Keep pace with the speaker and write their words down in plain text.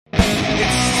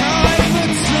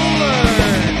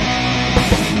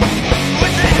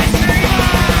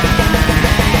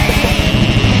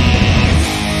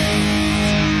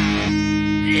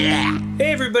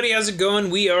how's it going?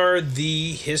 We are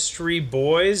the History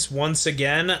Boys. Once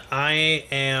again, I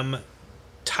am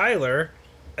Tyler,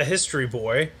 a history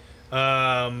boy.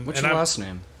 What's your last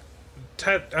name?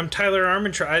 I'm Tyler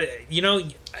Armentrout.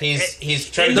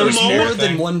 He's trying to There's more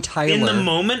than one Tyler. In the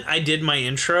moment I did my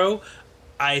intro,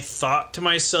 I thought to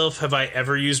myself, have I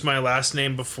ever used my last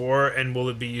name before, and will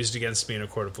it be used against me in a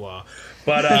court of law?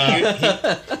 But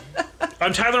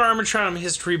I'm Tyler Armentrout. I'm a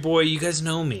history boy. You guys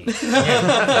know me.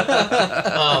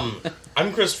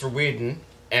 I'm Christopher Whedon,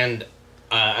 and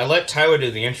I let Tyler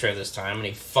do the intro this time, and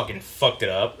he fucking fucked it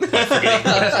up by forgetting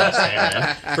his last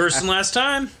name. First and last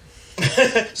time.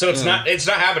 So it's not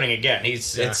happening again.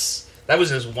 That was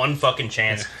his one fucking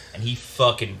chance, and he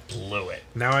fucking blew it.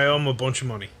 Now I owe him a bunch of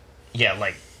money. Yeah,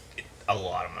 like a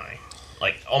lot of money,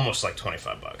 like almost like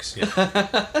 $25.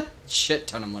 Yeah. Shit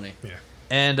ton of money. Yeah.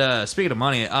 And speaking of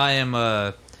money, I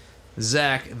am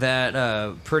Zach,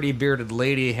 that pretty bearded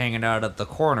lady hanging out at the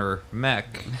corner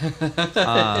mech,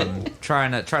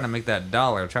 trying to make that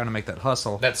dollar, trying to make that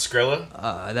hustle. That's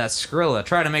Skrilla? That's Skrilla,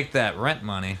 trying to make that rent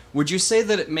money. Would you say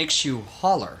that it makes you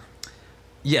holler?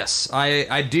 Yes,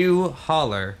 I do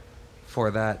holler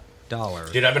for that dollar.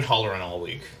 Dude, I've been hollering all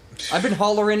week. I've been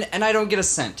hollering, and I don't get a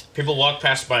cent. People walk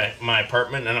past my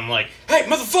apartment, and I'm like, "Hey,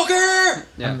 motherfucker!"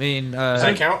 Yeah. I mean, does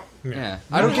that count? Yeah.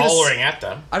 I'm hollering at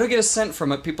them. I don't get a cent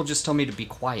from it. People just tell me to be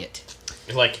quiet.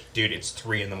 You're like, dude, it's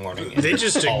 3 in the morning. They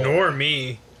just ignore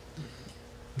me.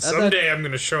 Someday I'm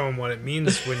going to show them what it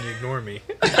means when you ignore me.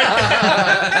 I'm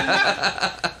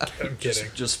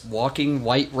kidding. Just walking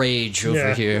white rage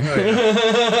over here.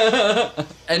 Oh, yeah.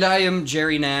 And I am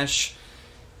Jerry Nash,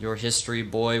 your history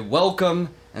boy. Welcome,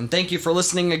 and thank you for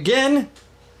listening again.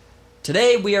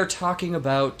 Today we are talking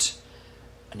about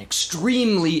an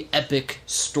extremely epic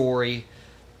story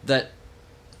that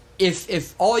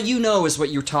if all you know is what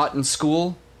you're taught in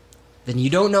school, then you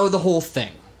don't know the whole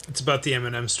thing. It's about the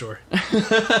M&M store.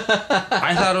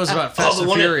 I thought it was about Fast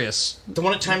and Furious. The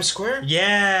one at Times Square?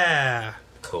 Yeah.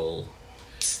 Cool.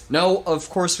 No, of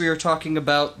course we are talking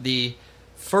about the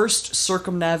first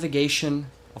circumnavigation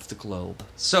of the globe.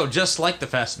 So just like the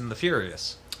Fast and the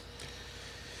Furious.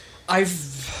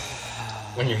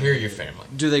 When you're here, your family.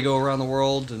 Do they go around the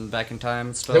world and back in time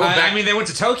and stuff? I mean, they went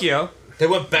to Tokyo. They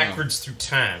went backwards through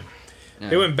time. Yeah.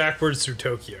 They went backwards through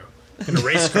Tokyo in a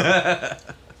race car.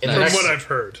 From what I've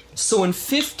heard. So in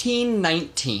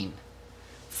 1519,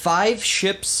 5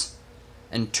 ships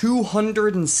and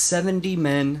 270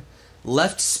 men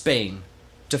left Spain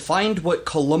to find what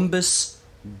Columbus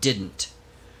didn't.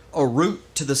 A route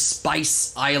to the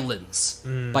Spice Islands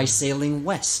by sailing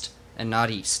west and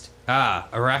not east. Ah,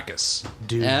 Arrakis.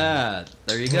 Dude. Ah,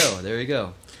 there you go, there you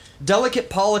go. Delicate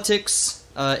politics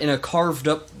in a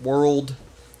carved-up world.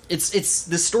 The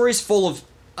story's full of...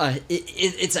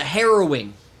 it's a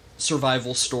harrowing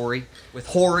survival story with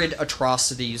horrid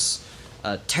atrocities,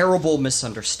 terrible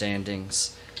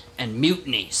misunderstandings, and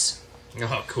mutinies.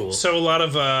 Oh, cool. So a lot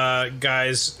of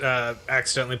guys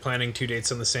accidentally planning 2 dates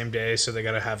on the same day, so they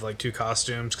got to have like 2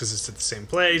 costumes because it's at the same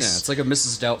place. Yeah, it's like a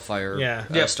Mrs.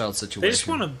 Doubtfire style situation.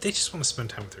 They just want to spend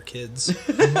time with their kids.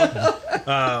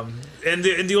 And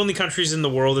the only countries in the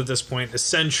world at this point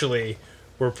essentially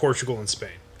were Portugal and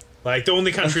Spain. Like the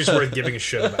only countries worth giving a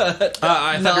shit about.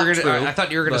 I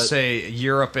thought you were gonna say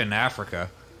Europe and Africa.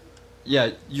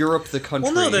 Yeah, Europe, the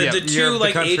country. Well, no, the two Europe, the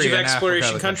like country, Age of and Exploration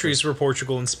Africa, countries were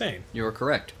Portugal and Spain. You are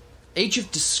correct. Age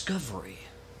of Discovery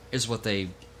is what they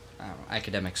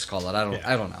academics call it. I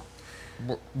don't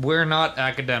know. We're not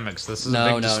academics. This is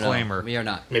a big disclaimer. No, we are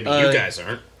not. Maybe you guys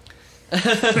aren't.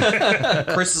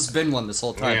 Chris has been one this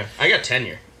whole time. Yeah, I got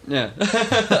tenure. Yeah.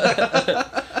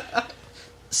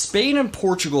 Spain and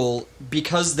Portugal,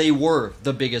 because they were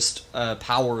the biggest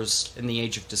powers in the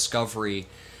Age of Discovery,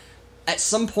 at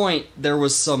some point there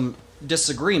was some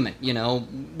disagreement, you know,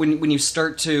 when you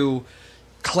start to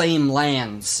claim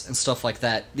lands and stuff like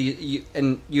that,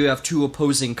 and you have 2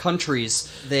 opposing countries,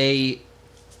 they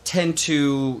tend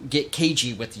to get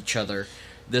cagey with each other.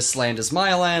 This land is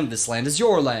my land, this land is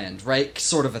your land, right?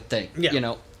 Sort of a thing, you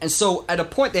know. And so at a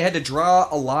point they had to draw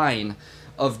a line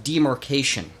of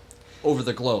demarcation over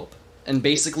the globe, and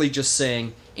basically just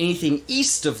saying anything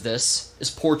east of this is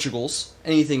Portugal's,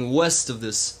 anything west of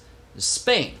this is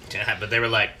Spain. Yeah, but they were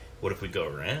like, what if we go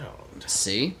around?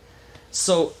 See?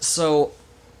 So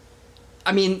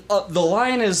I mean, the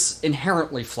line is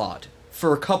inherently flawed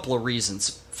for a couple of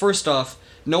reasons. First off,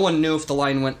 no one knew if the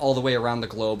line went all the way around the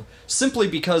globe, simply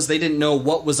because they didn't know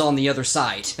what was on the other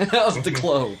side of the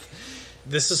globe.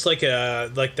 This is like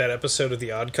that episode of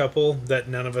The Odd Couple that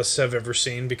none of us have ever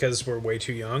seen because we're way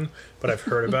too young, but I've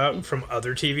heard about from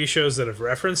other TV shows that have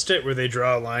referenced it, where they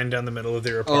draw a line down the middle of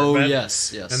their apartment. Oh,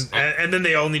 yes. And then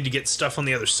they all need to get stuff on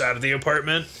the other side of the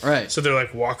apartment. Right. So they're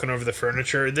like walking over the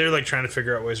furniture. They're like trying to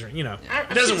figure out ways, it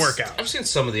doesn't work out. I've seen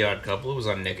some of The Odd Couple. It was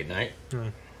on Nick at Night.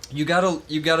 You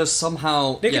gotta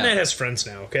somehow... Nick at Night has Friends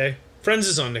now, okay? Friends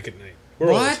is on Nick at Night.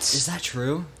 We're What? old. Is that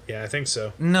true? Yeah, I think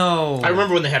so. No. I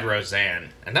remember when they had Roseanne,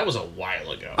 and that was a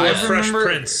while ago. Fresh remember-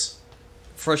 Prince.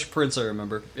 Fresh Prince, I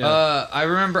remember. Yeah. I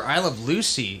remember I Love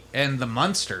Lucy and the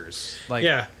Munsters. Like,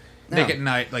 Yeah. Nick Yeah. at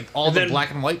Night, like all the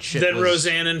black and white shit. Then was-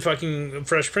 Roseanne and fucking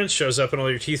Fresh Prince shows up and all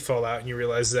your teeth fall out and you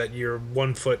realize that you got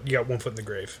 1 foot in the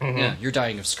grave. Yeah, you're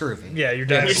dying of scurvy. Yeah, you're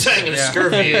dying. You're saying of Yeah.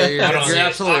 scurvy You're out, on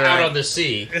absolutely the, out right. on the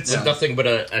sea It's- with nothing but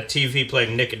a TV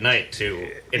playing Nick at Night to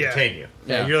entertain you.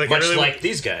 Yeah, Yeah. you're like, Much I really, like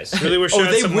these guys. really wish I Oh,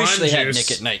 had they some wish lime they had juice.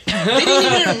 Nick at Night. They didn't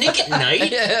even have Nick at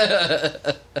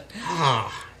Night?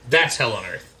 That's hell on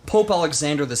earth. Pope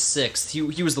Alexander VI,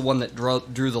 he was the one that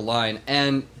drew the line,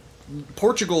 and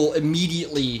Portugal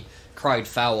immediately cried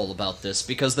foul about this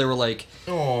because they were like,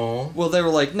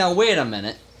 Aww. now wait a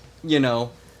minute, Yeah.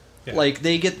 like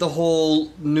they get the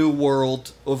whole New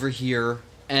World over here,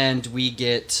 and we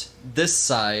get this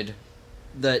side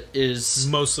that is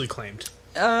Mostly claimed.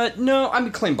 no, I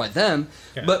mean claimed by them,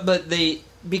 Yeah. but they,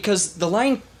 because the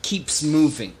line keeps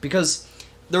moving, because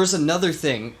there was another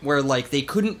thing where like they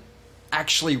couldn't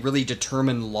actually really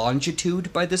determine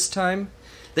longitude by this time.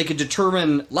 They could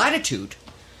determine latitude,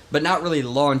 but not really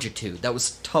longitude. That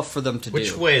was tough for them to do.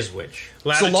 Which way is which?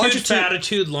 Latitude, longitude-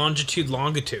 fatitude, longitude,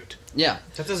 longitude. Yeah,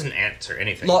 That doesn't answer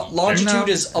anything. longitude No.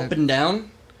 is up and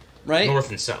down, right? North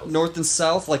and south. North and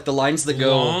south, like the lines that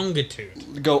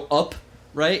Longitude. go up,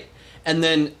 right? And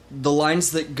then the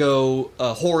lines that go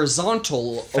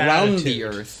horizontal around the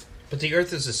Fatitude. Earth. But the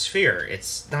Earth is a sphere.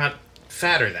 It's not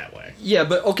fatter that way. Yeah,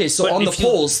 but okay, so But on the if you-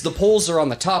 poles are on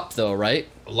the top though, right?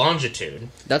 Longitude.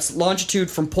 That's longitude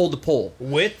from pole to pole.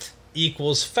 Width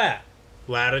equals fat.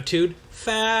 Latitude,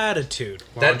 fatitude.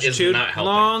 That is Longitude, not helping.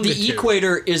 longitude. The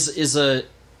equator is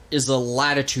a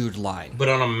latitude line. But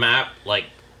on a map, like...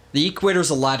 The equator's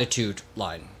a latitude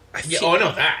line. I Yeah, feel, I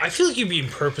know that. I feel like you're being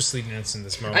purposely dense in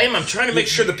this moment. I am. I'm trying to make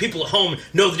sure the people at home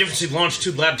know the difference between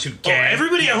longitude, latitude, Oh,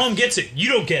 everybody at home gets it. You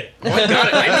don't get it. Oh, I got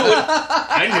it.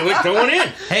 I knew it going in.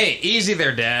 Hey, easy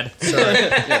there, Dad.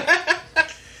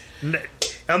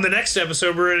 On the next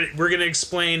episode, we're going to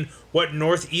explain what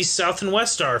north, east, south, and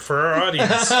west are for our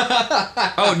audience.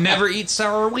 Oh, never eat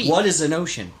sour wheat. What is an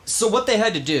ocean? So what they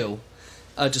had to do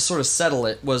to sort of settle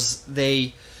it was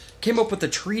they came up with the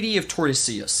Treaty of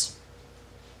Tordesillas.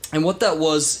 And what that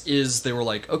was is they were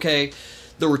like, okay,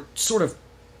 there were sort of...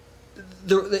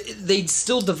 They'd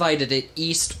still divided it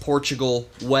East Portugal,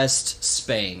 West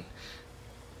Spain.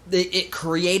 It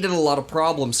created a lot of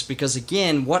problems because,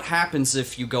 again, what happens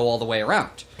if you go all the way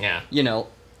around? Yeah. You know,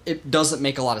 it doesn't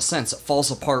make a lot of sense. It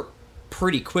falls apart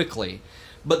pretty quickly.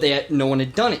 But no one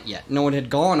had done it yet. No one had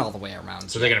gone all the way around.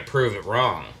 So they're going to prove it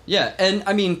wrong. Yeah, and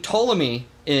I mean, Ptolemy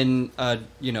in,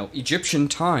 Egyptian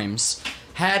times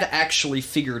had actually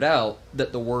figured out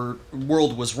that the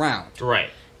world was round. Right.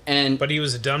 And But he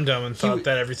was a dum-dum and thought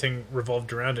that everything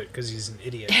revolved around it because he's an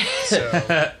idiot.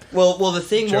 So, well, the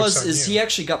thing Joke's on is you. he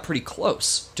actually got pretty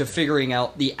close to figuring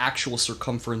out the actual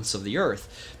circumference of the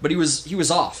Earth, but he was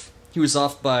off. He was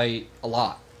off by a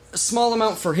lot. A small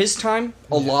amount for his time,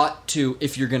 a lot to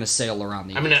if you're going to sail around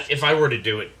the Earth. I mean, if I were to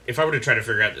do it, if I were to try to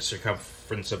figure out the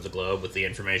circumference of the globe with the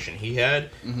information he had,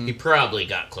 he probably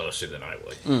got closer than I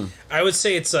would. I would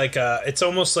say it's like it's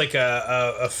almost like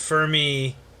a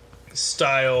Fermi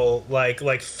style like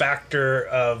factor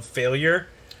of failure,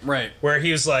 right. where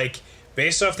he was like,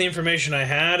 based off the information I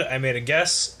had, I made a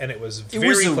guess and it was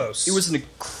very close. It was an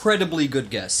incredibly good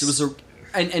guess. It was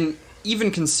and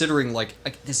even considering like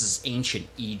this is ancient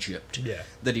Egypt, Yeah.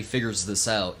 that he figures this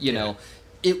out. You know,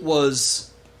 it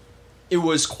was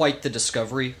quite the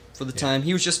discovery for the time.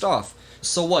 He was just off.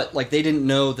 So what? Like they didn't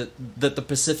know that the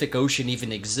Pacific Ocean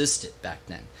even existed back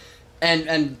then,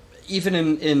 and even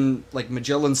in like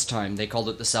Magellan's time, they called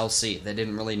it the South Sea. They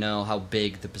didn't really know how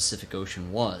big the Pacific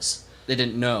Ocean was. They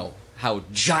didn't know how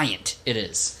giant it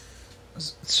is.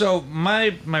 So my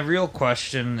real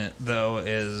question though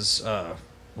is,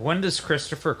 when does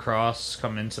Christopher Cross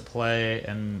come into play,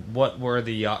 and what were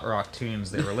the yacht rock tunes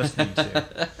they were listening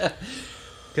to?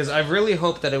 Because I really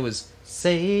hope that it was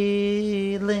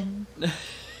sailing.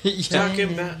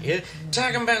 Talking about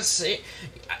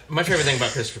my favorite thing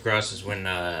about Christopher Cross is when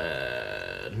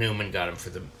Newman got him for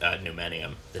the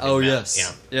Numenium. Oh, yes.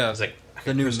 Yeah. Yeah. It's like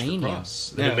The Christopher Numenium. Cross.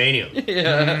 The Yeah. Numenium.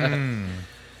 Yeah.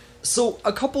 So,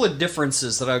 a couple of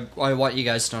differences that I want you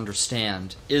guys to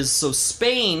understand is, so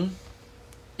Spain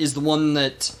is the one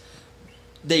that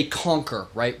they conquer,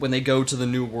 right? When they go to the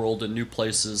New World and new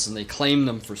places and they claim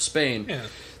them for Spain,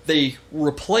 they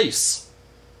replace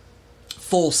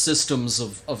full systems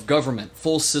of government,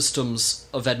 full systems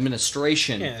of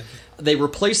administration. Yeah. They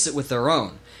replace it with their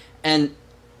own. And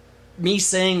me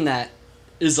saying that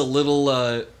is a little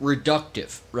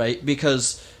reductive, right?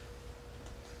 Because...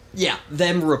 yeah,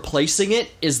 them replacing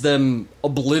it is them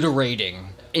obliterating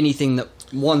anything that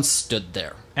once stood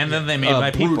there. And then they made my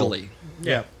brutally.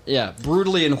 People. Yeah,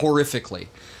 brutally and horrifically.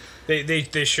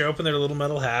 They show up in their little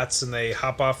metal hats and they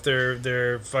hop off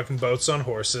their fucking boats on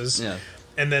horses. Yeah.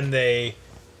 And then they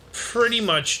pretty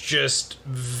much just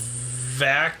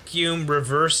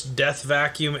reverse death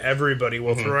vacuum everybody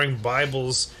while throwing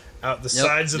Bibles out the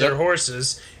sides of their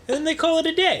horses. And then they call it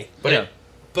a day.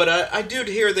 But I did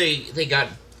hear they got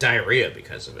diarrhea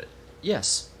because of it.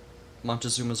 Yes.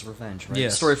 Montezuma's revenge, right?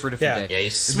 Yes. Story for a different day. Yeah,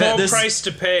 small price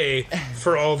to pay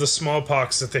for all the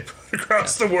smallpox that they put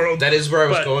across the world. That is where I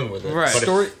was going with it.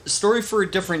 Right. Story for a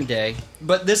different day.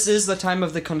 But this is the time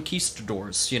of the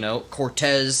conquistadors, you know?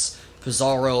 Cortez,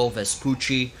 Pizarro,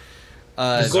 Vespucci.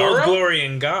 Gold, glory,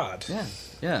 and God.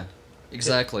 Yeah.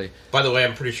 Exactly. By the way,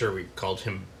 I'm pretty sure we called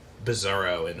him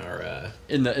Bizarro in our...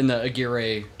 In the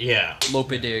Aguirre... Yeah. Lope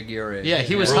de Aguirre. Yeah,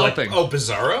 he was helping. Like, oh,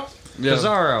 Bizarro? Yeah.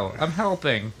 Bizarro, I'm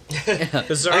helping.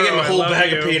 Bizarro, I get a whole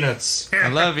bag you. of peanuts. I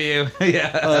love you.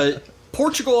 Yeah.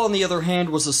 Portugal, on the other hand,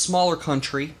 was a smaller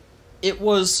country. It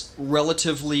was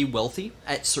relatively wealthy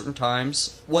at certain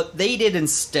times. What they did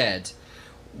instead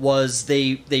was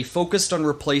they focused on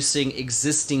replacing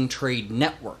existing trade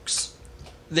networks.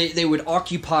 They would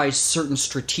occupy certain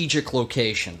strategic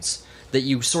locations that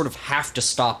you sort of have to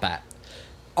stop at.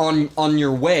 On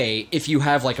your way, if you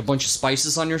have like a bunch of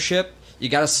spices on your ship, you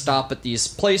gotta stop at these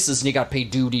places and you gotta pay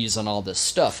duties on all this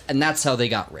stuff. And that's how they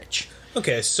got rich.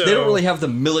 Okay, so... they don't really have the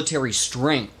military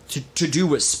strength to do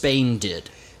what Spain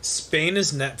did. Spain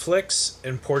is Netflix,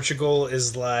 and Portugal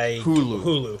is like...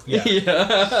 Hulu. Yeah.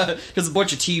 Yeah. Because a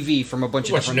bunch of TV from a bunch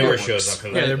of different newer networks. shows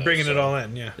on Hulu. Yeah, they're bringing it all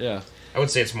in, Yeah. I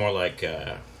would say it's more like,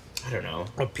 I don't know.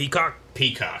 A Peacock?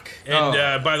 Peacock.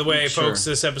 And by the way, sure. folks,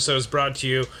 this episode is brought to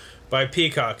you by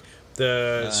Peacock,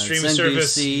 the streaming it's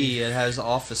service. NBC, it has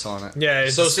Office on it. Yeah,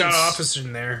 it's got Office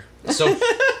in there.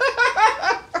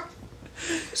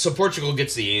 So Portugal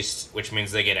gets the East, which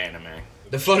means they get anime.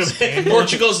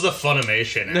 Portugal's the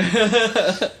Funimation.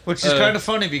 Which is kind of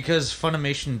funny because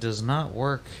Funimation does not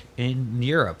work in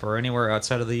Europe or anywhere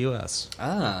outside of the U.S.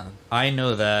 Ah. I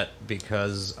know that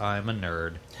because I'm a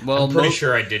nerd. Well, I'm pretty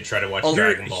sure I did try to watch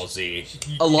Dragon Ball Z.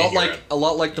 A lot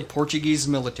like the Portuguese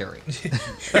military. It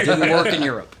didn't work in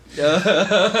Europe. You're like,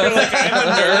 I'm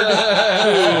a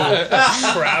nerd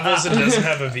who travels and doesn't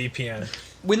have a VPN.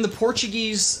 When the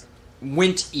Portuguese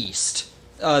went east,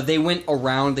 they went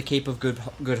around the Cape of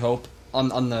Good Hope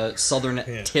on the southern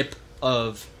tip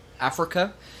of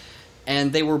Africa,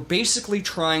 and they were basically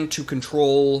trying to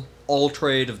control all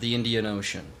trade of the Indian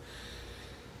Ocean.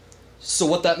 So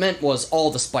what that meant was all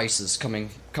the spices coming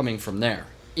from there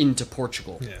into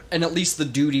Portugal. Yeah. And at least the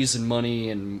duties and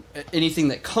money and anything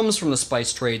that comes from the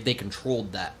spice trade, they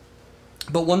controlled that.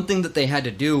 But one thing that they had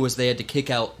to do was they had to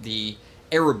kick out the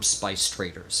Arab spice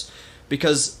traders.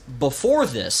 Because before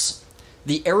this,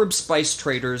 the Arab spice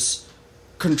traders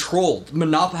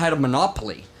had a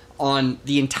monopoly on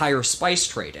the entire spice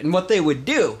trade. And what they would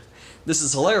do, this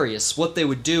is hilarious, what they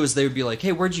would do is they would be like,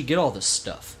 hey, where'd you get all this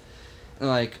stuff? And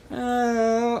like,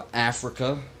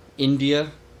 Africa,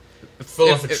 India.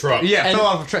 Fill off a truck. Yeah, fill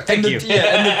off a truck. Thank you.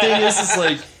 Yeah, and the thing is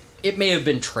like, it may have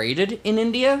been traded in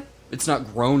India. It's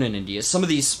not grown in India. Some of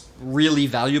these really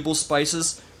valuable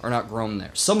spices are not grown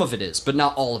there. Some of it is, but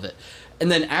not all of it.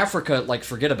 And then Africa, like,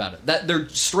 forget about it. That they're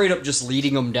straight up just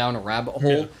leading them down a rabbit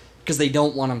hole because they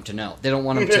don't want them to know. They don't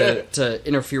want them to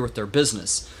interfere with their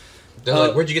business. They're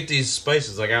like, where'd you get these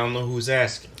spices? Like, I don't know who's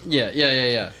asking.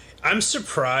 Yeah. I'm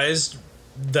surprised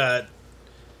that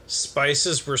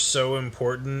spices were so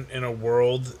important in a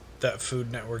world that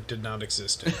Food Network did not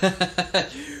exist in.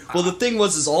 Well, the thing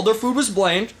was, all their food was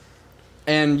bland,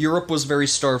 and Europe was very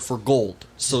starved for gold.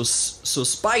 So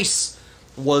spice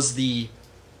was the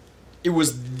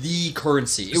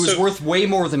currency. It was worth way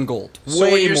more than gold. So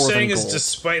what you're saying is,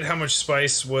 despite how much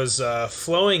spice was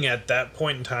flowing at that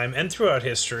point in time and throughout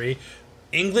history,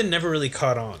 England never really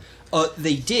caught on.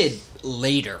 They did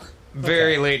later.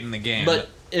 Very late in the game. But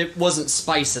it wasn't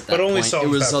spice at that point. It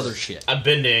was other shit. I've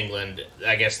been to England.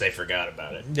 I guess they forgot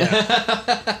about it.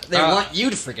 Yeah. They want you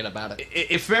to forget about it.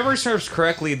 If memory serves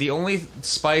correctly, the only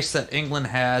spice that England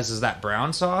has is that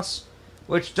brown sauce,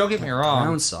 which don't get me wrong,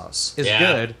 Brown sauce. is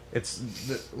good. It's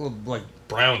like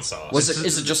Brown sauce.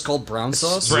 Is it just called brown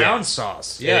sauce? brown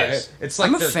sauce. Yeah, It is. it's like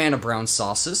I'm a fan of brown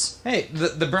sauces. Hey,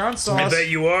 the brown sauce I bet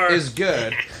you are. is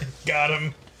good. Got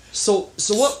him. So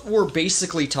what we're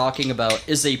basically talking about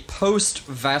is a post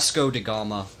Vasco da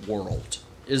Gama world.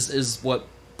 Is what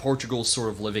Portugal's sort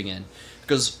of living in,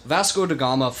 because Vasco da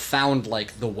Gama found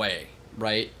like the way,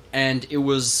 right? And it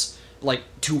was like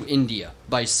to India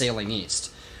by sailing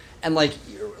east, and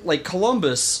like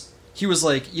Columbus, he was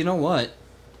like, you know what?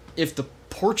 If the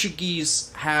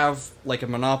Portuguese have like a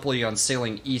monopoly on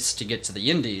sailing east to get to the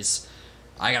Indies,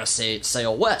 I gotta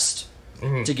sail west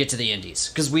to get to the Indies,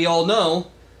 because we all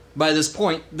know by this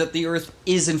point that the Earth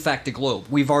is in fact a globe.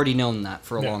 We've already known that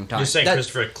for a long time. You're saying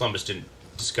Christopher Columbus didn't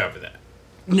discover that?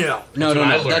 No.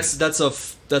 That's That's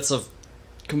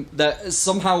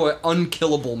somehow an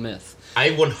unkillable myth. I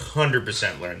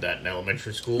 100% learned that in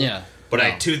elementary school. Yeah. But No.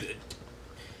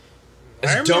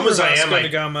 as dumb as I am, Vasco I da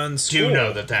Gama in do school.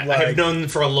 know that. I Like, have known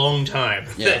for a long time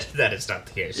Yeah. that is not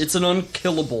the case. It's an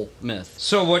unkillable myth.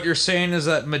 So what you're saying is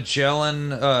that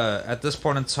Magellan, at this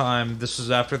point in time, this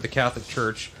is after the Catholic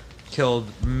Church killed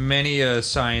many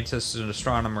scientists and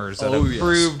astronomers that have yes.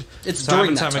 proved It's time during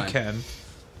and that time time. again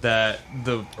that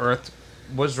the Earth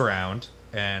was round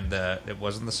and that it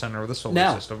wasn't the center of the solar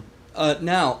Now, system.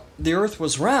 Now, the Earth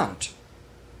was round,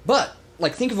 but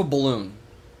like think of a balloon,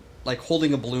 like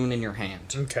holding a balloon in your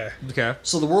hand. Okay. Okay.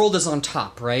 So the world is on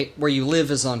top, right? Where you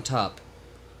live is on top.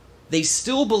 They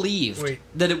still believed Wait.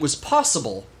 that it was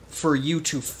possible for you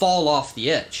to fall off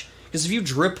the edge. Because if you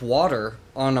drip water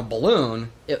on a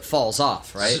balloon, it falls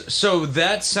off, right? So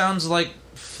that sounds like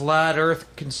flat Earth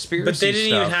conspiracy But they didn't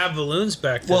stuff. even have balloons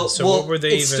back then, Well, so what were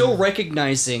they it's even... still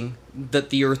recognizing that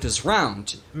the Earth is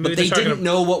round, Maybe but they're they talking didn't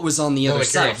know what was on the other like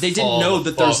you're side. gonna They didn't fall- know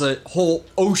that there's fall. a whole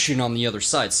ocean on the other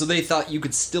side, so they thought you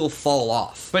could still fall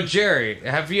off. But Jerry,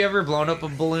 have you ever blown up a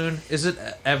balloon? Is it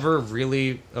ever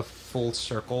really a full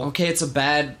circle? Okay, it's a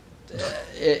bad.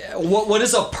 What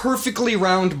is a perfectly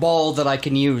round ball that I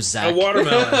can use, Zach? A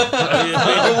watermelon.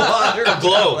 a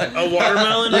globe. A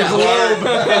watermelon?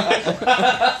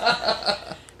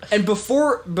 And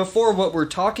before what we're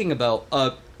talking about,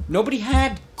 nobody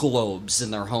had globes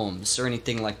in their homes or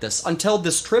anything like this until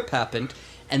this trip happened,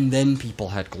 and then people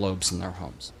had globes in their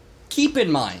homes. Keep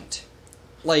in mind,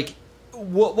 like,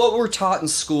 what we're taught in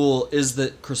school is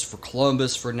that Christopher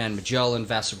Columbus, Ferdinand Magellan,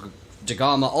 Vasco da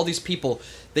Gama, all these people,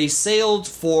 they sailed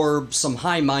for some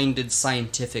high-minded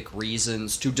scientific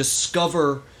reasons to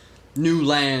discover new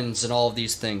lands and all of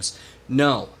these things.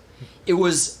 No, it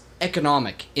was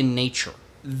economic in nature.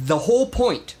 The whole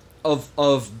point of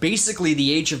basically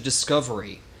the Age of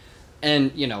Discovery,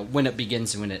 and, you know, when it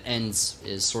begins and when it ends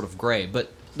is sort of gray,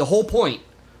 but the whole point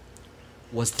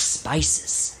was the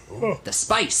spices. The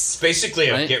spice. Basically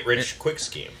a Right? get-rich-quick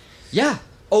scheme. Yeah.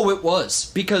 Oh, it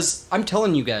was. Because I'm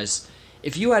telling you guys,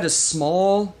 if you had a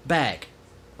small bag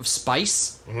of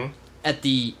spice at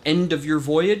the end of your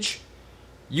voyage,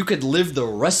 you could live the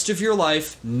rest of your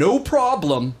life, no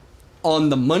problem, on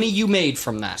the money you made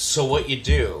from that. So what you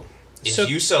do is So-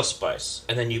 you sell spice,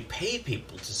 and then you pay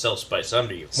people to sell spice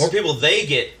under you. More people they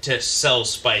get to sell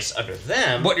spice under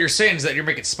them. What you're saying is that you're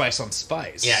making spice on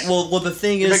spice. Yeah. Well, the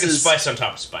thing You're is, making spice on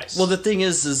top of spice. well, the thing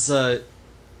is,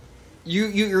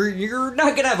 you're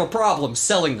not gonna have a problem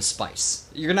selling the spice.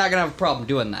 You're not gonna have a problem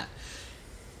doing that.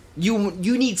 You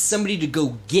need somebody to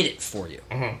go get it for you,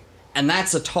 and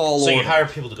that's a tall so order. you hire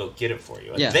people to go get it for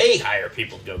you, and Yeah. they hire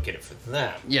people to go get it for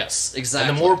them. Yes, exactly.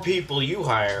 And the more people you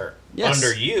hire Yes.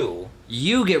 under you,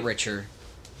 you get richer,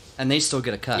 and they still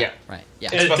get a cut. Yeah. Right. Yeah.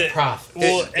 it's about the- profit.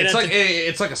 Well, and It's at like the,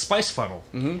 it's like a spice funnel.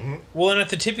 well, and at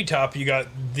the tippy top, you got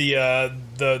the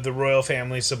royal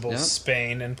families of both Yeah.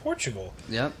 Spain and Portugal,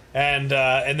 Yep. and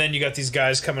then you got these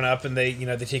guys coming up, and they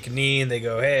take a knee and they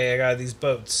go, "Hey, I got these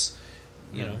boats,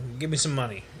 give me some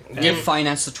money." You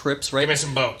finance the trips, right? Give me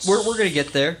some boats. We're gonna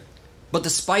get there, but the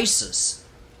spices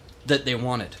that they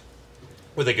wanted: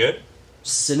 Were they good?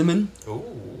 cinnamon,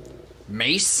 Ooh.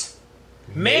 mace,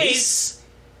 Mace.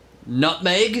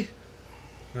 nutmeg,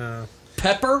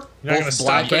 pepper, You're not gonna both stop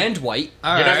black it. and white.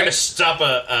 All You're not right. going to stop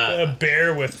A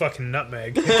bear with fucking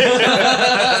nutmeg. If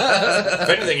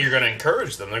anything, you're going to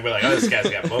encourage them. They'll be like, "Oh, this guy's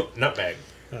got nutmeg."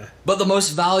 But the most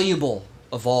valuable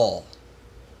of all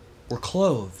were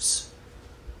cloves.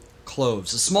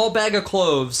 Cloves. A small bag of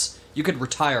cloves you could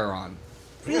retire on.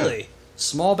 Really?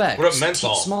 Small bag. What about Just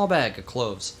menthol? Small bag of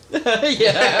cloves.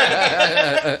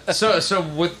 Yeah. So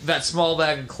with that small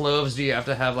bag of cloves, do you have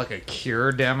to have like a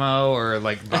Cure demo or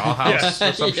like Bauhaus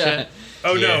or some shit?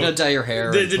 Oh Yeah. no! Dye your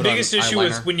hair. The and put biggest on issue eyeliner.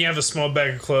 with when you have a small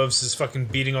bag of cloves is fucking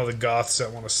beating all the goths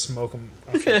that want to smoke them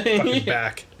off your fucking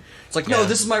back. It's like, no, Yeah.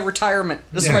 this is my retirement.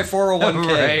 This is Yeah. my 401k.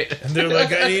 Right. And they're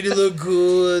like, I need to look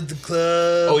cool at the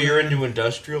club. Oh, you're into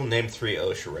industrial? Name 3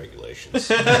 OSHA regulations.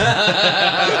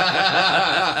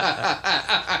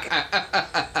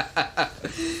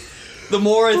 The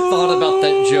more I thought about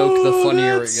that joke, the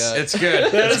funnier it got. It's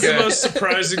good. That It's is the good. most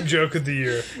surprising joke of the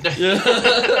year.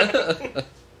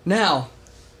 Now,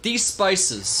 these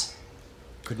spices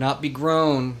could not be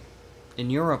grown in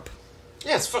Europe.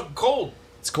 Yeah, it's fucking cold.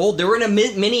 It's cold. They were in a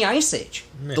mini ice age.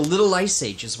 The little ice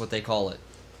age is what they call it.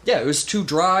 Yeah, it was too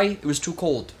dry. It was too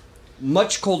cold.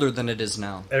 Much colder than it is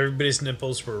now. Everybody's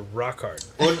nipples were rock hard.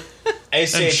 Un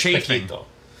Ice Age chafing. Paquito.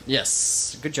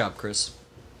 Yes. Good job, Chris.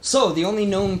 So, the only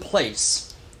known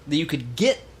place that you could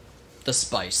get the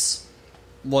spice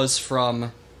was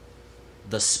from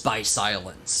the Spice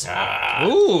Islands. Ah.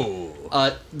 Ooh.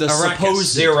 The Arrakis.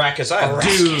 supposed... The Arrakis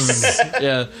Islands.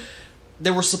 Yeah. They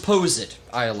were supposed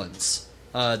islands.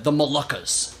 The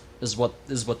Moluccas is what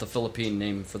the Philippine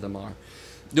name for them are.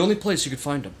 The only place you could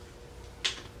find them.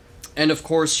 And of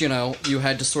course, you know, you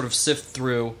had to sort of sift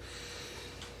through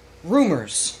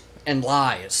rumors and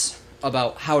lies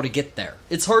about how to get there.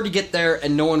 It's hard to get there,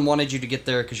 and no one wanted you to get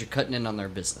there because you're cutting in on their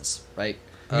business, right?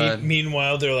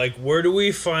 Meanwhile, they're like, where do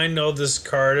we find all this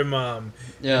cardamom?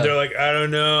 Yeah. And they're like, I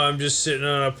don't know. I'm just sitting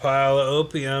on a pile of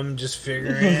opium, just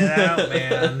figuring it out,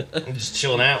 man. I'm just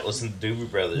chilling out, listening to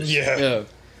Doobie Brothers. Yeah. Yeah.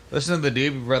 Listen to the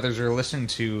Doobie Brothers or listen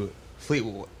to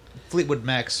Fleetwood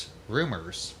Mac's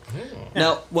Rumors.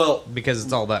 Now, well, Because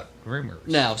it's all about rumors.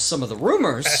 now some of the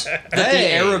rumors that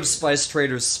the Arab spice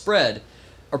traders spread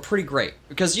are pretty great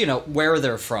because you know where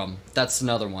they're from. That's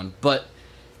another one, but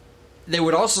they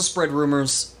would also spread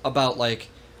rumors about like,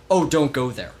 oh, don't go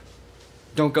there,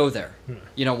 don't go there.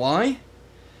 You know why?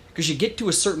 Because you get to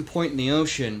a certain point in the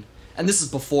ocean, and this is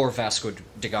before Vasco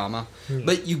da Gama,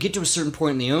 but you get to a certain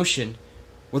point in the ocean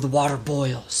where the water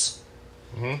boils,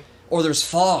 or there's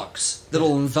fogs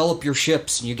that'll envelop your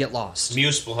ships and you get lost.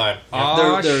 Muspelheim.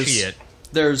 Oh, there's shit.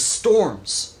 There's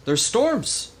storms. There's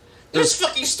storms. There's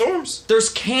fucking storms. There's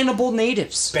cannibal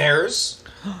natives. Bears.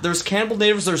 There's cannibal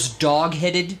natives. There's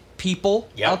dog-headed people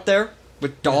Yep. out there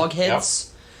with dog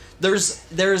heads.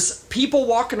 There's people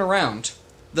walking around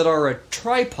that are a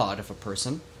tripod of a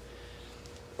person.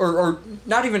 Or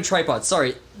not even tripod,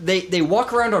 sorry. They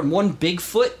walk around on one big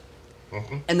foot,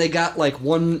 and they got like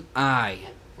one eye.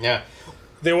 Yeah.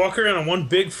 They walk around on one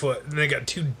big foot, and they got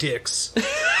 2 dicks.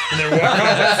 And they're walking on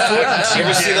that foot and 2 You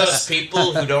ever see dicks. those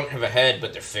people who don't have a head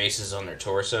but their face is on their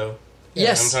torso?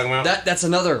 Yes, You know what I'm talking about? that's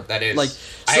another. That is. like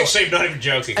Actually, I'm not even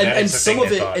joking. and, That and is the some thing of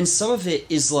they it thought. and some of it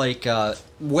is like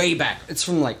way back. It's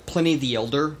from like Pliny the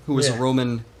Elder, who was Yeah. a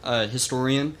Roman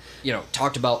historian. You know,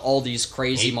 talked about all these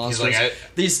crazy He's monsters. like,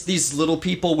 these little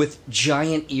people with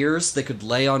giant ears that could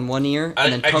lay on one ear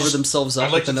and then cover themselves up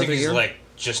I'd like with to another think he's ear. like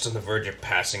just on the verge of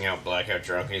passing out, blackout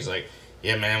drunk, and he's like,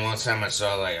 "Yeah, man. One time I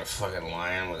saw like a fucking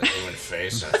lion with a human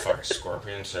face and a fucking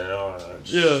scorpion tail, and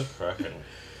Yeah. fucking."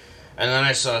 And then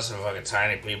I saw some fucking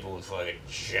tiny people with fucking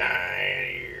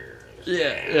giant ears.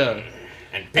 Yeah.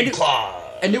 And big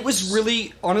claws. And it was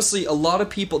really, honestly, a lot of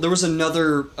people. There was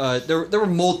another. There were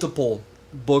multiple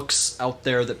books out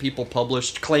there that people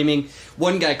published claiming.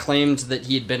 One guy claimed that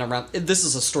he had been around. This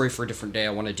is a story for a different day. I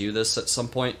want to do this at some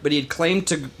point. But he had claimed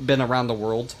to been around the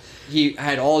world. He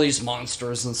had all these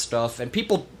monsters and stuff, and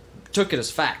people took it as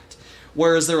fact.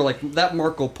 Whereas they were like, that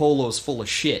Marco Polo's full of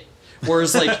shit.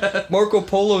 Whereas, like, Marco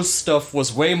Polo's stuff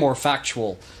was way more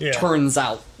factual, Yeah. turns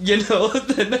out, you know,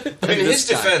 than In his this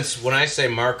guy. defense, when I say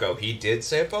Marco, he did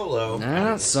say Polo.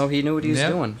 Ah, so he knew what he was Yeah.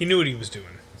 doing. He knew what he was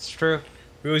doing. It's true.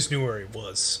 We always knew where he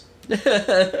was.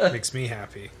 Makes me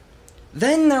happy.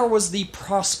 Then there was the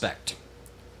prospect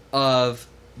of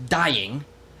dying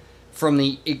from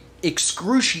the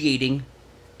excruciating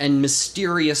and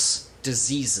mysterious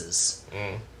diseases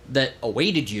that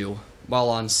awaited you while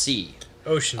on sea.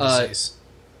 Ocean disease.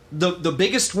 The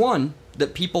biggest one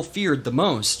that people feared the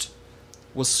most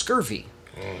was scurvy.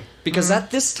 Because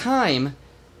at this time,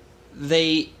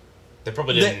 They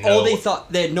probably didn't know. all they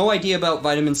thought, they had no idea about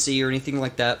vitamin C or anything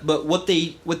like that. But what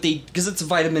they because it's a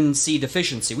vitamin C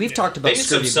deficiency. We've talked about They need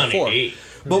some scurvy Sunny before. D.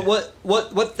 But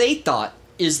what they thought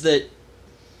is that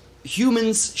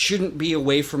humans shouldn't be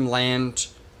away from land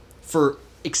for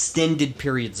extended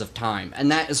periods of time,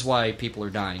 and that is why people are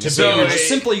dying. So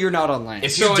Simply, you're not on land.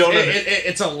 If you So don't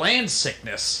it's a land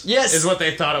sickness. Yes. Is what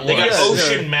they thought it was. they got Yes.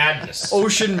 ocean madness.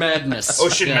 Ocean madness.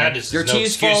 Ocean Yeah. madness. Your is no teeth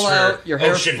excuse fall for out. Your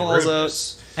hair ocean falls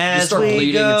rudeness. As start we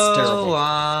bleeding, it's go terrible.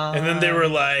 on. And then they were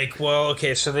like, well,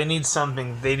 okay, so they need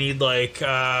something. They need, like,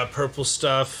 purple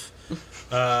stuff,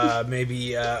 maybe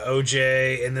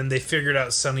OJ, and then they figured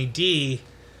out Sunny D.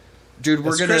 Dude,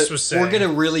 As Chris was saying. we're gonna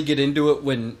really get into it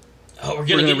when. Oh, we're We're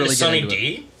gonna gonna get really into Sunny get into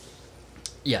D?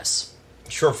 Yes.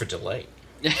 Short for delay.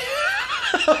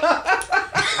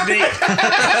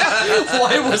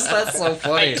 Why was that so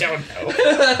funny? I don't know.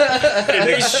 I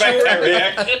didn't expect that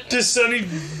reaction.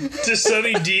 to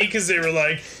Sunny D, because they were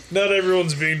like, not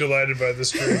everyone's being delighted by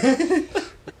this drink.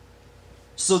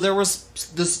 So there was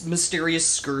this mysterious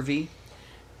scurvy,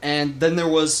 and then there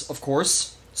was, of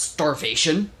course,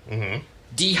 starvation,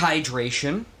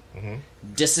 dehydration,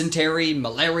 dysentery,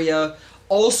 malaria,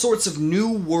 all sorts of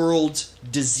new world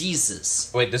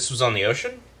diseases. Wait, this was on the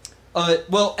ocean?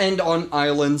 Well, and on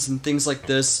islands and things like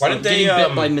this. Why did they, getting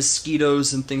bit by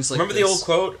mosquitoes and things like Remember this. the old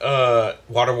quote,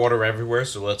 water, water everywhere,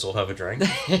 so let's all have a drink?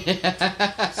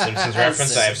 Simpsons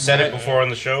reference. I have said it before on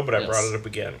the show, but I brought it up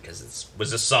again, because it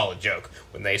was a solid joke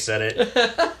when they said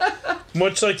it.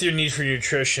 Much like your need for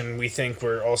nutrition, we think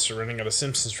we're also running out of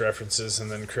Simpsons references,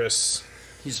 and then Chris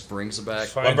He just brings it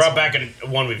back. I brought back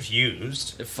one we've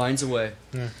used. It finds a way.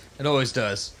 It always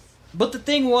does. But the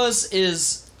thing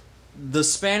is the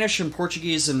Spanish and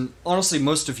Portuguese and honestly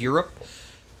most of Europe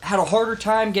had a harder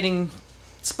time getting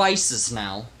spices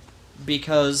now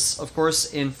because, of course,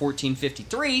 in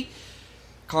 1453,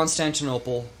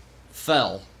 Constantinople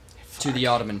fell to the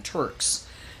Ottoman Turks.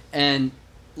 And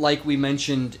like we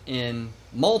mentioned in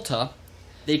Malta,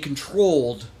 they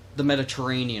controlled the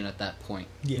Mediterranean at that point.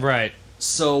 Yeah. Right.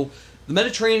 So the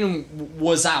Mediterranean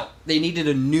was out. They needed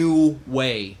a new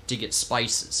way to get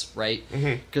spices, right?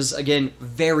 Because again,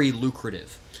 very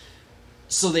lucrative.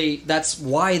 So that's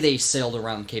why they sailed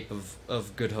around Cape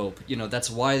of Good Hope. You know, that's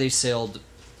why they sailed.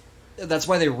 That's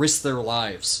why they risked their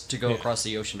lives to go across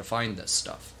the ocean to find this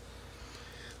stuff.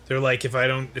 They're like, if I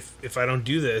don't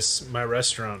do this, my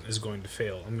restaurant is going to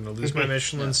fail. I'm going to lose my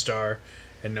Michelin star,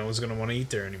 and no one's going to want to eat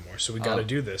there anymore. So we got to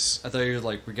do this. I thought you were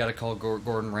like, we got to call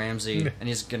Gordon Ramsay, and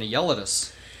he's going to yell at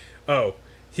us. Oh,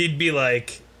 he'd be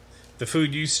like, the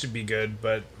food used to be good,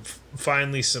 but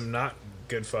finally some not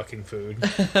good fucking food.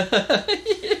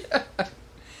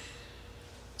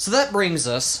 So that brings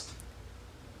us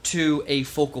to a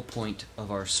focal point of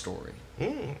our story.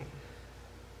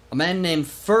 A man named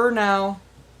Ferdinand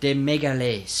de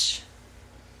Magellan,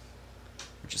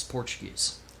 which is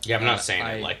Portuguese. Yeah, I'm not saying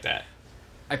I- it like that.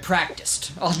 I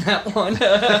practiced on that one. You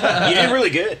did really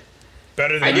good.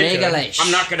 Better than I I did. could. Magellan.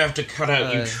 I'm not gonna have to cut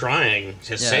out you trying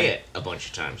to say it a bunch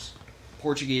of times.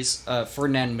 Portuguese,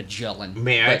 Ferdinand Magellan.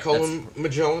 May I But call that's- him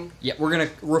Magellan? Yeah, we're going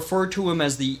to refer to him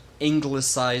as the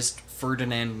anglicized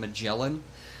Ferdinand Magellan.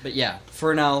 But yeah,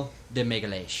 Ferdinand de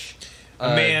Magellan.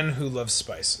 A man who loves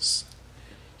spices.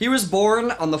 He was born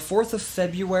on the 4th of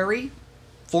February,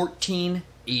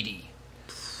 1480.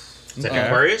 Is that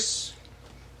Aquarius?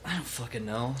 I don't fucking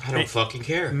know. I don't fucking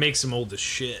care. Makes him old as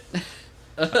shit.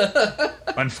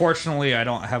 Unfortunately, I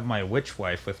don't have my witch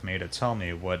wife with me to tell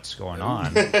me what's going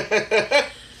on.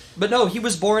 But no, he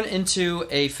was born into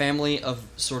a family of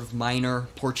sort of minor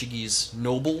Portuguese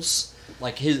nobles.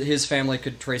 Like his family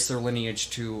could trace their lineage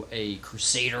to a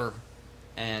crusader,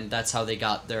 and that's how they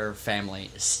got their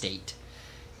family estate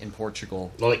in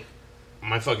Portugal. Like,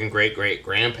 my fucking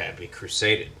great-great-grandpappy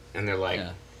crusaded, and they're like,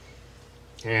 Yeah.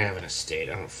 I have an estate,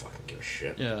 I don't fucking give a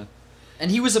shit. Yeah.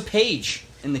 And he was a page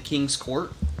in the king's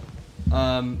court,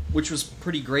 which was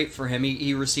pretty great for him.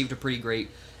 He received a pretty great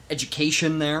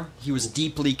education there. He was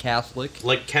deeply Catholic.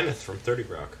 Like Kenneth from 30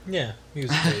 Rock. Yeah, he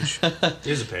was a page. He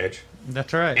was a page.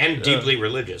 That's right. And deeply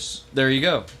religious. There you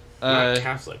go. Not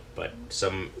Catholic, but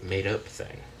some made-up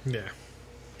thing. Yeah.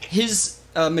 His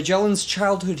Magellan's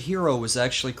childhood hero was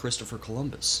actually Christopher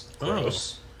Columbus.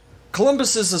 Gross.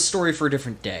 Columbus is a story for a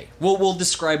different day. We'll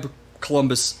describe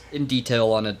Columbus in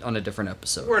detail on a different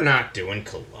episode. We're not doing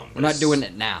Columbus. We're not doing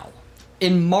it now.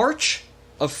 In March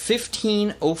of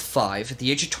 1505, at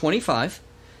the age of 25,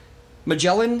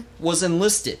 Magellan was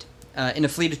enlisted in a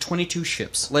fleet of 22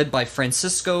 ships, led by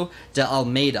Francisco de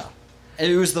Almeida. And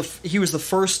he was the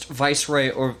first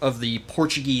viceroy of the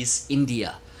Portuguese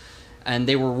India, and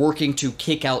they were working to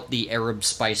kick out the Arab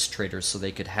spice traders so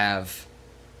they could have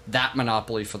that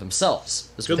monopoly for themselves.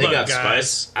 Good They luck, got guys.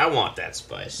 spice. I want that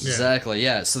spice. Yeah. Exactly,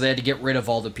 yeah. So they had to get rid of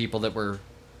all the people that were,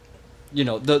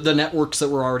 the networks that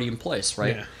were already in place,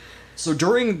 right? Yeah. So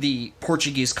during the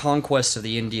Portuguese conquest of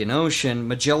the Indian Ocean,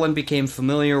 Magellan became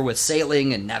familiar with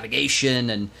sailing and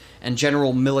navigation and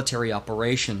general military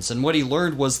operations. And what he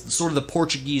learned was sort of the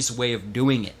Portuguese way of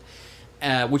doing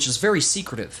it, which is very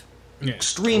secretive,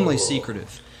 extremely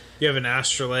secretive. You have an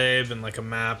astrolabe and like a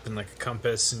map and like a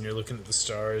compass, and you're looking at the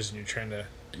stars and you're trying to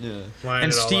line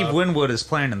And it all Steve up. Winwood is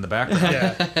playing in the background.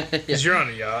 Yeah, because you're on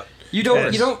a yacht. You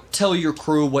don't tell your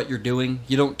crew what you're doing.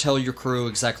 You don't tell your crew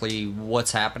exactly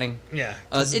what's happening. Yeah.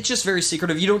 It's just very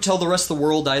secretive. You don't tell the rest of the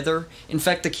world either. In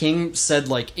fact, the king said,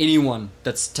 like, anyone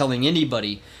that's telling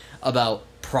anybody about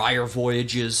prior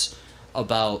voyages,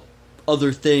 about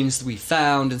other things that we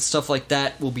found and stuff like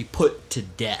that will be put to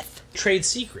death. Trade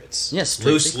secrets. Yes.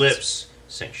 Trade Loose secrets. lips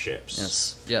sink ships.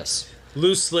 Yes. Yes.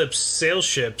 Loose lips sail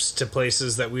ships to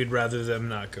places that we'd rather them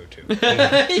not go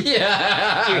to.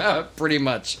 Yeah, pretty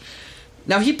much.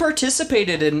 Now, he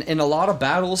participated in a lot of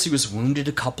battles. He was wounded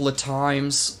a couple of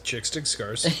times. Chick stick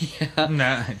scars.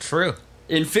 Nah, true.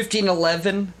 In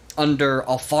 1511, under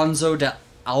Alfonso de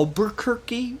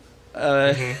Albuquerque,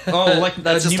 Oh, like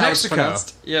that's just New how it's Mexico.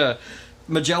 pronounced. Yeah.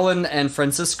 Magellan and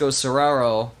Francisco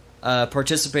Serrano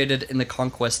participated in the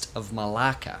conquest of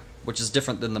Malacca, which is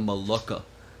different than the Molucca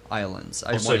Islands.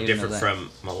 I Also want you to know different that. from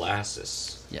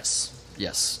molasses.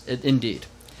 Yes, indeed.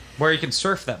 Where you can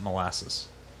surf that molasses.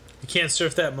 You can't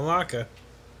surf that Malacca.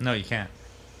 No, you can't.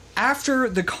 After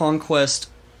the conquest,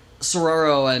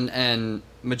 Serrano and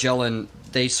Magellan,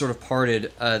 they sort of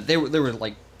parted. They were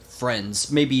like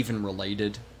friends, maybe even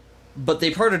related. But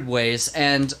they parted ways,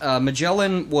 and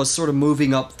Magellan was sort of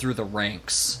moving up through the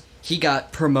ranks. He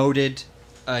got promoted.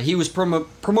 He was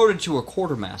promoted to a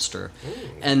quartermaster.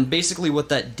 And basically what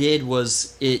that did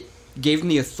was it gave him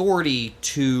the authority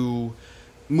to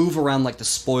move around like the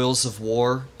spoils of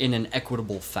war in an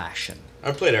equitable fashion.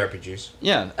 I played RPGs.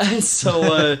 Yeah,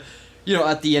 so,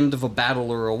 at the end of a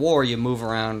battle or a war, you move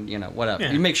around, whatever.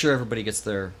 Yeah. You make sure everybody gets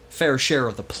their fair share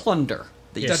of the plunder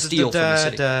that you steal from the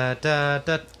city.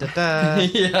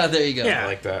 Yeah, there you go. Yeah. I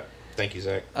like that. Thank you,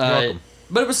 Zach. Welcome.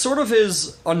 But it was sort of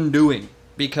his undoing,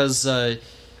 because there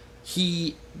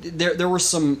were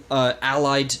some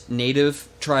allied native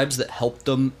tribes that helped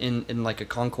them in like a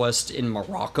conquest in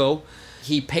Morocco.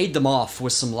 He paid them off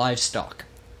with some livestock,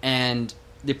 and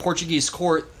the Portuguese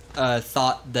court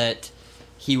thought that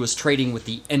he was trading with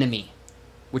the enemy,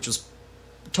 which was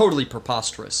totally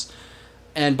preposterous.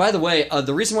 And by the way,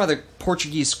 the reason why the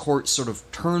Portuguese court sort of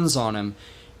turns on him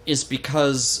is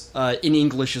because in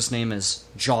English his name is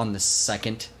John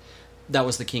II. That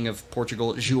was the king of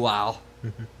Portugal, João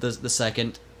the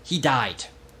second. He died,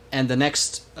 and the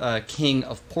next king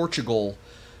of Portugal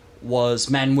was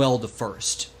Manuel I.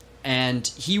 And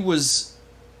he was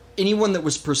anyone that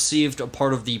was perceived a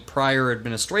part of the prior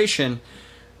administration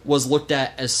was looked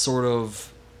at as sort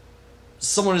of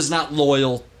someone who's not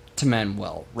loyal to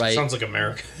Manuel, right? Sounds like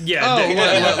America. Yeah.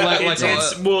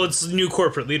 Oh, it's new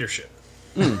corporate leadership.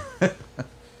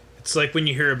 It's like when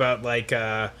you hear about like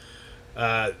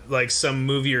some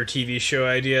movie or TV show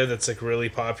idea that's like really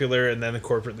popular, and then the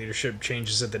corporate leadership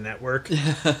changes at the network,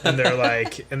 and they're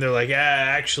like,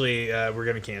 actually, we're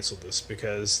going to cancel this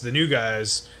because the new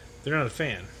guys, they're not a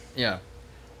fan. Yeah.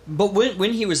 But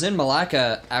when he was in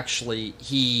Malacca, actually,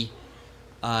 he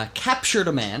captured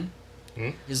a man.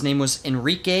 His name was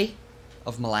Enrique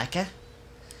of Malacca.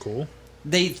 Cool.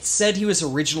 They said he was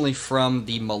originally from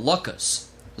the Moluccas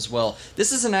as well.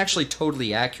 This isn't actually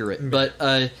totally accurate,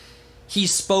 but he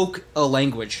spoke a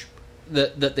language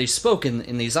that they spoke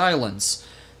in these islands.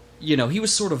 He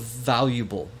was sort of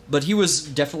valuable, but he was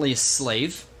definitely a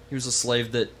slave. He was a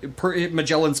slave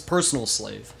Magellan's personal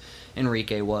slave,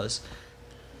 Enrique was.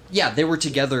 Yeah, they were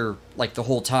together like the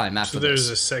whole time after So there's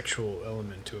this. a sexual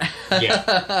element to it.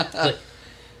 Yeah. Like,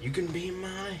 you can be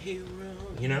my hero,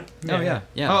 you know? Oh, yeah.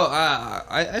 Oh,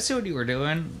 I see what you were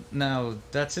doing. No,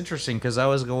 that's interesting because I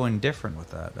was going different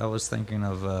with that. I was thinking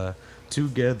of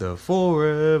together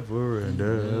forever and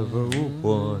ever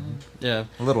one. Yeah,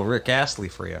 A little Rick Astley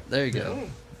for you. there you go.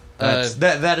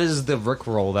 That is the Rick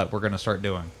roll that we're going to start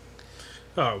doing.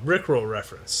 Oh, Rickroll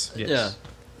reference. Yes. Yeah.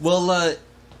 Well,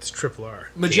 It's triple R.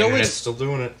 The internet's Magellan still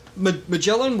doing it.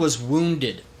 Magellan was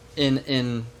wounded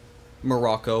in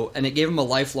Morocco, and it gave him a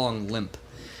lifelong limp.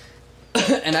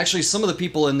 And actually, some of the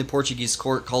people in the Portuguese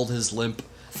court called his limp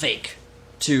fake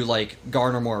to like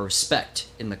garner more respect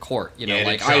in the court.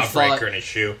 Like I fought. Jawbreaker in his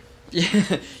shoe.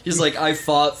 Yeah, he's like, I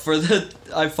fought for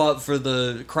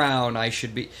the crown. I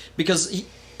should be, because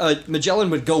Magellan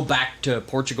would go back to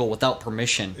Portugal without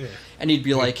permission, and he'd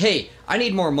be like, "Hey, I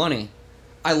need more money.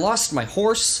 I lost my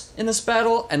horse in this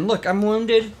battle, and look, I'm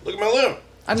wounded. Look at my limp.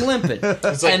 I'm limping."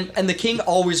 And the king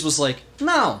always was like,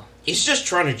 "No, He's just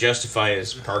trying to justify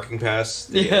his parking pass.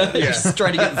 Just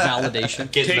trying to get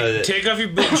validation. Take off your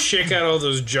boot and shake out all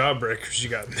those jawbreakers you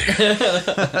got in there.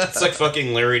 It's like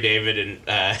fucking Larry David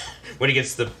and when he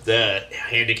gets the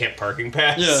handicap parking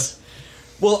pass. Yeah.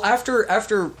 Well,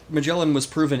 after Magellan was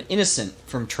proven innocent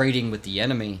from trading with the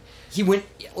enemy, he went,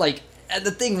 like, and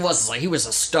the thing was, like, he was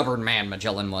a stubborn man,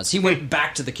 Magellan was. He went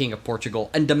back to the King of Portugal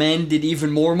and demanded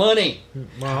even more money.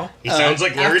 Well, he sounds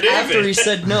like Larry David. After he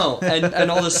said no, and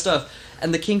all this stuff.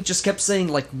 And the king just kept saying,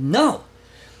 like, no.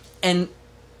 And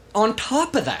on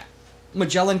top of that,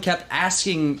 Magellan kept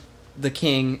asking the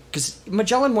king, because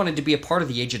Magellan wanted to be a part of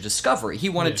the Age of Discovery. He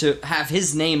wanted to have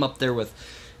his name up there with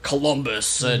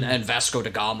Columbus and Vasco da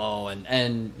Gama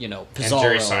and you know,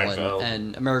 Pizarro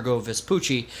and Amerigo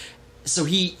Vespucci. So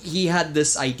he had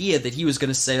this idea that he was going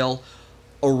to sail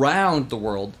around the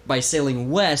world. By sailing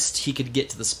west, he could get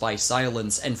to the Spice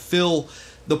Islands and fill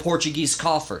the Portuguese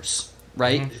coffers,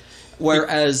 right? Mm-hmm.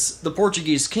 Whereas the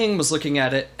Portuguese king was looking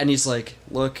at it, and he's like,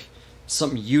 look,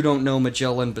 something you don't know,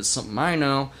 Magellan, but something I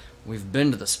know. We've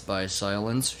been to the Spice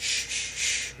Islands.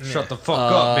 Shh. Shut the fuck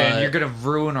up, man. You're gonna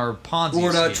ruin our Ponzi scheme.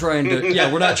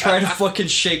 We're not trying to fucking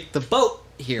shake the boat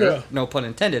here. Yeah. No pun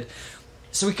intended.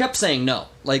 So he kept saying no.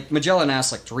 Like, Magellan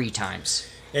asked like 3 times.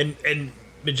 And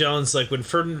Magellan's like, when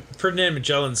Ferdinand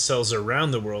Magellan sails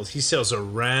around the world, he sails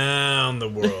around the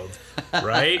world,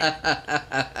 right?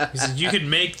 He said, you could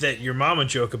make that your mama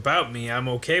joke about me. I'm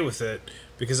okay with it.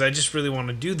 Because I just really want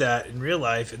to do that in real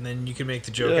life, and then you can make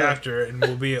the joke after, and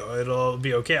it'll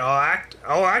be okay.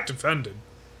 I'll act offended.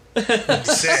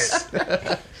 Say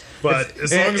it. But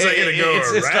as long as I get to go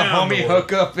around, it's the homie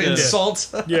hookup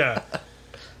insult. Yeah.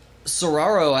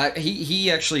 Serraro,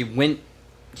 he actually went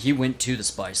to the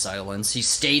Spice Islands. He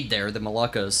stayed there, the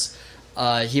Moluccas.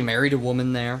 He married a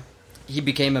woman there. He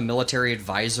became a military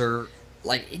advisor.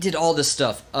 Like, he did all this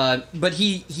stuff. But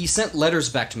he sent letters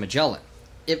back to Magellan.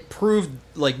 It proved,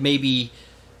 like, maybe...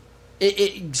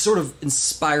 It sort of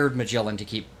inspired Magellan to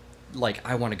keep, like,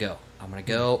 I want to go. I'm going to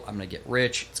go. I'm going to get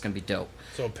rich. It's going to be dope.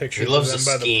 So pictures of them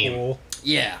by the pool.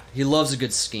 Yeah, he loves a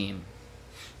good scheme.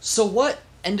 So what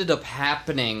ended up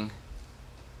happening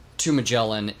to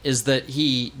Magellan is that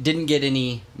he didn't get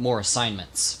any more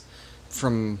assignments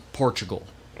from Portugal.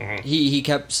 Mm-hmm. He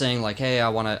kept saying, like, hey, I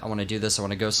want to do this. I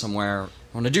want to go somewhere.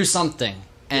 I want to do something.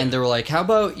 And they were like, how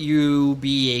about you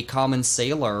be a common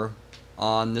sailor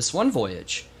on this one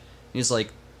voyage? And he's like,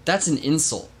 that's an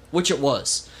insult, which it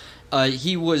was.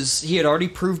 He had already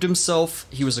proved himself.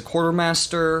 He was a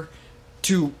quartermaster.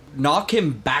 To knock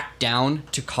him back down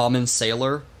to common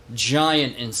sailor,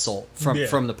 giant insult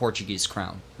from the Portuguese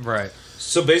crown. Right.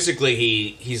 So basically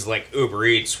he's like Uber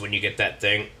Eats when you get that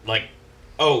thing, like,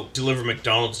 oh, deliver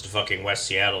McDonald's to fucking West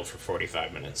Seattle for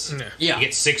 45 minutes. Yeah. You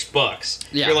get $6.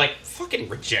 Yeah. You're like, fucking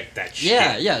reject that shit.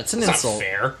 Yeah, it's an insult. Not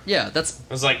fair. Yeah, I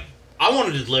was like, I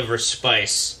want to deliver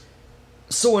spice.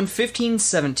 So in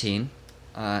 1517,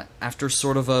 after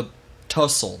sort of a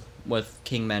tussle with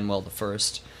King Manuel I,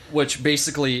 which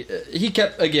basically, he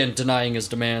kept, again, denying his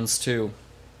demands to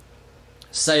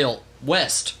sail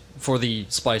west for the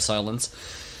Spice Islands.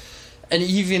 And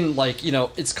even, like, you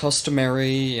know, it's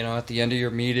customary, you know, at the end of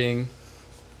your meeting,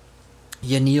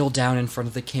 you kneel down in front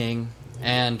of the king,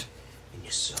 and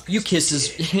you kiss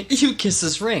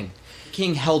his ring. The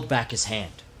king held back his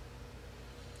hand.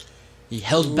 He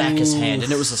held back his hand,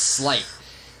 and it was a slight.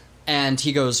 And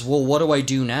he goes, well, what do I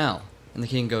do now? And the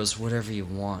king goes, whatever you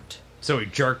want. So he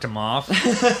jerked him off?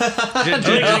 Just gave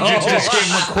him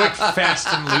a quick, fast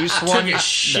and loose one? Took a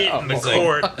shit in the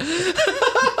court.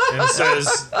 And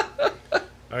says,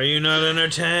 are you not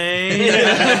entertained?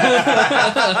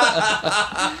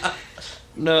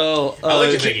 No. I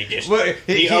like to think he just...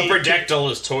 the upper decked all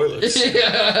his toilets.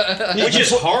 Yeah. Which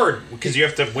is hard, because you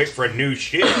have to wait for a new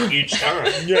shit each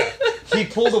time. Yeah. He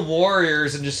pulled the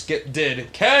Warriors and just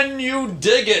did, can you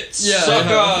dig it,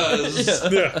 suckers?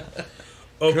 Yeah.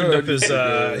 Opened up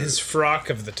his frock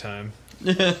of the time.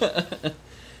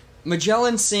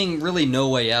 Magellan seeing really no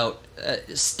way out.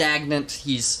 Stagnant.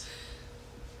 He's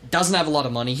doesn't have a lot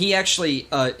of money. He actually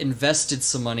invested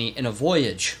some money in a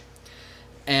voyage.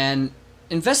 And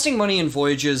investing money in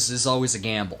voyages is always a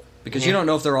gamble. Because you don't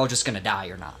know if they're all just going to die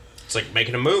or not. It's like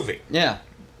making a movie. Yeah.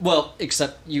 Well,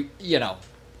 except, you know,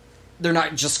 they're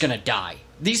not just going to die.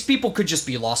 These people could just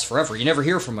be lost forever. You never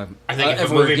hear from them. I think if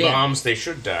a movie bombs, they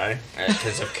should die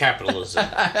because of capitalism.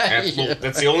 That's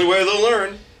the only way they'll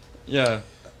learn. Yeah.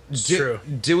 True.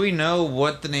 Do we know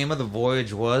what the name of the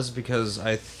voyage was? Because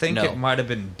I think it might have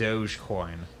been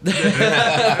Dogecoin.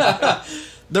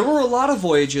 There were a lot of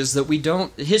voyages that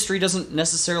history doesn't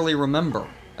necessarily remember.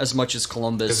 as much as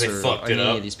Columbus they or fucked it any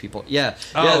up. of these people. Yeah,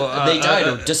 Oh, they died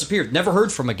or disappeared. Never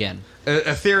heard from again.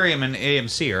 Ethereum and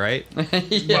AMC, right?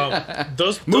 Well,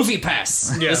 those Movie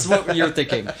Pass. Yeah. This is what you're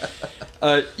thinking.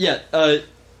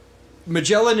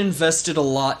 Magellan invested a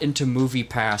lot into Movie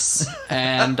Pass,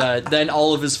 and then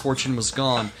all of his fortune was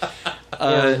gone.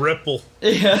 or Ripple.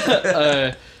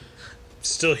 Yeah.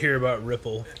 Still hear about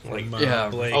Ripple from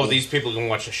Blake. Oh, these people can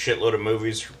watch a shitload of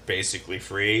movies for basically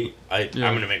free. I'm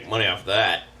going to make money off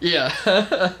that. Yeah.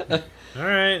 All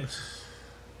right.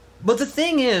 But the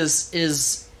thing is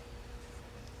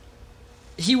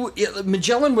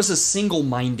Magellan was a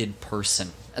single-minded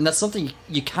person, and that's something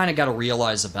you kind of got to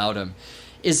realize about him.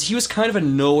 Is he was kind of a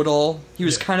know-it-all. He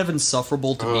was kind of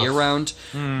insufferable to be around.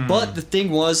 But the thing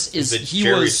was, He's a he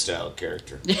Jerry was style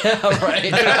character. yeah,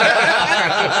 right.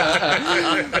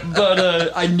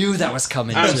 But I knew that was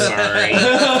coming. I'm too. sorry.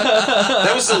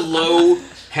 That was a low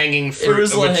hanging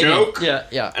fruit of a joke.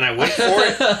 Yeah. And I went for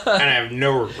it, and I have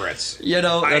no regrets. You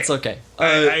know, that's okay.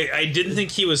 I didn't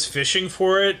think he was fishing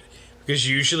for it, because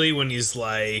usually when he's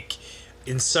like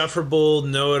insufferable,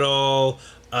 know-it-all,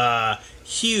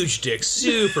 huge dick,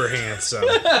 super handsome,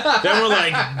 then we're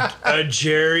like a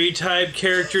Jerry type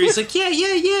character. He's like, yeah.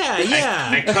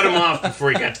 I cut him off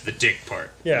before he got to the dick part.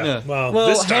 Yeah. Well, Well,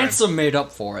 this time. handsome made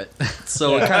up for it,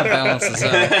 so it kind of balances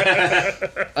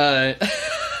out.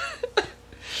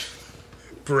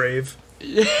 Brave.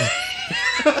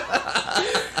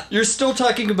 You're still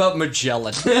talking about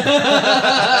Magellan.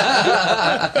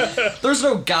 There's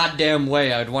no goddamn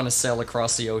way I'd want to sail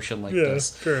across the ocean like Yeah, this.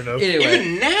 fair enough. Anyway,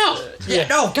 Even now!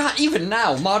 no, God, even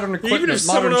now, modern equipment, Even if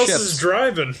modern someone else ships. is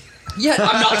driving. Yeah,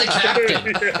 I'm not the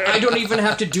captain. I don't even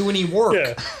have to do any work.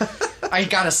 Yeah. I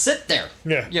gotta sit there.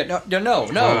 Yeah.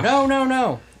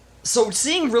 No. So,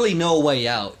 seeing really no way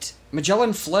out,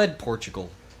 Magellan fled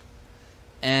Portugal,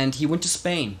 and he went to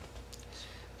Spain,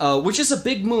 which is a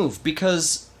big move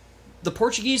because the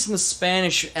Portuguese and the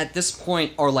Spanish at this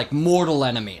point are like mortal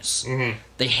enemies. Mm-hmm.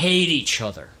 They hate each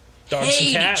other. Dogs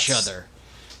and cats.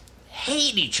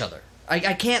 Hate each other. I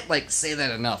can't like say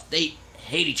that enough. They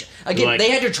hate each other. Again, Like-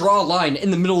 they had to draw a line in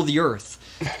the middle of the earth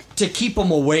to keep them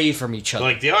away from each other.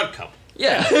 Like the Odd Couple.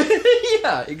 Yeah,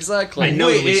 yeah, exactly. I know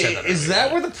Wait, we said that is already.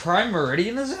 that where the prime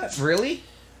meridian is at? Really?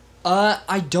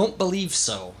 I don't believe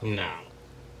so. No.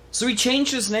 So he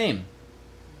changed his name.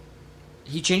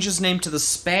 He changed his name to the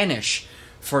Spanish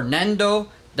Ferdinand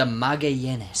de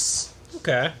Magallanes.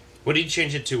 Okay. What did he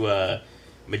change it to,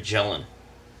 Magellan?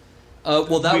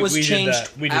 Well, that was we did changed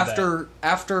that. We did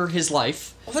after his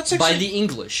life Well, that's by actually- the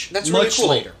English. that's really much cool.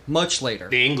 later. Much later.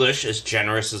 The English, as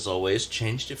generous as always,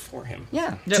 changed it for him.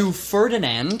 Yeah, to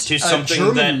Ferdinand, To a something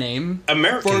German that name,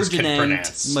 Americans can Ferdinand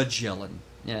pronounce. Magellan.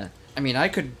 Yeah, I mean, I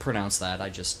could pronounce that. I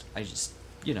just,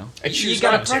 you know, I you choose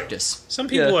gotta not to. practice. Some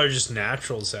people Yeah. are just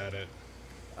naturals at it.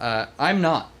 I'm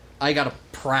not. I gotta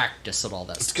practice at all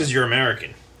that It's stuff. because you're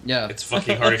American. Yeah, It's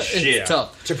fucking hard as shit It's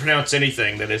tough. to pronounce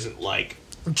anything that isn't like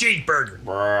Cheeseburger.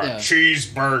 Yeah.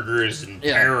 cheeseburgers in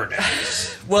Yeah.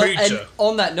 paradise. Well, Pizza. and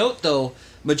on that note, though,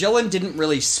 Magellan didn't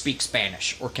really speak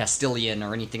Spanish or Castilian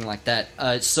or anything like that.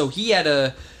 So he had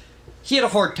a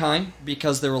hard time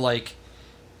because they were like,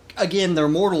 again, they're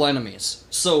mortal enemies.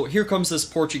 So here comes this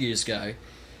Portuguese guy,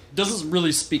 doesn't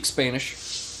really speak Spanish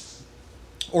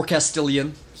or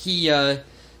Castilian. He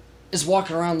is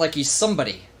walking around like he's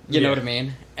somebody. You know Yeah. what I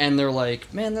mean? And they're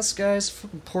like, man, this guy's a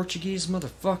fucking Portuguese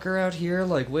motherfucker out here,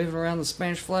 like, waving around the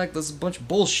Spanish flag. This is a bunch of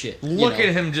bullshit. you Look know? at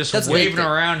him just That's what they waving think.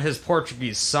 around his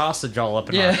Portuguese sausage all up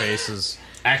in Yeah. our faces.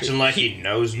 Acting like he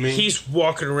knows me. He's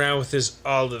walking around with his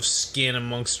olive skin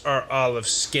amongst our olive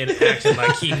skin, acting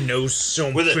like he knows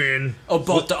something.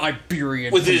 About the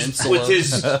Iberian with his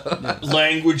Peninsula.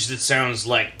 language that sounds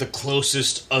like the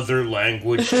closest other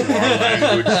language to our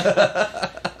language.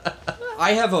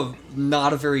 I have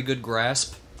not a very good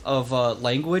grasp of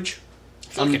language.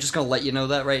 I'm Okay. just gonna let you know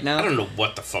that right now. I don't know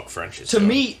what the fuck French is. To doing.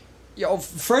 me,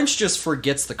 French just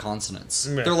forgets the consonants.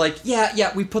 Yeah. They're like,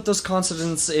 yeah, we put those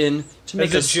consonants in to make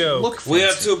As a us joke. look we are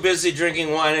fancy. too busy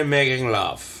drinking wine and making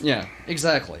love. Yeah,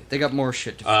 exactly. They got more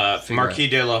shit to figure Marquis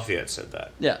out. de Lafayette said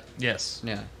that. Yeah, Yes.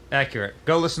 yeah. Accurate.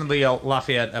 Go listen to the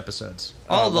Lafayette episodes.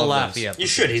 All the love those. Lafayette. You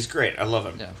should. He's great. I love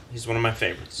him. Yeah. He's one of my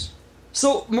favorites.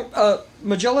 So,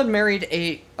 Magellan married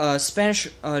a Spanish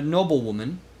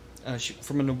noblewoman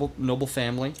from a noble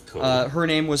family. Cool. Her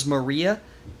name was Maria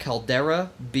Caldera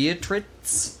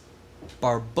Beatriz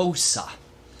Barbosa.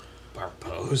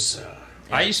 Barbosa.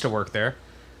 I used to work there.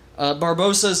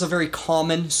 Barbosa is a very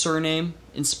common surname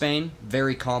in Spain.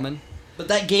 Very common. But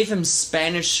that gave him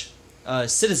Spanish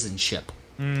citizenship.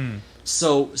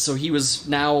 So he was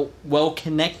now well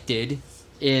connected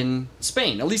in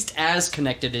Spain, at least as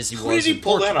connected as he was. Where did he in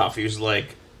pull that Portugal. off? He was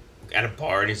like at a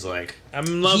bar and he's like, I'm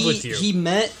in love with you. He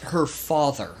met her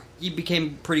father. He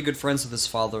became pretty good friends with his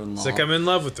father-in-law. It's like I'm in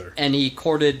love with her. And he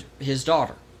courted his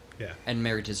daughter. Yeah. And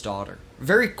married his daughter.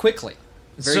 Very quickly.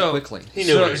 Very quickly. he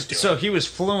knew what he was doing. So he was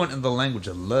fluent in the language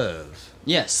of love.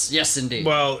 Yes, yes indeed.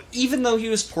 Well, Even though he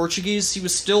was Portuguese, he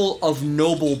was still of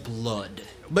noble blood.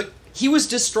 but He was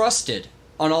distrusted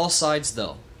on all sides,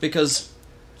 though, because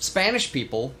Spanish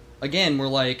people, again, were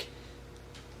like,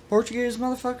 Portuguese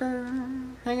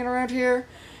motherfucker hanging around here?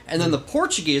 And then the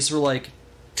Portuguese were like,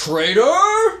 traitor?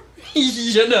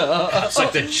 You know? it's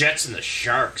like the Jets and the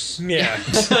Sharks. yeah.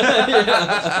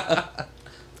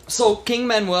 So King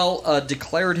Manuel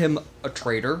declared him a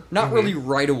traitor. Not really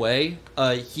right away.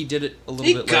 He did it a little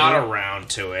He bit got later. around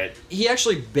to it. He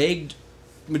actually begged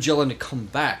Magellan to come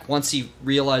back once he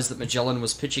realized that Magellan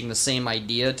was pitching the same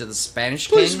idea to the Spanish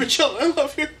Please, king. Magellan, I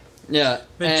love you. Yeah,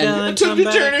 Magellan. and It took Come me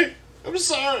back. journey. I'm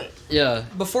sorry. yeah.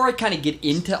 Before I kind of get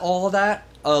into all of that,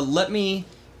 let me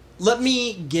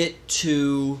get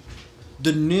to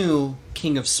the new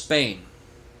king of Spain.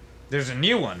 There's a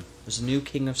new one. There's a new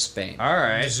king of Spain. All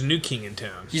right. There's a new king in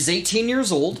town. He's 18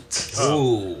 years old.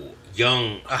 Ooh,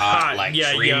 young, hot, like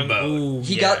dreamboat. Ooh,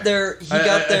 He yeah. got there. He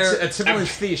got there.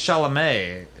 Timothy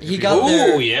Chalamet. He got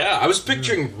there. Ooh, yeah. I was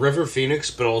picturing River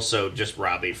Phoenix, but also just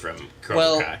Robbie from Cobra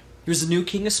Well, Kai. he was the new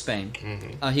king of Spain.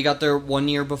 He got there 1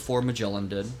 year before Magellan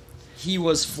did. He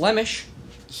was Flemish.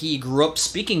 He grew up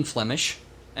speaking Flemish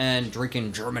and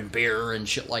drinking German beer and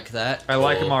shit like that. I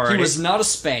like him already. He was not a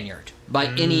Spaniard by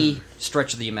any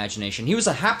stretch of the imagination. He was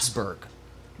a Habsburg,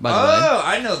 by the way. Oh,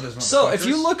 I know this one. So, if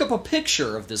you look up a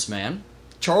picture of this man,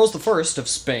 Charles I of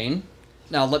Spain.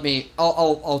 Now,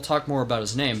 I'll talk more about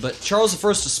his name, but Charles I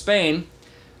of Spain,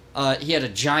 he had a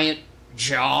giant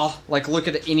jaw. Like, look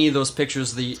at any of those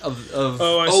pictures of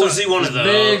Oh, is he one of those?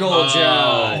 big old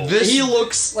jaw. This- He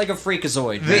looks like a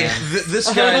freakazoid, man. This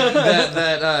guy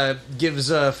that gives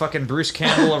fucking Bruce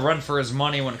Campbell a run for his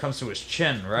money when it comes to his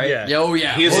chin, right? Yeah. Oh,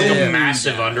 yeah. He has like Oh, a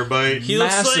massive underbite. He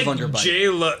looks Massive like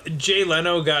underbite. Jay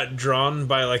Leno got drawn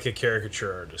by like a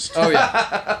caricature artist. Oh,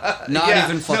 yeah. Not Yeah,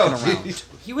 even fucking no. around.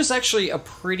 He was actually a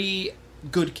pretty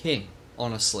good king,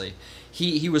 honestly.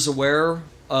 He was aware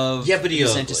of Yeah, but he his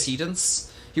ugly. antecedents.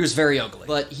 He was very ugly,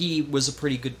 but he was a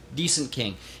pretty good, decent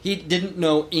king. He didn't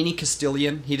know any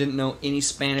Castilian. He didn't know any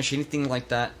Spanish, anything like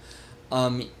that.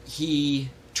 He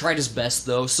tried his best,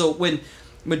 though. So when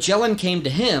Magellan came to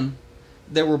him,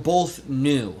 they were both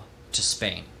new to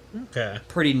Spain. Okay.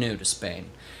 Pretty new to Spain.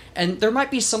 And there might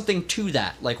be something to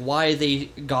that, like why they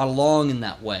got along in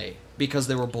that way, because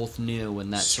they were both new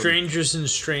and that sort of... Strangers in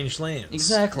strange lands.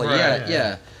 Exactly, Right.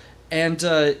 yeah. And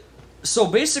so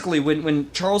basically,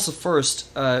 when Charles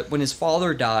I, when his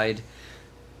father died,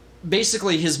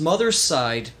 basically his mother's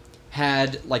side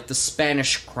had, like, the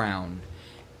Spanish crown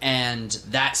and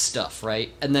that stuff,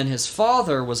 right? And then his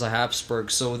father was a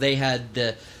Habsburg, so they had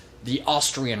the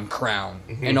Austrian crown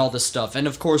and all this stuff. And,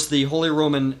 of course, the Holy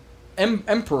Roman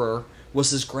Emperor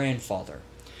was his grandfather.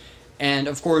 And,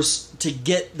 of course, to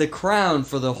get the crown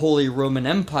for the Holy Roman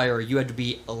Empire, you had to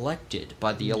be elected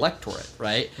by the electorate,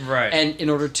 right? Right. And in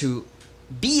order to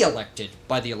be elected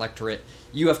by the electorate,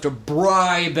 you have to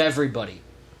bribe everybody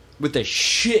with a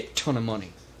shit ton of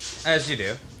money. As you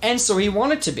do. And so he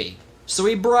wanted to be. So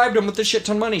he bribed him with a shit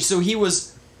ton of money. So he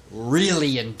was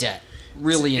really in debt.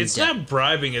 Really in It's debt. not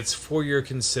bribing, it's for your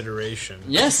consideration.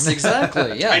 Yes,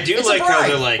 exactly. Yeah. I do It's a like how bribe.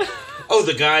 they're like, oh,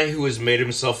 the guy who has made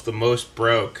himself the most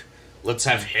broke, let's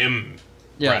have him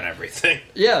Yeah. run everything.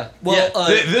 Yeah. Well,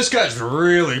 This guy's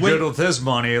really good with his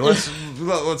money. Let's He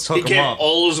hook him gave up.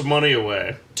 all his money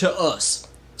away. to us.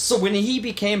 So when he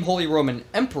became Holy Roman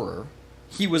Emperor,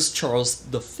 he was Charles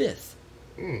V.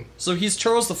 So he's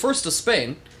Charles I of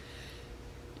Spain.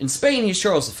 In Spain, he's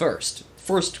Charles I.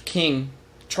 First King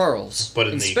Charles. But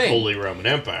in the Spain. Holy Roman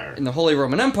Empire. In the Holy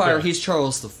Roman Empire, Yeah. he's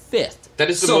Charles V. That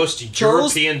is the So, most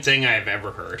Charles- European thing I've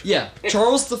ever heard. Yeah,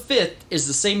 Charles V is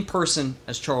the same person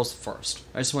as Charles I.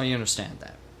 I just want you to understand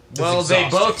that. Well, they exhausting.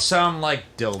 both sound like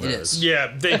dildos. It is.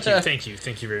 Yeah, thank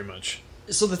you very much.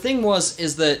 So the thing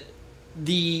is that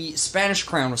the Spanish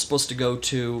crown was supposed to go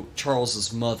to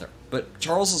Charles's mother, but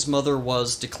Charles's mother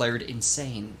was declared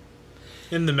insane.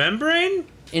 In the membrane?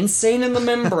 Insane in the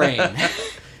membrane.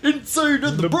 Insane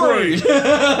in the brain.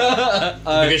 brain.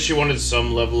 Because she wanted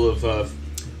some level of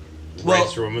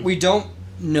rights for women. We don't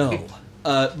know.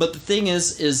 But the thing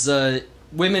is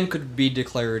women could be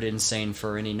declared insane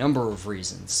for any number of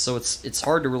reasons. So it's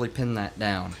hard to really pin that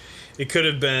down. It could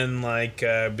have been like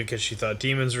because she thought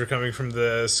demons were coming from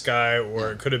the sky,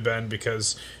 or it could have been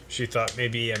because she thought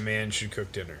maybe a man should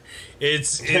cook dinner.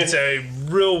 It's a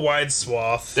real wide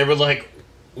swath. They were like,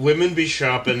 women be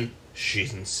shopping,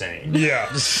 she's insane.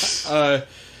 Yeah.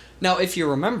 Now, if you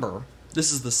remember,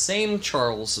 this is the same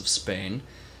Charles of Spain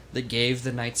that gave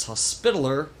the Knights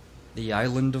Hospitaller the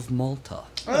island of Malta.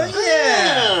 Oh,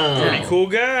 yeah! Pretty cool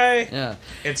guy. Yeah.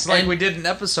 It's like And- we did an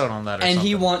episode on that or And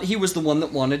something. he was the one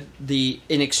that wanted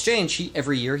in exchange,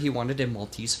 every year he wanted a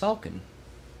Maltese falcon.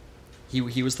 He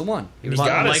was the one. He was He the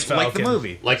got one. his like the falcon.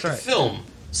 movie. Like That's the right. film.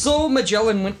 So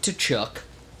Magellan went to Chuck.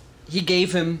 He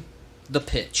gave him the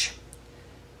pitch.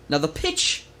 Now the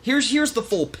pitch, here's the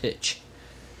full pitch.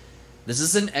 This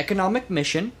is an economic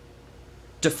mission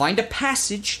to find a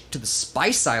passage to the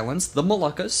Spice Islands, the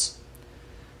Moluccas,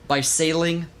 by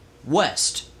sailing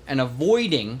west and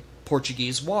avoiding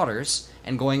Portuguese waters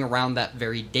and going around that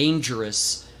very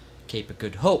dangerous Cape of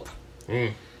Good Hope.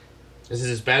 This is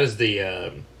as bad as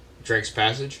the Drake's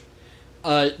Passage.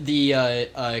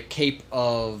 The Cape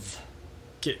of...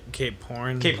 Cape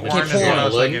Horn. Cape Cape Horn is what I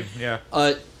was Horn. thinking. Yeah.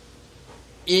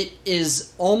 It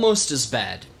is almost as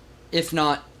bad, if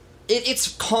not...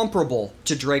 It's comparable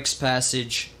to Drake's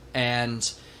Passage and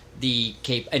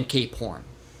Cape Horn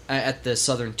at the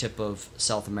southern tip of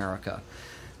South America.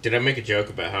 Did I make a joke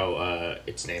about how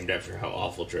it's named after how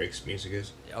awful Drake's music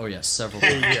is? Oh yes, several.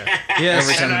 Yeah. Yes.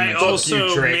 Every time And you I mention- also Fuck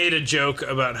you, Drake. made a joke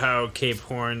about how Cape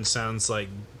Horn sounds like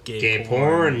gay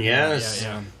Porn, yes.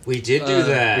 Yeah. We did do we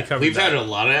that. covered We've had that. a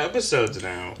lot of episodes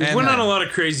now. We And, went on a lot of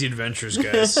crazy adventures,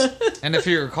 guys. And if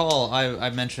you recall,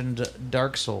 I mentioned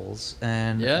Dark Souls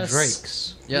and Yes.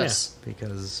 Drakes Yes.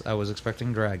 because I was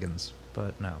expecting dragons,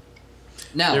 but no.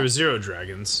 Now, There were 0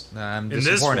 dragons. I'm In this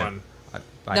disappointed. one.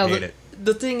 I now hate it.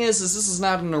 the thing is this is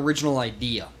not an original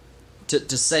idea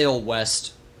to sail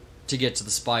west to get to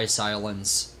the Spice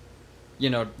Islands.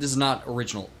 You know, this is not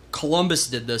original. Columbus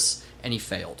did this and he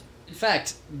failed. In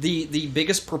fact, the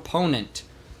biggest proponent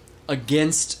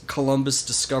against Columbus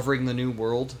discovering the New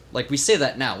World, like we say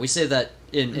that now. We say that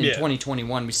in Yeah.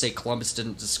 2021 we say Columbus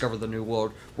didn't discover the New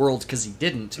World because he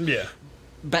didn't. Yeah.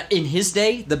 But in his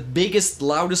day, the biggest,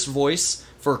 loudest voice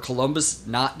for Columbus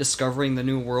not discovering the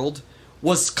New World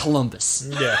was Columbus.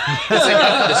 Yeah.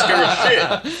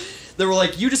 Discover shit. They were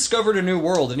like, "You discovered a new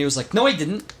world," and he was like, "No, I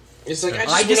didn't. It's like, I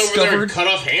I just went over there and discovered- cut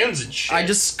off hands and shit. I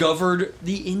discovered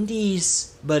the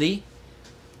Indies, buddy."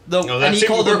 Though, Oh, and that's he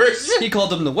called them, worse. he called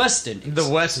them the West Indies The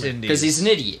West Indies. because he's an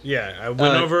idiot. Yeah, I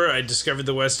went Uh, over, I discovered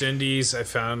the West Indies, I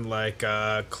found, like,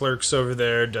 Clerks over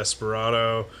there,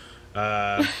 Desperado,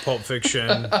 Pulp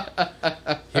Fiction.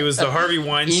 He was the Harvey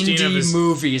Weinstein of Indie his...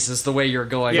 movies is the way you're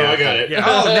going. Yeah, I got it. Yeah.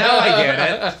 Oh, now I get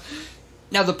it.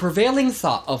 Now, the prevailing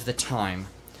thought of the time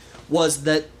was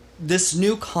that this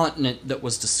new continent that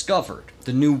was discovered,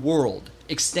 the New World,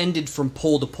 extended from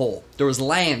pole to pole. There was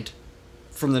land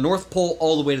from the North Pole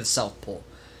all the way to the South Pole.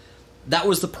 That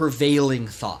was the prevailing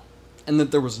thought, and that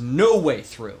there was no way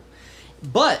through.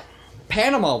 But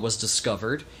Panama was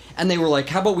discovered, and they were like,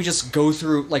 how about we just go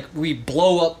through, like, we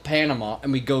blow up Panama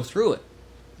and we go through it.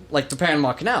 Like the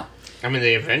Panama Canal. I mean,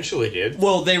 they eventually did.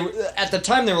 Well, they were, at the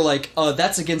time they were like,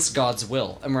 that's against God's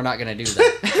will, and we're not going to do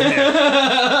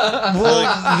that.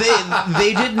 Well,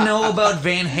 they didn't know about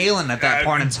Van Halen at that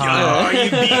point in Oh, time. you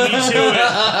beat me to it.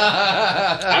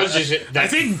 I was just... I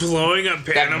think blowing up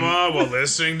Panama while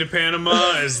listening to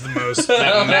Panama is the most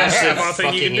that massive Panama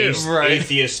thing you can do. fucking Right.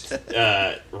 atheist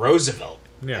Roosevelt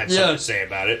Yeah. had Yeah. something to say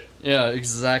about it. Yeah,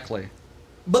 exactly.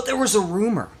 But there was a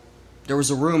rumor. There was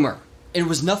a rumor. It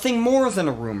was nothing more than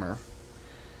a rumor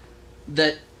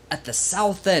that at the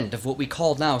south end of what we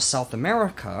call now South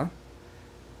America,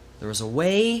 there was a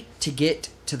way to get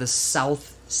to the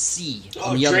South Sea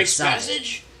on the other Drake's side.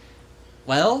 Passage?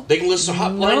 Well, They can listen to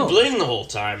Hotline no. Bling the whole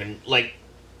time and, like...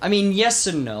 I mean, yes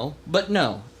and no, but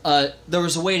no. There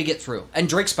was a way to get through, and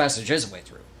Drake's Passage is a way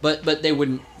through. But they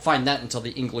wouldn't find that until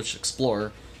the English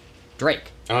explorer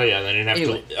Drake. Oh, yeah, they didn't have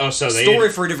Anyway, to... Oh, so they Story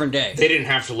didn't, for a different day. they didn't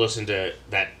have to listen to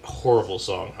that horrible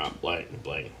song, Hotline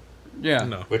Bling, Yeah,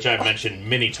 No. which I've mentioned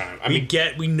many times. I We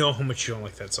mean, we know how much you don't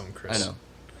like that song, Chris. I know.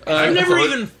 I've never heard-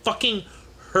 even fucking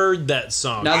heard that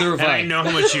song. Neither have and I. I know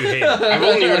how much you hate it. I've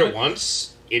only heard it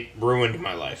once. It ruined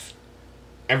my life.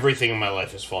 Everything in my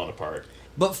life has fallen apart.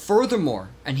 But furthermore,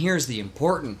 and here's the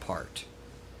important part,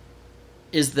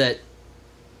 is that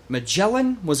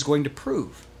Magellan was going to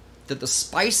prove that the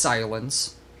Spice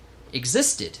Islands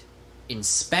existed in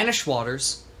Spanish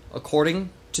waters according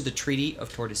to the Treaty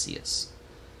of Tordesillas.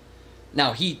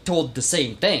 Now, he told the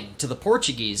same thing to the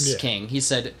Portuguese Yeah. king. He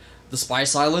said, the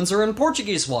Spice Islands are in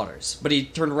Portuguese waters. But he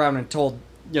turned around and told,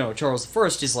 Charles I,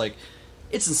 he's like,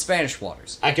 It's in Spanish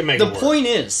waters. I can make the it work. point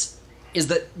is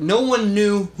that no one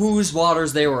knew whose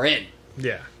waters they were in.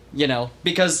 Yeah. You know,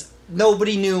 because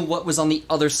nobody knew what was on the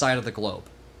other side of the globe,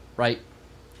 right?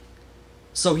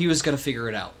 So he was going to figure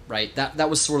it out, right? That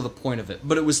was sort of the point of it.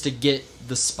 But it was to get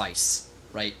the spice,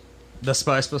 right? The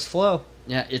spice must flow.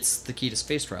 Yeah, it's the key to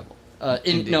space travel.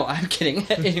 No, I'm kidding.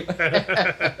 Anyway.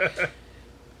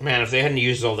 Man, if they hadn't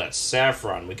used all that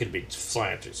saffron, we could be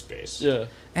flying through space. Yeah.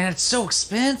 And it's so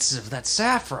expensive, that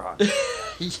saffron.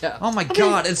 Yeah. Oh my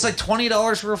god, it's like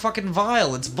 $20 for a fucking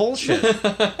vial. It's bullshit.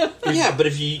 Yeah, but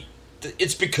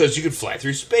it's because you could fly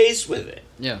through space with it.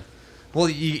 Yeah. Well,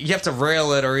 you have to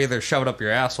rail it or either shove it up your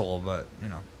asshole, but, you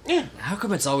know. Yeah. How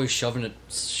come it's always shoving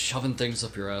things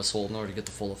up your asshole in order to get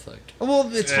the full effect? Well,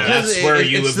 it's Yeah, because That's where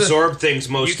you it's absorb things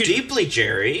most You could- deeply,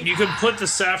 Jerry. You could put the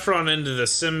saffron into the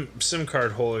SIM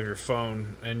card hole of your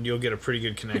phone, and you'll get a pretty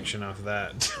good connection off of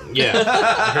that. Yeah,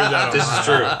 I heard that this is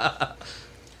true.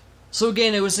 So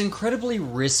again, it was incredibly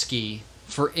risky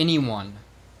for anyone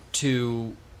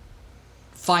to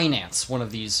finance one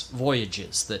of these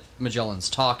voyages that Magellan's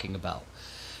talking about.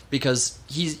 Because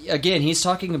he's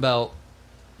talking about,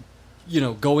 you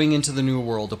know, going into the New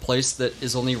World, a place that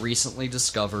is only recently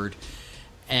discovered,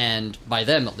 and by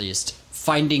them at least,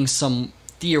 finding some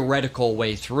theoretical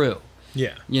way through.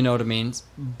 Yeah. You know what I mean?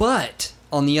 But,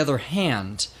 on the other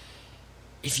hand,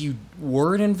 if you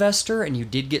were an investor and you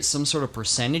did get some sort of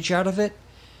percentage out of it,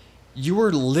 you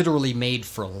were literally made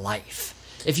for life.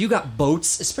 If you got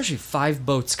boats, especially 5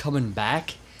 boats coming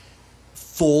back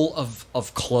full of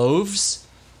cloves,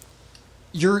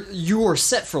 you are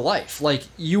set for life. Like,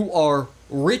 you are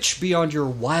rich beyond your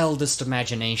wildest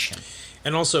imagination.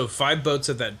 And also, 5 boats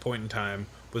at that point in time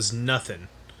was nothing.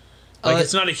 Like,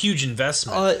 it's not a huge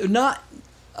investment. Not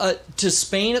to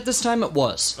Spain at this time. It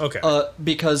was Okay.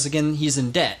 because again he's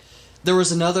in debt. There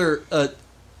was another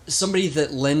somebody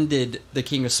that lended the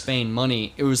King of Spain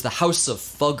money. It was the House of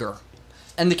Fugger,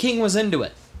 and the king was into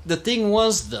it. The thing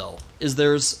was, though, is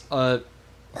there's a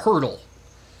hurdle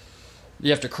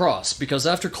you have to cross, because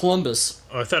after Columbus,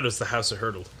 I thought it was the House of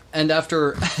Hurdle. and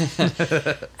after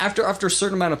after a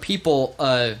certain amount of people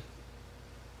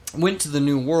went to the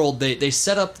New World, they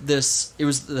set up this. It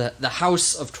was the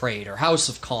House of Trade or House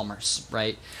of Commerce,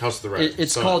 right? House of the Red.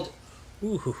 It's Son. called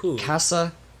Ooh, hoo, hoo.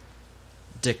 Casa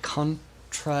de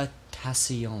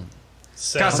Contratación.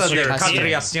 Casa de Casa de-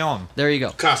 Contratación. There you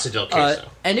go. Casa del Queso.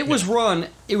 And it was run.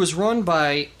 It was run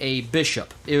by a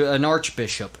bishop, an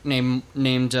archbishop named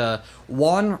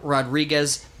Juan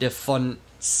Rodriguez de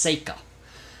Fonseca.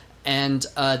 And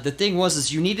the thing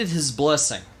was you needed his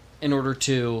blessing in order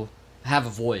to have a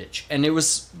voyage, and it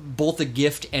was both a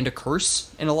gift and a curse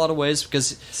in a lot of ways,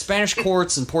 because Spanish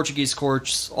courts and Portuguese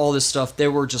courts, all this stuff, they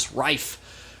were just rife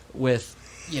with,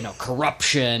 you know,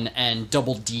 corruption and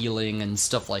double dealing and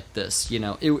stuff like this. You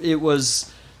know, it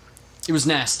was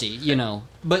nasty, you know,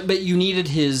 but you needed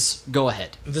his go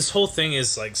ahead. This whole thing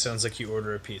is like, sounds like you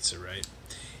order a pizza, right?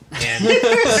 And,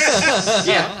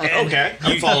 Yeah, and okay,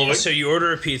 I'm following. So you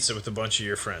order a pizza with a bunch of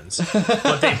your friends,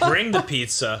 but they bring the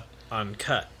pizza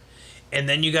uncut. And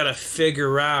then you got to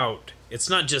figure out, it's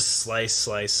not just slice,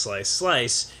 slice, slice,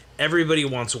 slice. Everybody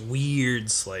wants weird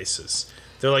slices.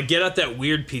 They're like, get out that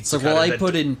weird pizza. So, well, I that-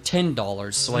 put in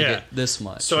 $10, so I Yeah. get this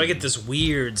much. So I get this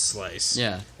weird slice.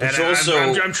 Yeah. And There's also-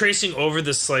 I'm tracing over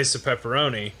this slice of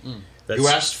pepperoni. That's, You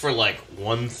asked for like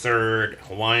 1/3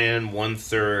 Hawaiian,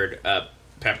 1/3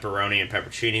 pepperoni and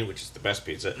peppercini, which is the best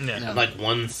pizza. Yeah. And like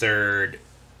 1/3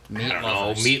 Meat I don't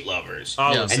lovers. know, meat lovers.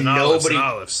 olives Yeah. and And olives nobody- and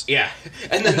olives. Yeah,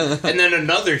 and then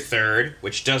another third,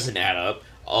 which doesn't add up.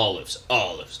 Olives,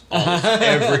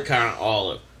 every kind of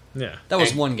olive. Yeah. That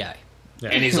was and- one guy. Yeah.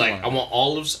 And he's like, I want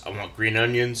olives, I want green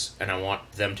onions, and I want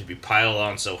them to be piled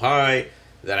on so high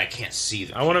that I can't see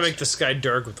them. I want to make the sky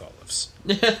dark with olives.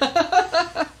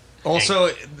 Also,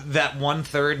 that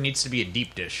 1/3 needs to be a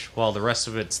deep dish, while the rest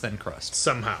of it's thin crust.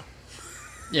 Somehow.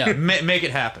 Yeah. Make it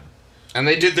happen. And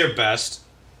they did their best.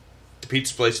 The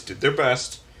pizza place did their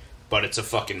best, but it's a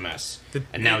fucking mess.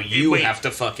 And now you wait. have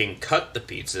to fucking cut the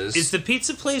pizzas. Is the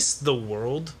pizza place the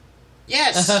world?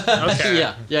 Yes. Okay.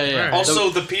 Yeah. Alright.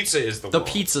 Also, the pizza is the The world.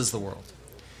 pizza's the world.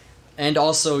 And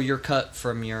also your cut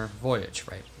from your voyage,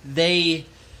 right? They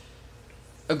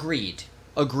agreed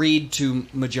to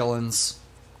Magellan's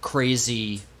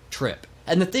crazy trip.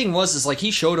 And the thing was like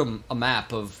he showed him a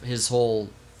map of his whole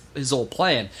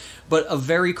plan, but a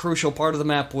very crucial part of the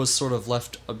map was sort of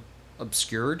left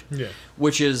obscured, Yeah.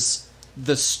 which is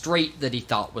the strait that he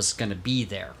thought was going to be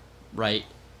there, right?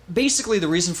 Basically, the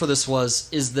reason for this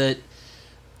is that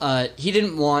he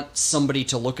didn't want somebody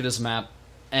to look at his map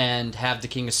and have the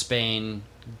King of Spain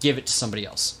give it to somebody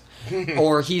else.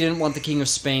 or he didn't want the King of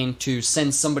Spain to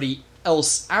send somebody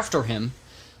else after him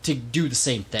to do the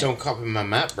same thing. Don't copy my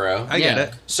map, bro. I get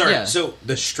it. Sorry, Yeah. so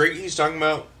the strait he's talking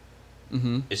about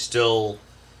is still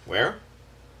where?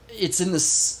 It's in the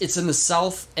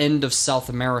south end of South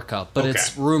America, but Okay.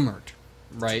 it's rumored,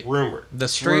 right? Rumored. The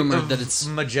Strait Rumored of that it's-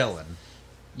 Magellan.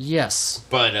 Yes.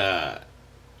 But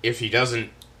if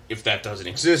that doesn't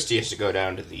exist, he has to go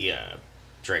down to the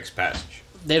Drake's Passage.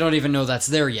 They don't even know that's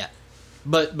there yet.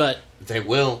 But They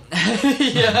will.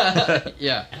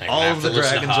 yeah. And I'm All gonna have of to the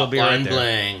listen to dragons will be right Hotline there.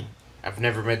 Bling. I've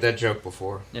never made that joke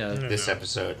before. Yeah. This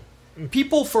episode.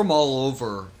 People from all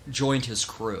over joined his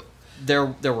crew. There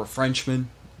were Frenchmen.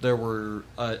 There were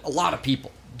a lot of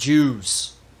people.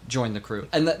 Jews joined the crew,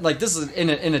 and this is in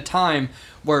a time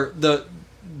where the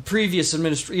previous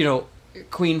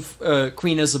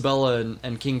Queen Isabella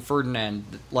and King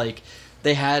Ferdinand,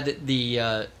 they had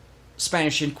the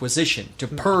Spanish Inquisition to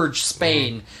purge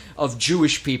Spain of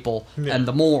Jewish people and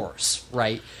the Moors,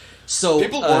 right? So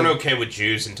People weren't okay with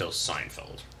Jews until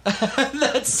Seinfeld.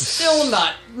 that's still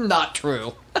not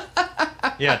true.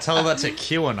 Yeah, tell that to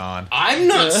QAnon. I'm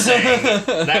not saying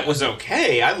that was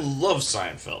okay. I love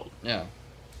Seinfeld. Yeah.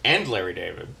 And Larry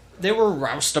David. They were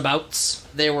roustabouts.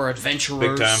 They were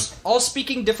adventurers. Big time. All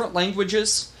speaking different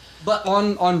languages. But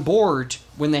on board,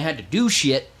 when they had to do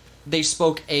shit, they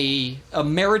spoke a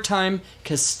maritime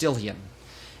Castilian.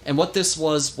 And what this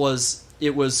was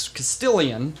it was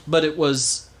Castilian, but it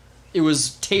was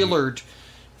tailored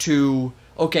to,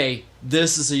 okay,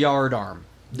 this is a yardarm.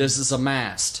 This is a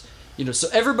mast. So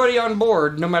everybody on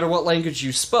board, no matter what language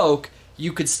you spoke,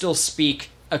 you could still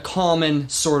speak a common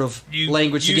sort of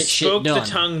language to get shit done. You spoke the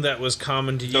tongue that was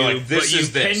common to you, like, this but you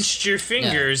is this. pinched your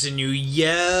fingers and you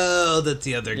yelled at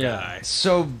the other guy.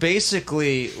 So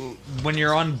basically, when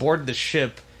you're on board the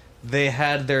ship, they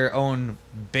had their own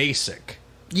basic.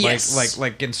 Yes.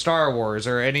 Like in Star Wars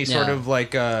or any sort Yeah. of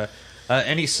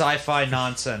any sci-fi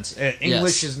nonsense.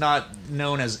 English Yes. is not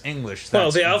known as English. Well,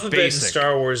 That's the alphabet basic. in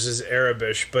Star Wars is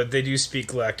Arabic, but they do speak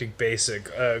Galactic Basic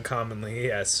commonly,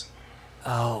 yes.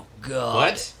 Oh, God.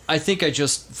 What? I think I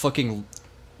just fucking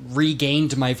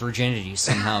regained my virginity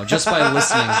somehow just by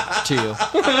listening to you.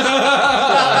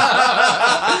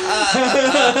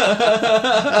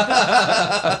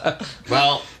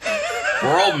 Well,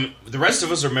 the rest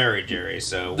of us are married, Jerry,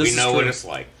 so This we is know what true. it's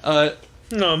like. No,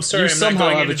 I'm sorry, You I'm not somehow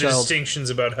going have a into child. distinctions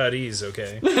about Huddies,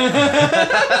 okay?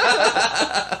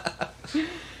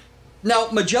 Now,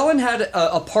 Magellan had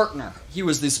a partner. He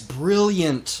was this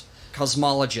brilliant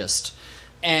cosmologist,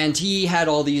 and he had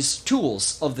all these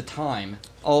tools of the time.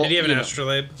 Did he have an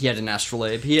astrolabe? He had an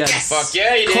astrolabe. He had Fuck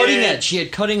yeah, he did. cutting edge. He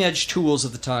had cutting edge tools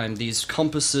of the time. These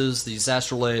compasses, these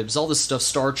astrolabes, all this stuff,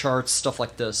 star charts, stuff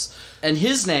like this. And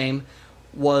his name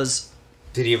was.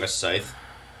 Did he have a scythe?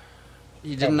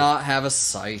 He did not have a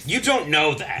scythe. You don't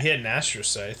know that. He had an astro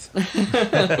scythe.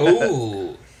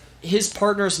 Ooh. His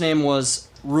partner's name was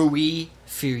Rui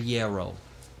Fierro.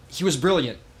 He was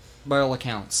brilliant, by all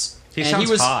accounts. He And sounds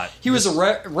was, hot. He was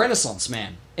a Renaissance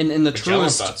man in the Magellan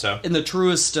truest thought so. in the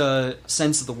truest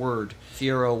sense of the word.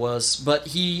 Fierro was, but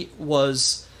he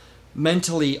was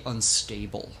mentally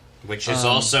unstable. Which is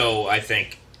also, I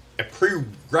think, a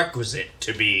prerequisite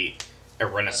to be a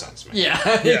Renaissance man.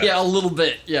 Yeah, yeah, a little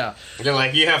bit. Yeah,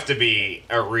 You have to be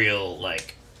a real,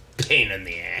 pain in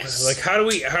the ass. Like, how are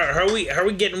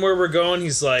we getting where we're going?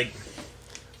 He's like,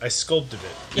 I sculpted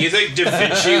it. You think Da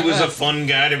Vinci was a fun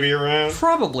guy to be around?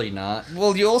 probably not.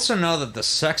 Well, you also know that the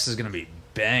sex is going to be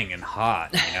banging hot,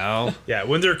 you know? Yeah,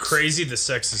 when they're crazy, the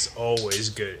sex is always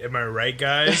good. Am I right,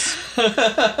 guys?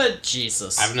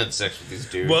 Jesus. I haven't had sex with these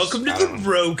dudes. Welcome to I the don't know.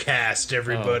 Brocast,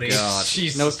 everybody. Oh, God.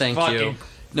 Jesus No, thank you. fucking-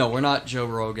 No, we're not Joe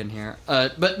Rogan here.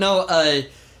 But no,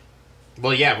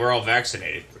 Well, yeah, we're all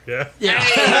vaccinated. Yeah.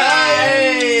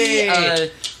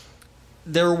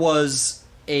 there was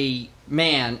a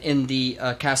man in the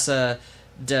Casa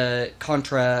de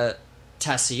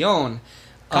Contratacion.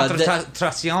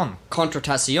 Contratacion.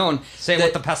 Contratacion. Say it that-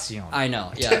 with the passion. I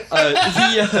know, yeah.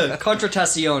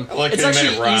 Contratacion. like It's it made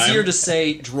actually it rhyme. easier to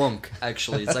say drunk,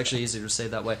 actually. It's actually easier to say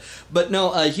that way. But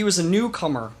no, he was a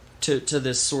newcomer to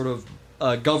this sort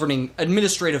of governing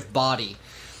administrative body.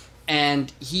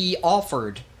 And he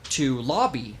offered to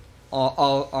lobby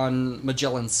on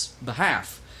Magellan's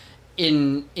behalf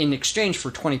in exchange for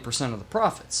 20% of the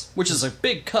profits, which is a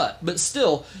big cut, but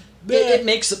still, it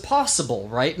makes it possible,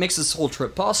 right? It makes this whole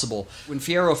trip possible. When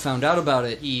Fierro found out about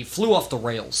it, he flew off the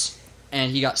rails,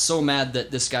 and he got so mad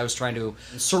that this guy was trying to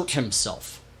insert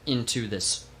himself into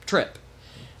this trip.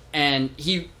 And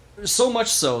he, so much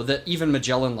so that even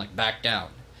Magellan, backed down.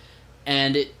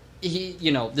 And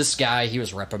this guy, he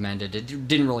was reprimanded. It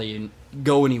didn't really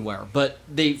go anywhere, but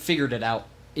they figured it out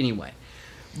anyway.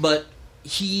 But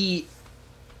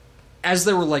as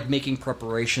they were like making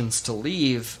preparations to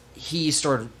leave, he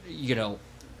started,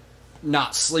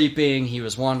 not sleeping. He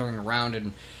was wandering around,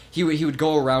 and he would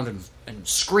go around and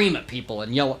scream at people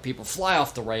and yell at people, fly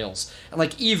off the rails. And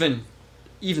like even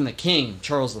the king,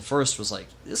 Charles I, was like,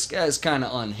 this guy's kind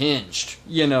of unhinged.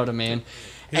 You know what I mean?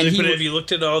 And have you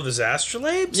looked at all his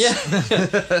astrolabes? Yeah.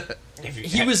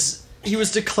 he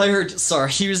was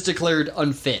declared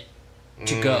unfit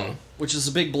to go, which is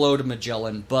a big blow to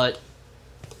Magellan. But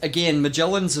again,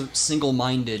 Magellan's a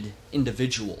single-minded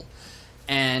individual,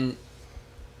 and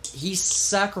he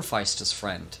sacrificed his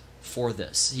friend for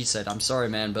this. He said, "I'm sorry,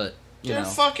 man, but you know,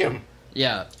 fuck him."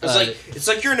 Yeah, it's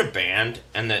like you're in a band,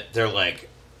 and that they're like,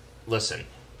 "Listen,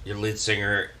 your lead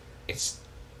singer, it's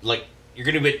like you're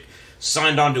gonna be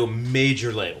signed on to a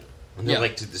major label." And they're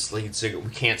like to this lead singer, we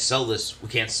can't sell this,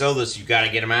 you gotta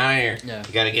get him out of here. Yeah.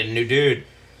 You gotta get a new dude.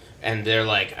 And they're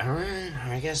like, alright,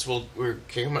 I guess we're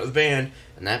kicking him out of the band.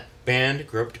 And that band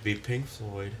grew up to be Pink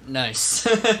Floyd. Nice.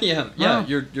 Yeah,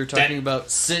 you're talking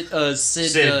about Sid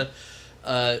Barrett.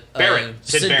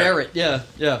 Sid Barrett,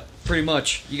 yeah, pretty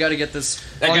much. You gotta get this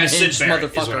unhinged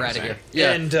motherfucker out of here.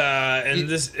 Yeah.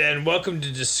 And welcome to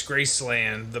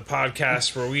Disgraceland, the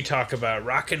podcast where we talk about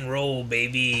rock and roll,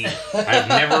 baby. I've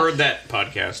never heard that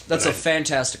podcast. That's a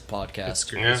fantastic podcast. It's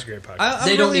a great podcast.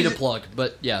 They don't need a plug,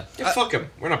 but yeah. Fuck them.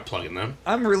 We're not plugging them.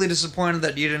 I'm really disappointed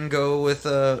that you didn't go with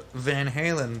Van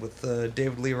Halen, with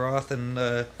David Lee Roth and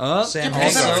Sam Hagar. I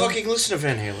Hagar. don't fucking listen to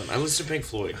Van Halen. I listen to Pink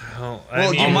Floyd.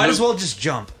 Well, you might as well just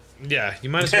jump. Yeah, you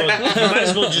might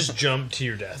as well just jump to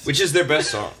your death. Which is their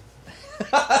best song.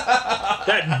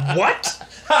 That what?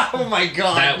 Oh my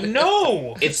god!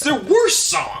 No, it's their worst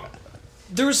song.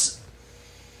 There's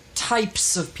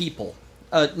types of people,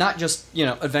 not just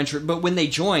adventure, but when they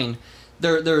join,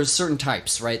 there's certain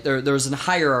types, right? There's a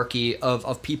hierarchy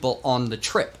of people on the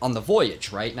trip, on the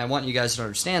voyage, right? And I want you guys to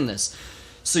understand this.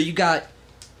 So you got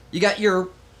your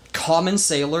common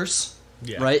sailors,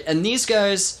 right? And these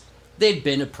guys, they'd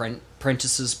been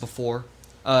apprentices before,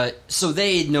 so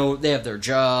they have their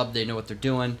job. They know what they're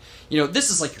doing.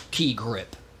 This is like your key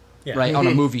grip, right? On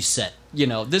a movie set.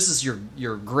 This is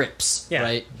your grips,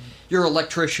 right? Your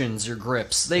electricians, your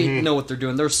grips. They know what they're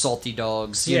doing. They're salty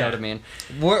dogs. You know what I mean?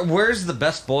 Where's the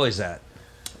best boys at?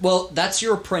 Well, that's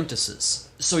your apprentices.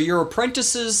 So your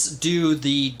apprentices do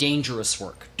the dangerous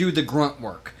work, do the grunt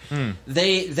work.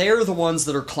 They're the ones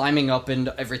that are climbing up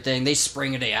into everything. They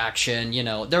spring into action.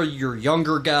 They're your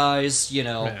younger guys.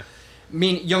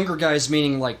 Younger guys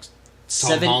meaning like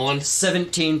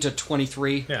 17 to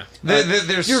 23. Yeah,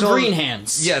 they're your green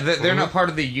hands. Yeah, they're not part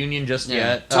of the union just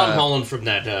yet. Tom Holland from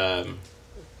that.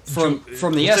 From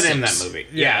the Essex. Essex. In that movie.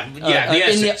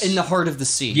 The in the heart of the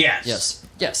sea. Yes.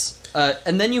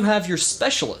 And then you have your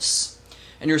specialists,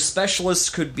 and your specialists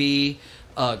could be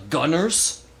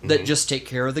gunners that just take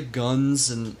care of the guns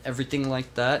and everything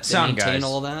like that. Sound maintain guys.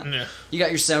 all that. Yeah. You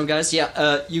got your sound guys.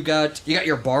 Yeah. You got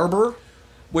your barber,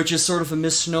 which is sort of a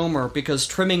misnomer because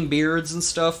trimming beards and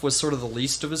stuff was sort of the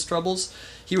least of his troubles.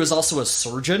 He was also a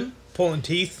surgeon, pulling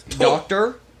teeth,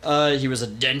 doctor. He was a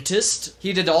dentist.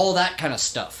 He did all that kind of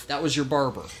stuff. That was your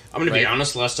barber. I'm going to be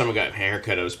honest, last time I got a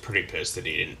haircut, I was pretty pissed that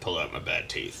he didn't pull out my bad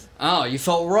teeth. Oh, you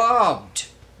felt robbed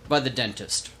by the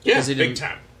dentist. Yeah, big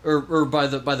time. Or by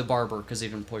the barber because he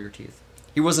didn't pull your teeth.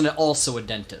 He wasn't also a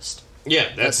dentist. Yeah,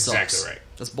 that's exactly right.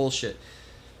 That's bullshit.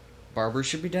 Barbers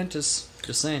should be dentists.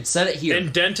 Just saying. Said it here.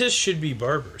 And dentists should be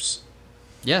barbers.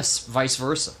 Yes, vice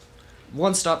versa.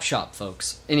 One-stop shop,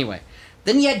 folks. Anyway,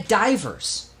 then you had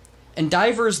divers. And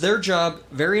divers, their job,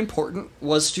 very important,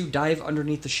 was to dive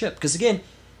underneath the ship. Because again,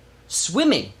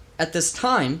 swimming at this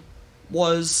time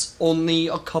was only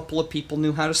a couple of people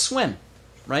knew how to swim.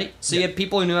 Right? So you had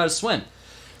people who knew how to swim.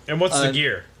 And what's the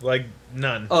gear? Like,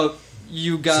 none.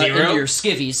 You got into your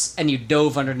skivvies and you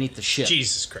dove underneath the ship.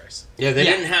 Jesus Christ. Yeah, they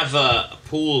didn't have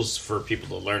pools for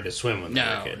people to learn to swim when they were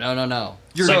a kid. No.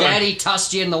 Your daddy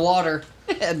tossed you in the water,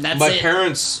 and that's it. My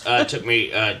parents took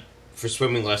me for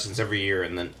swimming lessons every year,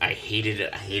 and then I hated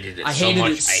it. I hated it so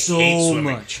much. I hate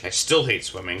swimming. I still hate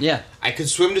swimming. Yeah. I could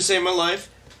swim to save my life,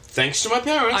 thanks to my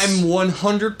parents. I'm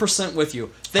 100% with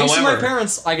you. Thanks to my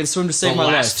parents, I can swim to save my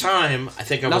life. Last time, I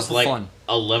think I was like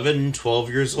 11, 12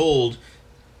 years old.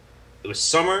 It was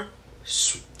summer,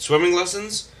 swimming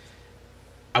lessons.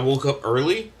 I woke up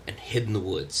early and hid in the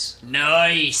woods.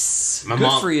 Nice.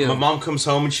 Good for you. My mom comes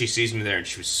home and she sees me there and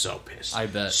she was so pissed. I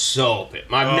bet. So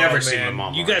pissed. I've never seen my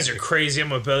mom. You guys are crazy.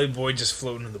 I'm a belly boy just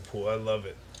floating in the pool. I love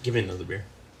it. Give me another beer.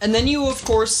 And then you of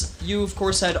course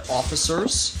had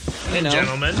officers.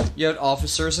 Gentlemen. You had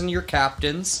officers and your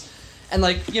captains. And,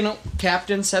 like, you know,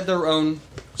 captains had their own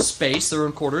space, their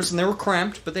own quarters, and they were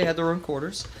cramped, but they had their own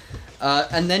quarters.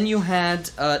 And then you had,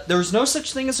 there was no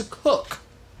such thing as a cook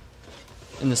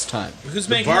in this time. Who's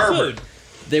making the food?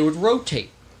 They would rotate.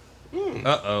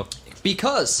 Uh-oh.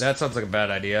 Because That sounds like a bad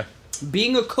idea.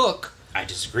 being a cook, I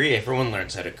disagree. Everyone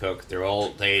learns how to cook.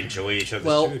 They enjoy each other's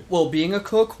food. well, being a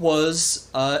cook was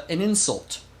an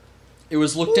insult. It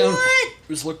was looked down. It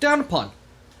was looked down upon.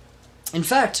 In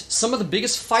fact, some of the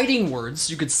biggest fighting words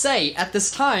you could say at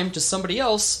this time to somebody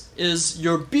else is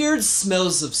 "Your beard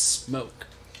smells of smoke,"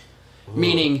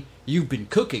 meaning you've been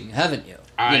cooking, haven't you?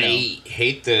 I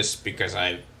hate this because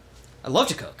I love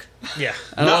to cook. Yeah.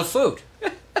 I love food.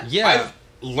 Yeah. I've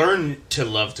learned to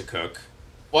love to cook.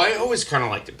 Well, I always kind of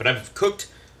liked it, but I've cooked.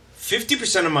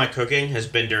 50% of my cooking has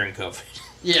been during COVID.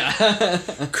 Yeah.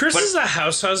 Chris is a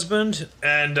house husband,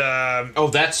 and Oh,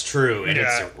 that's true. And yeah,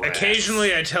 it's a wrap.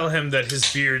 occasionally I tell him that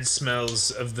his beard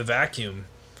smells of the vacuum,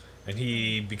 and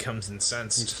he becomes It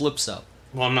incensed. flips up.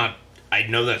 Well, I'm not. I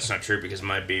know that's not true because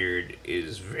my beard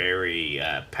is very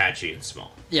patchy and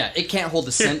small. Yeah, it can't hold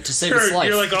a scent to save its life.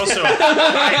 You're like also.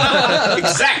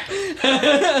 Exactly.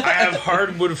 I have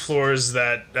hardwood floors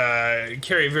that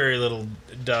carry very little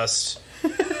dust.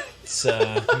 So,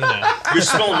 you know, You're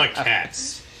smelling my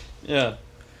cats. Yeah.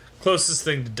 closest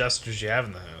thing to dusters you have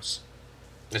in the house.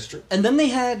 That's true. And then they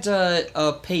had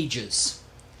pages.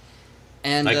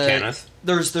 And Like Kenneth?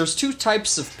 There's two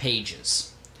types of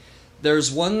pages.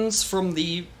 There's ones from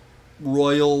the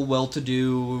royal,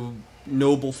 well-to-do,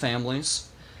 noble families.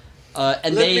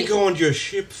 And Let me go on your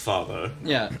ship, father.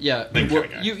 Yeah. That Well, kind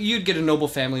of guy. you'd get a noble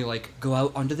family like go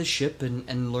out onto the ship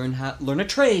and learn a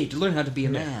trade, learn how to be a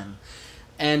man.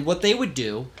 And what they would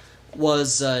do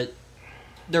was their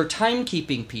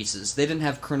timekeeping pieces. They didn't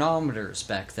have chronometers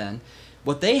back then.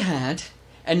 What they had,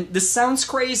 and this sounds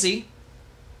crazy,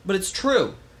 but it's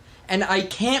true. And I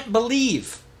can't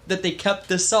believe that they kept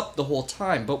this up the whole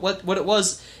time. But what it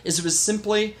was is it was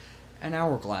simply an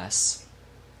hourglass.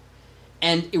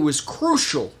 And it was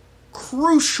crucial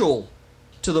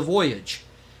to the voyage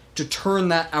to turn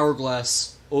that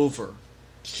hourglass over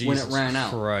when it ran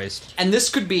out. Christ. And this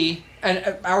could be,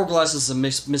 and hourglass is a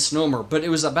misnomer, but it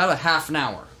was about a half an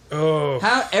hour. Oh.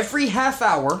 Every half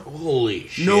hour, Holy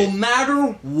shit. no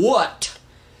matter what,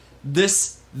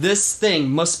 this thing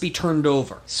must be turned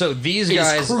over. So these It is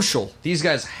guys, crucial. These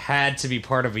guys had to be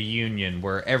part of a union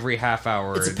where every half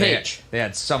hour It's a page. they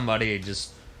had somebody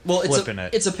just Well, flipping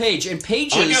it's a page, and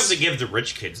pages. I have to give the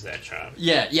rich kids that job.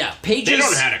 Yeah, pages. They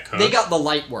don't know how to cook. They got the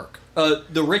light work.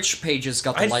 The rich pages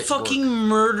got the I'd light fucking work.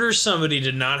 murder somebody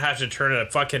to not have to turn a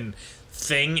fucking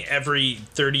thing every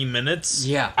 30 minutes.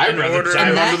 Yeah. I'd rather order- dive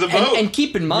And under the boat. and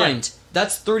keep in mind,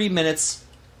 that's 30 minutes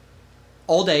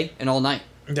all day and all night.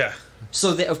 Yeah.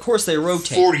 So, of course, they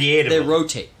rotate. 48 of They them.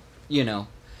 rotate, you know.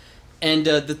 And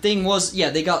the thing was, yeah,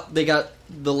 they got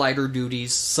the lighter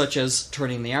duties, such as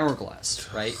turning the hourglass,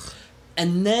 right?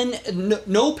 And then,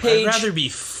 no page... I'd rather be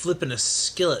flipping a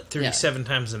skillet 37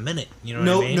 times a minute. You know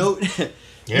no, what I mean?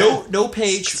 Yeah. no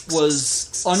page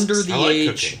was under the I like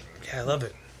age... cooking. Yeah, I love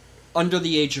it. Under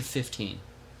the age of 15.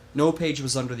 No page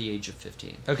was under the age of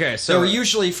 15. okay. They So were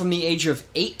usually from the age of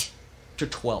 8 to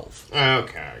 12.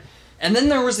 Okay. And then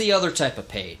there was the other type of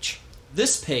page.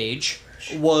 This page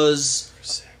was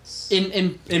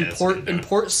in that's port been done.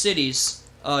 port cities.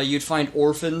 You'd find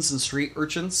orphans and street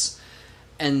urchins,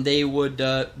 and they would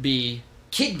be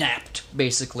kidnapped,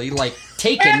 basically, like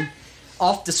taken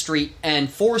off the street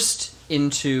and forced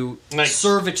into Like,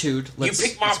 servitude. You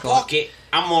pick my let's call it. pocket,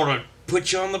 I'm gonna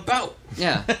put you on the boat.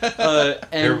 Yeah,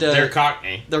 and They're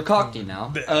Cockney. they're Cockney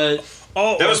now.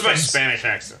 All That was my orphans- Spanish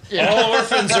accent. All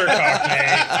orphans are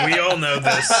Cockney. We all know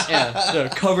this. Yeah, they're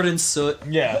covered in soot.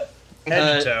 Yeah.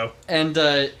 Head to toe. And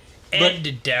Head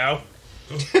to toe.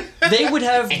 they would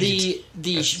have the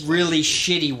really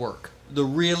shitty work, the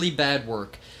really bad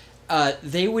work.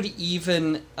 They would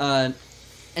even, and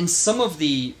some of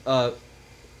the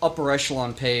upper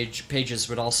echelon pages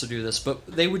would also do this, but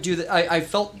they would do that. I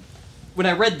felt when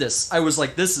I read this, I was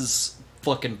like, this is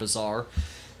fucking bizarre.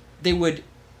 They would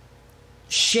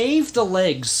shave the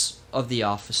legs of the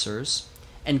officers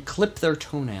and clip their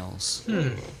toenails. Oh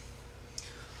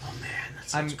man, that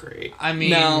sounds great. I mean,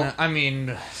 Now-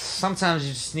 sometimes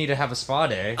you just need to have a spa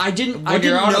day. I didn't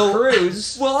you're on a know.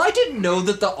 cruise. Well, I didn't know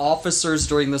that the officers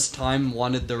during this time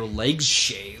wanted their legs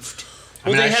shaved. I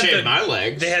mean, I they had shaved the- my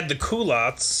legs. They had the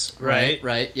culottes, right?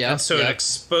 Right. Yeah. And so yeah. it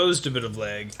exposed a bit of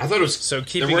leg. I thought it was. So They're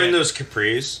keeping wearing it- those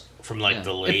capris from like Yeah. the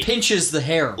It late pinches the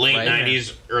hair. late right?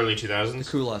 90s, early 2000s.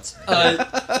 Culottes.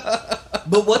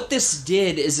 But what this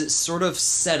did is it sort of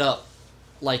set up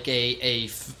like a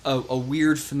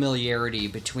weird familiarity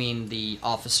between the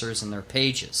officers and their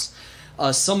pages.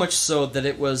 So much so that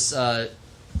it was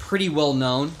pretty well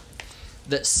known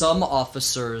that some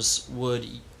officers would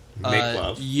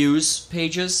use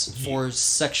pages for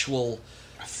sexual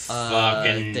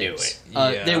fucking knew things.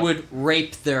 it. They would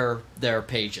rape their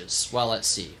pages while at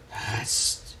sea.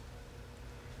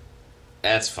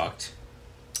 That's fucked.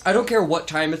 I don't care what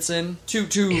time it's in.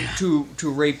 To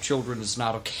rape children is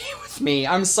not okay with me.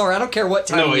 I'm sorry. I don't care what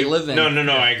time we live in.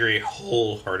 No, I agree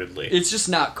wholeheartedly. It's just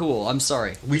not cool. I'm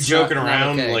sorry. It's joking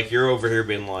around okay. Like you're over here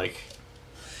being like...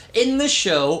 In this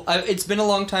show, it's been a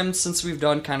long time since we've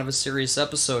done kind of a serious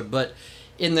episode, but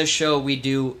in this show we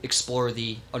do explore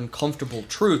the uncomfortable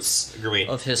truths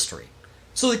of history.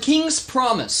 So the king's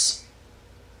promise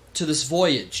to this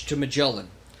voyage to Magellan,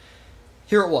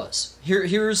 here it was.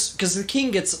 Here's... Because the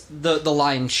king gets the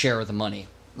lion's share of the money,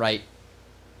 right?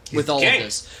 With all of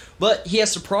this. But he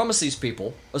has to promise these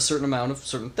people a certain amount of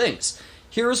certain things.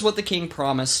 Here's what the king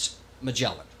promised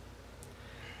Magellan.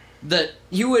 That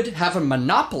he would have a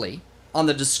monopoly on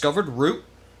the discovered route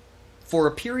for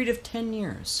a period of 10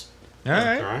 years. All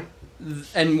right.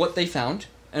 And what they found,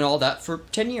 and all that, for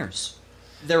 10 years.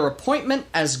 Their appointment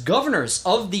as governors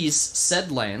of these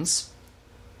said lands,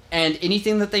 and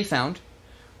anything that they found,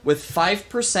 with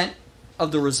 5%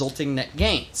 of the resulting net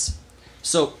gains.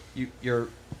 So, you're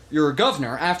a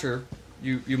governor after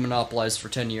you monopolize for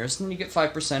 10 years, and then you get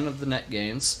 5% of the net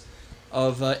gains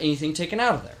of anything taken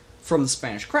out of there. From the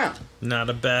Spanish crown. Not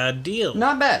a bad deal.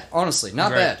 Not bad, honestly.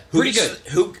 Not bad. Pretty good.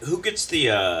 Who gets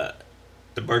the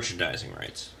merchandising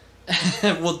rights?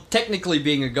 Well, technically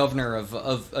being a governor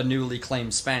of a newly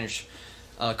claimed Spanish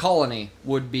colony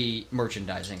would be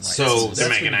merchandising rights. So they're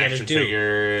making action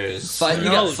figures. You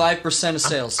got 5% of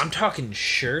sales. I'm talking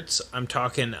shirts. I'm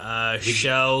talking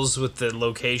shells with the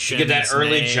location. You get that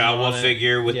early Jawa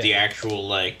figure with the actual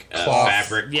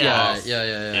fabric.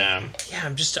 Yeah.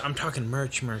 I'm talking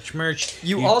merch.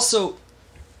 You also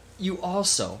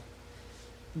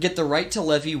get the right to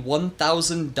levy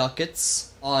 1,000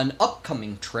 ducats on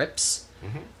upcoming trips,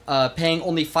 paying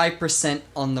only 5%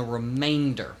 on the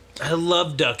remainder. I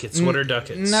love ducats. What are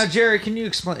ducats? Now, Jerry, can you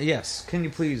explain? Yes, can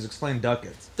you please explain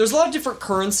ducats? There's a lot of different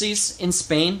currencies in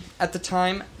Spain at the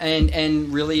time,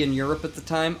 and really in Europe at the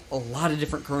time. A lot of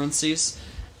different currencies,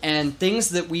 and things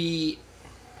that we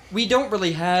don't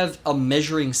really have a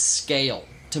measuring scale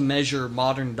to measure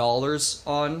modern dollars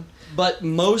on. But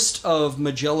most of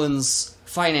Magellan's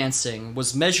financing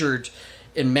was measured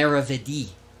in maravedí.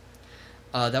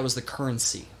 That was the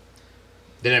currency.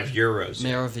 They didn't have euros.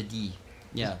 Maravedí.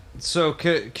 Yeah. So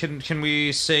can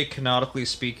we say, canonically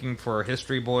speaking, for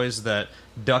History Boys, that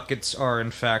ducats are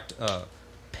in fact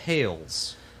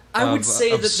pails? I would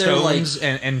say that they're like stones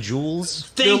and jewels.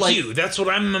 Thank you. That's what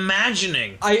I'm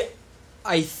imagining.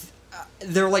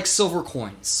 They're like silver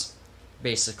coins,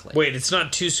 basically. Wait, it's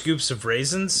not 2 scoops of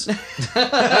raisins? 1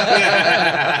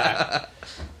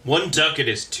 ducat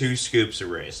is 2 scoops of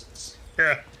raisins.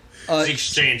 Yeah. It's the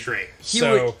exchange rate.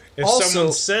 So if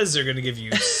someone says they're going to give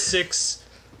you 6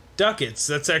 ducats,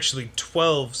 that's actually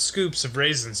 12 scoops of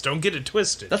raisins. Don't get it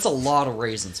twisted. That's a lot of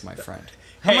raisins, my friend.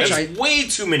 That's way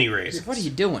too many raisins. What are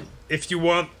you doing? If you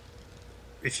want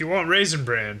Raisin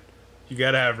Bran, you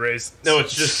gotta have raisins. No,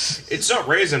 it's not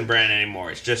Raisin Bran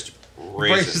anymore. It's just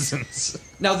raisins.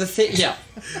 Now the thing,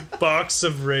 box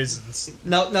of raisins.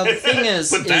 Now the thing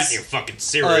is, put that in your fucking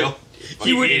cereal.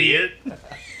 You idiot.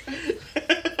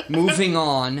 Moving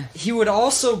on, he would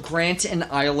also grant an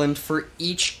island for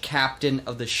each captain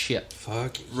of the ship.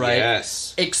 Fuck right?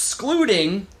 Yes.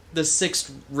 Excluding the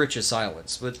 6 richest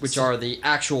islands, which are the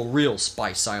actual real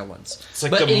Spice Islands. It's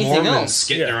like the Mormons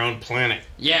getting their own planet.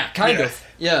 Yeah, kind of.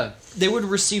 Yeah. They would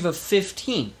receive a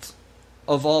 15th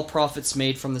of all profits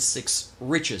made from the 6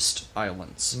 richest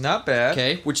islands. Not bad.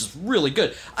 Okay, which is really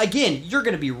good. Again, you're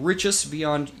going to be richest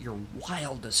beyond your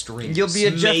wildest dreams. You'll be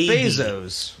a Jeff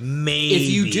Bezos. Maybe. If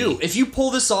you do. If you pull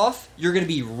this off, you're going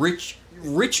to be rich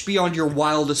beyond your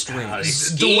wildest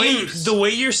dreams. The way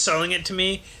you're selling it to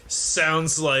me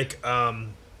sounds like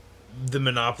the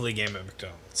Monopoly game at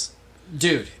McDonald's.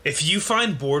 Dude. If you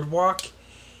find Boardwalk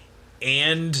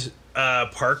and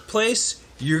Park Place,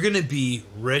 you're gonna be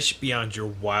rich beyond your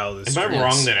wildest dreams. Am I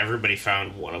wrong that everybody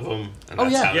found one of them? And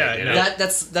that's how they did it?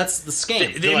 That's the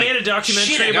scam. They made a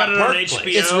documentary about it on HBO.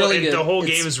 It's really good. The whole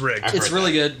game is rigged. It's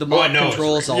really good. The mob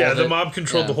controls all of it. Yeah, the mob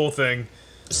controlled the whole thing.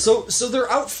 So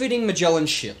they're outfitting Magellan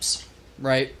ships,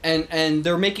 right? And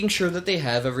they're making sure that they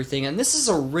have everything. And this is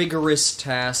a rigorous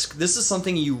task. This is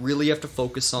something you really have to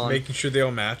focus on. Making sure they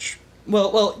all match.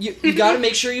 Well, you got to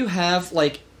make sure you have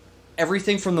like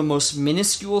everything from the most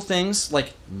minuscule things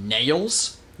like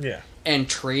nails Yeah. and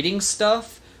trading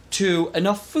stuff to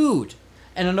enough food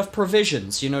and enough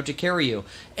provisions, to carry you.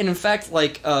 And in fact,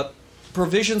 like,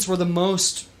 provisions were the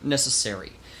most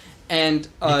necessary. And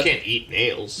you can't eat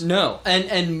nails. no,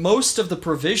 and most of the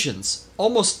provisions,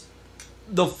 almost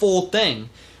the full thing,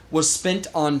 was spent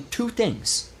on two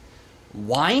things: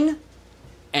 wine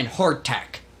and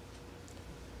hardtack.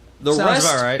 The Sounds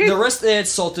rest, about right. The rest, they had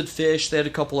salted fish. They had a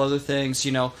couple other things,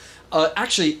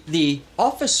 Actually, the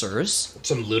officers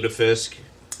Some lutefisk.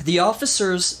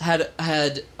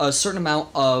 had a certain amount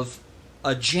of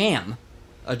a jam,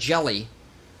 a jelly,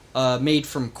 made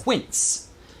from quince,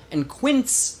 and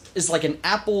quince is like an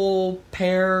apple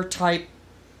pear type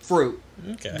fruit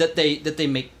Okay. that they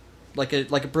make like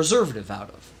a preservative out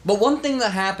of. But one thing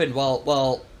that happened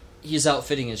while he's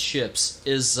outfitting his ships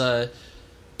is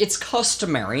it's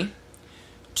customary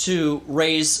to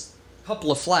raise a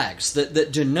couple of flags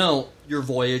that denote your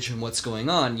voyage and what's going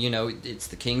on. It's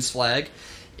the king's flag,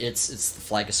 it's the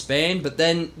flag of Spain, but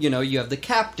then you have the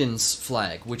captain's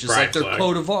flag, which is Pride like their flag.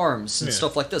 coat of arms and Yeah.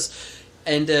 stuff like this.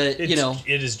 And It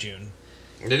is June.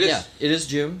 It is. yeah, it is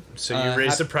June. So you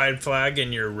raise the pride flag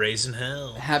and you're raising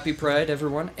hell. Happy Pride,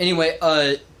 everyone. Anyway,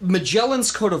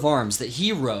 Magellan's coat of arms that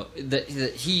he wrote, that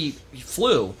he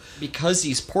flew, because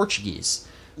he's Portuguese,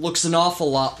 looks an awful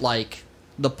lot like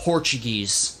the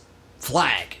Portuguese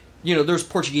flag. There's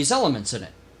Portuguese elements in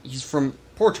it. He's from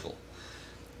Portugal.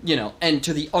 And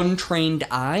to the untrained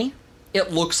eye,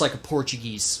 it looks like a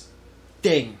Portuguese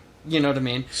thing. You know what I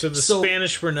mean? So the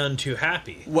Spanish were none too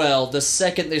happy. Well, the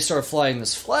second they started flying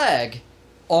this flag,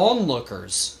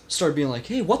 onlookers started being like,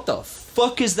 "Hey, what the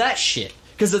fuck is that shit?"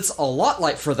 Because it's a lot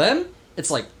like, for them,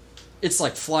 it's like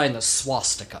flying the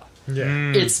swastika.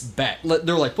 Yeah. It's bad.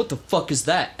 They're like, "What the fuck is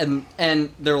that?"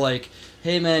 And they're like,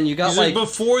 "Hey, man, you got He's like."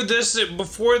 before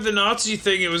the Nazi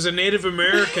thing, it was a Native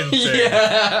American thing.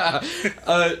 Yeah.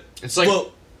 It's like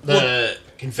Well, the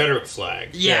Confederate flag.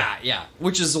 Yeah.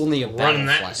 Which is only a battle Running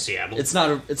that in flag. Seattle. It's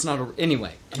not a.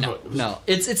 Anyway, No, it was- no.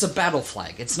 It's a battle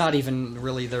flag. It's not even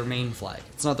really their main flag.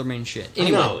 It's not their main shit.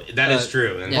 Anyway, No, that is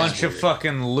true. And yeah. that's Bunch of weird.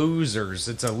 fucking losers.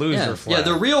 It's a loser yeah, flag. yeah.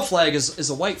 The real flag is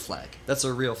a white flag. That's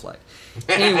a real flag.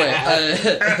 Anyway,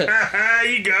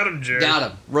 You got him, Jerry. got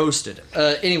him roasted.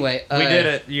 Anyway, we did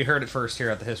it. You heard it first here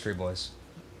at the History Boys.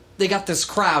 They got this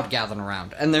crowd gathering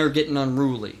around, and they're getting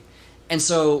unruly, and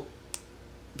so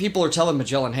people are telling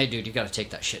Magellan, "Hey, dude, you got to take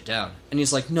that shit down." And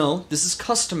he's like, "No, this is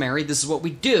customary. This is what we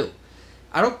do.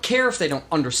 I don't care if they don't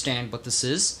understand what this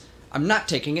is. I'm not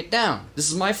taking it down. This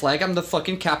is my flag. I'm the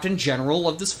fucking captain general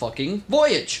of this fucking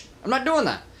voyage. I'm not doing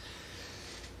that."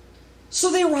 So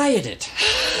they rioted.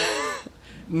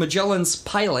 Magellan's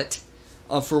pilot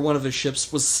for one of his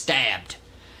ships was stabbed.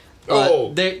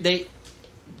 Oh.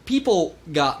 People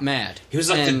got mad. He was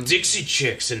like and the Dixie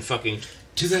Chicks in fucking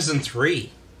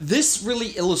 2003. This really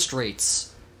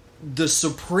illustrates the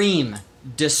supreme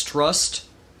distrust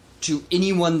to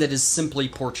anyone that is simply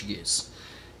Portuguese.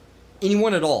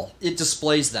 Anyone at all. It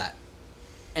displays that.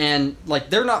 And, like,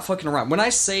 they're not fucking around. When I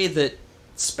say that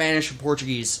Spanish and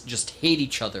Portuguese just hate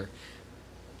each other,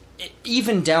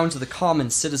 even down to the common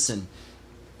citizen,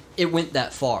 it went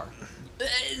that far.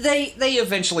 They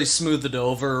eventually smoothed it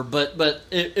over, but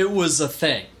it was a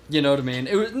thing. You know what I mean?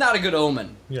 It was not a good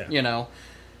omen. Yeah.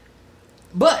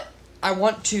 But I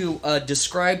want to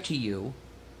describe to you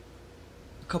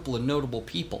a couple of notable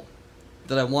people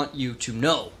that I want you to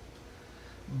know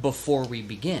before we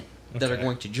begin that are Okay.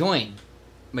 going to join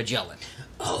Magellan.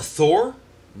 Oh, Thor?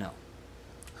 No.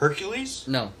 Hercules?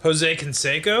 No. Jose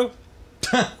Canseco?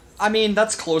 I mean,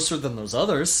 that's closer than those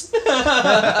others.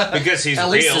 Because he's At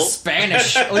least real. it's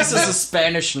Spanish. At least it's a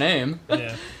Spanish name.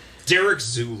 Yeah. Derek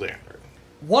Zoolander.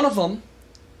 One of them,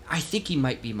 I think he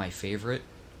might be my favorite.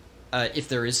 If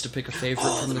there is to pick a favorite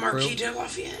Oh, from the the Marquis crew. de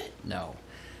Lafayette. No.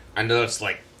 I know it's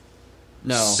like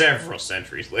No. several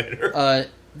centuries later.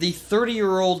 The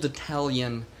 30-year-old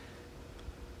Italian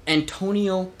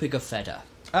Antonio Pigafetta.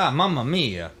 Ah, mamma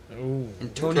mia. Ooh.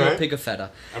 Antonio Okay. Pigafetta.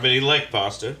 I mean, he liked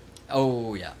pasta.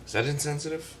 Oh, yeah. Is that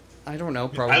insensitive? I don't know,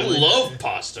 probably. I love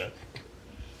pasta.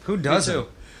 Who doesn't?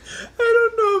 I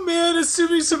don't know, man.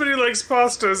 Assuming somebody likes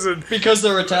pastas and Because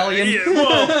they're Italian? yeah,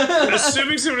 well,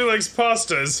 assuming somebody likes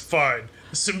pasta is fine.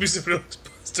 Assuming somebody likes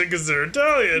pasta because they're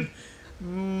Italian,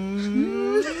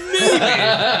 maybe.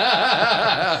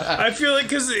 I feel like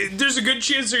because there's a good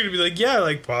chance they're gonna be like, yeah, I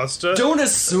like pasta. Don't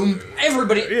assume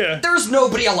everybody... Yeah. There's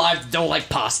nobody alive that don't like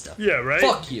pasta. Yeah, right.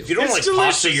 Fuck you. If you don't It's like delicious.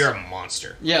 pasta, you're a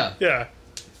monster. Yeah. Yeah.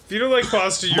 If you don't like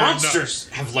pasta, you're Monsters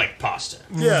have liked pasta.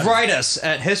 Yeah. Write us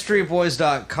at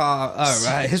historyboiz.com,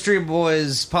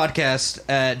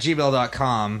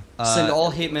 historyboizpodcast@gmail.com. Send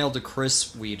all hate mail to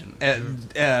Chris Whedon.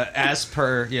 As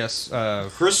per, yes.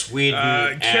 Chris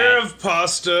Whedon. Care of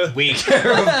pasta.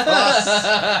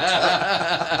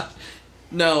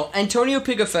 No, Antonio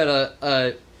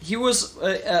Pigafetta, he was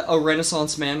a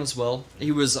Renaissance man as well.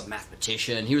 He was a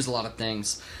mathematician. He was a lot of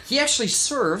things. He actually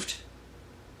served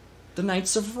the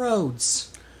Knights of Rhodes.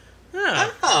 Yeah.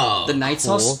 Oh, The Knights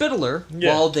cool. Hospitaller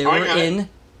Yeah. while they I were got it. in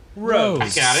Rhodes. I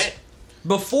got it.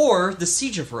 before the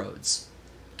Siege of Rhodes.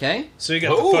 Okay? So you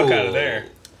got the fuck out of there.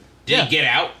 Did he get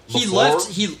out He before? left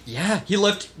he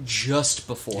left just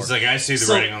before. He's like, I see the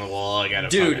So- writing on the wall. I gotta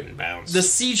Dude, fucking bounce. the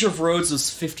Siege of Rhodes was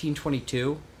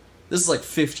 1522. This is like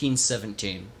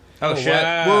 1517. Oh, shit.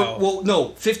 Wow. Well, no,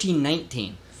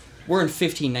 1519. We're in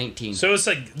 1519. So it's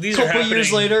like these Couple are happening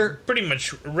years later- pretty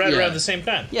much right Yeah. around the same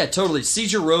time. Yeah, totally.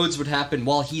 Siege of Rhodes would happen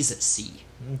while he's at sea.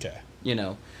 Okay. You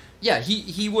know, yeah,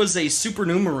 he was a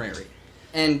supernumerary,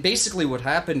 and basically what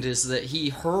happened is that he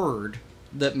heard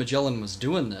that Magellan was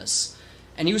doing this,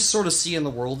 and he was sort of seeing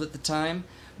the world at the time,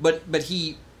 but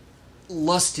he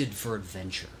lusted for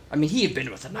adventure. I mean, he had been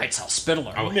with the Knights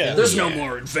Hospitaller. Oh, Yeah. There's yeah. no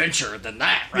more adventure than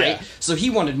that, right? Yeah. So he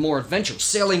wanted more adventure,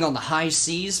 sailing on the high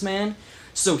seas, man.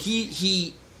 So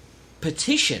he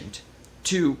petitioned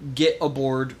to get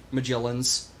aboard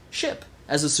Magellan's ship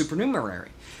as a supernumerary.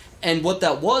 And what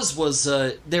that was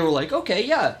they were like, okay,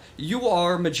 yeah, you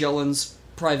are Magellan's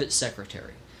private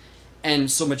secretary.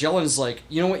 And so Magellan's like,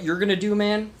 you know what you're going to do,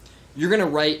 man? You're going to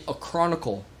write a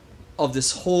chronicle of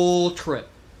this whole trip.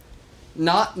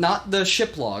 Not the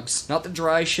ship logs, not the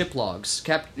dry ship logs,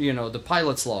 the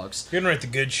pilot's logs. You're gonna write the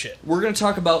good shit. We're going to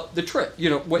talk about the trip,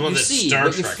 what Well, you that see, Star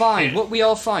what you Trek find, did. what we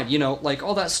all find, like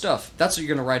all that stuff. That's what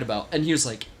you're going to write about. And he was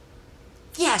like,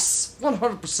 yes,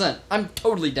 100%. I'm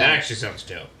totally down. That actually sounds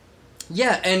dope.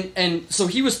 Yeah, and so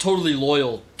he was totally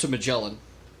loyal to Magellan.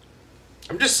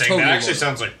 I'm just saying, Totally that actually loyal.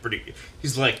 sounds like pretty...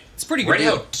 He's like, It's pretty good right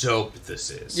deal. how dope this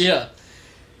is. Yeah.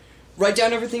 Write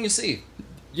down everything you see.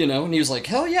 And he was like,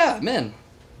 hell yeah, man.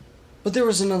 But there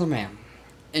was another man.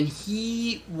 And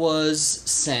he was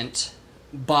sent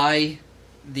by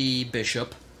the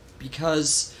bishop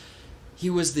because he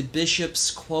was the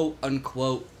bishop's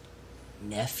quote-unquote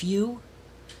nephew.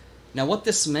 Now, what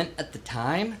this meant at the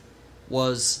time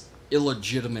was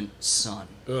illegitimate son.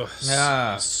 Ugh.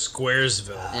 Ah.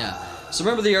 Squaresville. Yeah. So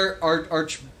remember the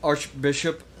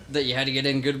archbishop that you had to get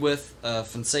in good with,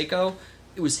 Fonseca?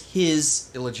 It was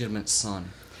his illegitimate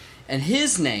son. And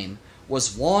his name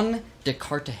was Juan de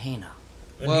Cartagena.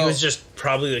 And he was just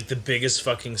probably like the biggest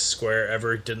fucking square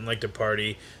ever. Didn't like to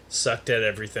party, sucked at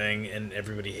everything, and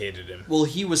everybody hated him. Well,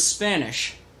 he was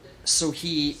Spanish, so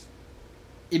he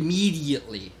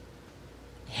immediately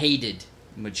hated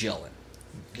Magellan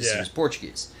because he Yeah. was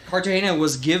Portuguese. Cartagena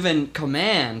was given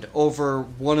command over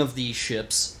one of the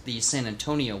ships, the San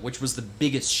Antonio, which was the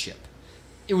biggest ship.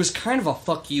 It was kind of a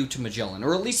fuck you to Magellan,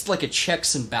 or at least like a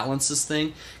checks and balances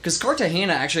thing, because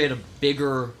Cartagena actually had a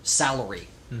bigger salary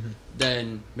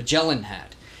than Magellan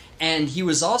had. And he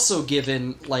was also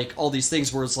given, like, all these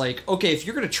things where it's like, okay, if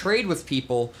you're going to trade with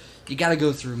people, you got to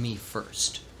go through me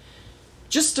first.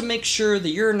 Just to make sure that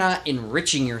you're not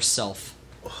enriching yourself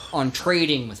on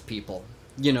trading with people.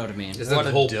 You know what I mean? Is that What the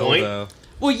a whole point? dildo.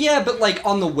 Well, yeah, but, like,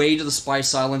 on the way to the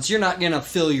Spice Islands, you're not going to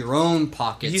fill your own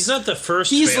pockets. He's not the first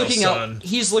He's fail looking son. out.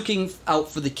 He's looking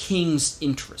out for the king's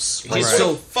interests. Right? He's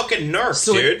So, a fucking narc,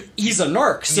 so dude. he's a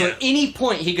narc. So Yeah. at any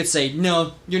point he could say,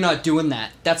 "No, you're not doing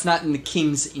that. That's not in the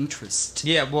king's interest."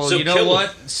 Yeah, well, So you know kill what?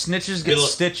 him. Snitches get Kill-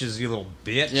 stitches, you little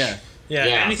bitch. Yeah. Yeah,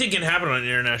 Yeah. anything can happen on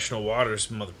international waters,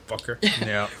 motherfucker.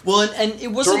 Yeah. Well, and it Throw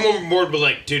wasn't. him overboard, but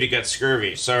like, dude, he got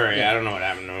scurvy. Sorry, Yeah. I don't know what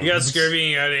happened to him. You got scurvy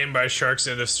and you got eaten by sharks.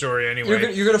 End of story.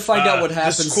 Anyway, You're gonna find out what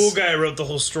happens. This cool guy wrote the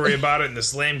whole story about it, and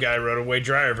this lame guy wrote a way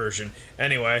drier version.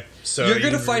 Anyway, so You're you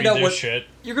gonna can find read out this what shit.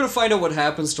 you're gonna find out what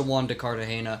happens to Juan de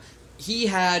Cartagena. He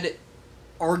had,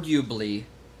 arguably,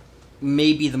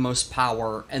 maybe the most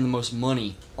power and the most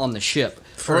money on the ship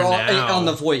now. on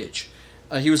the voyage.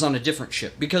 He was on a different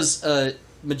ship because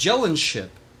Magellan's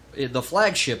ship, the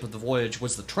flagship of the voyage,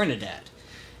 was the Trinidad,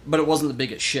 but it wasn't the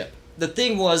biggest ship. The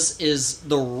thing is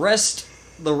the rest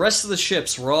of the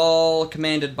ships were all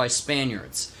commanded by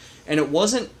Spaniards, and it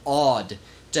wasn't odd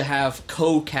to have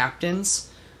co-captains,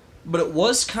 but it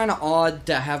was kind of odd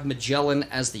to have Magellan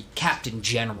as the captain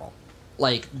general,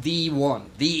 like the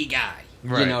guy. You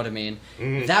Right. know what I mean?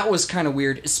 That was kind of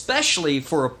weird, especially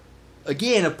for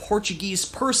a Portuguese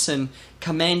person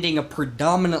commanding a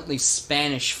predominantly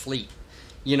Spanish fleet.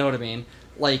 You know what I mean?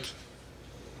 Like,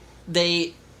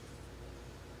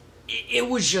 it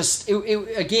was just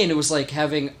again. It was like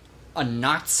having a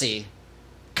Nazi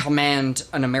command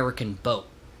an American boat.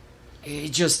 It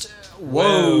just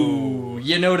whoa.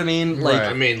 You know what I mean? Like Right.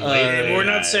 I mean, We're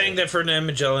not saying that Ferdinand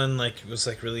Magellan was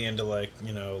really into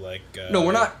no,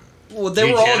 we're not. Well, they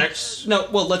were Eugenics? all no.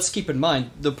 Well, let's keep in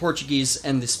mind the Portuguese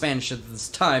and the Spanish at this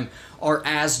time are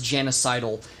as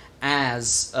genocidal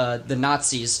as the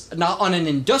Nazis, not on an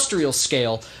industrial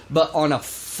scale, but on a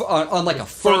fervor,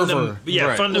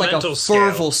 Right. fundamental like a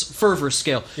scale. fervor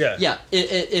scale. Yeah.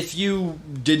 If you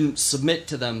didn't submit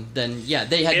to them, then yeah,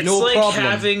 they had It's no like problem.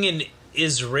 having an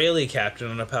Israeli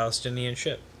captain on a Palestinian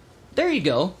ship. There you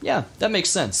go. Yeah, that makes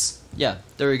sense. Yeah,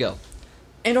 there you go.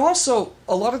 And also,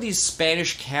 a lot of these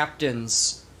Spanish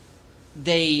captains,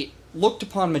 they looked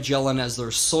upon Magellan as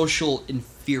their social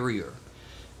inferior,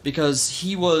 because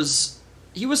he was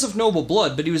of noble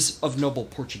blood, but he was of noble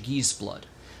Portuguese blood.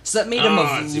 So that made him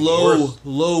it's of even worse.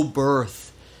 low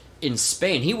birth in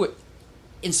Spain.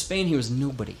 In Spain he was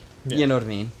nobody. Yeah. You know what I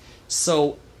mean?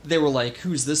 So they were like,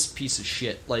 "Who's this piece of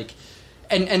shit?" Like,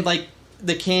 and like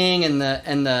the king and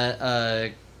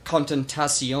the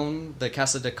Contentacion, the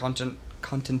Casa de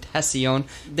Contentacion,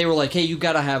 they were like, "Hey, you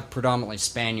gotta have predominantly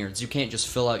Spaniards. You can't just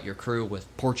fill out your crew with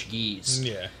Portuguese."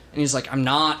 Yeah. And he's like, "I'm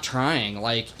not trying."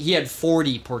 Like, he had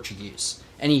 40 Portuguese,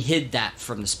 and he hid that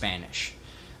from the Spanish.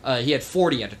 He had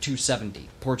 40 out of 270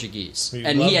 Portuguese, We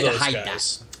and love he had to those hide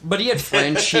guys. that. But he had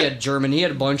French, he had German, he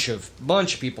had a bunch of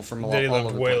people from all They over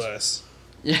loved the way place. less.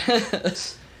 Yeah.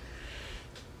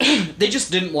 They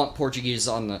just didn't want Portuguese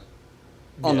on the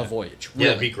Yeah. voyage. Yeah, Really.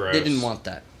 it'd be gross. They didn't want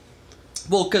that.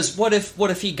 Well, because what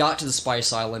if he got to the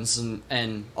Spice Islands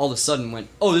and all of a sudden went,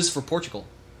 "Oh, this is for Portugal"?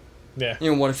 Yeah.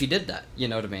 You know, what if he did that? You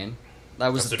know what I mean?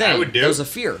 That was That's the what I thing. would do. That was a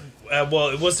fear. Well,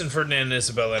 it wasn't Ferdinand and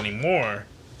Isabel anymore,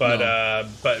 but No.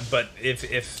 but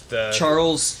if the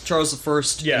Charles I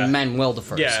Yeah. and Manuel the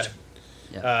First.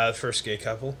 yeah, first gay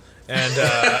couple, and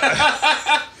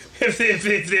if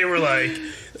they were like,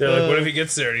 they're like, what if he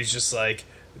gets there and he's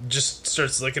just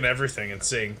starts licking everything and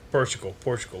saying Portugal.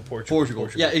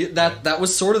 Yeah, that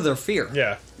was sort of their fear.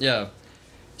 Yeah. Yeah.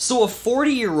 So a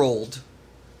 40-year-old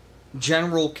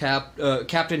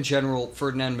Captain General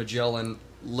Ferdinand Magellan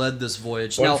led this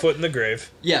voyage. One Now, foot in the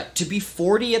grave. yeah, to be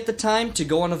 40 at the time, to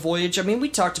go on a voyage, I mean, we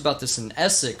talked about this in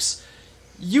Essex,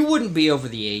 you wouldn't be over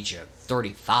the age of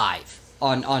 35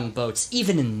 on boats,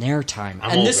 even in their time.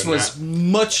 I'm and this older than was that.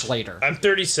 much later. I'm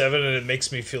 37 and it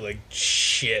makes me feel like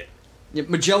shit. Yeah,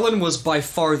 Magellan was by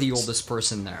far the oldest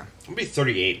person there. I'll be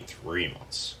 38 in 3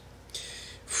 months.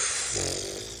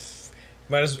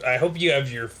 I hope you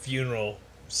have your funeral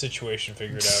situation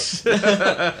figured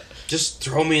out. Just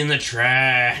throw me in the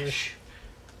trash.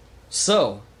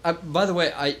 So, by the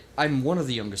way, I'm one of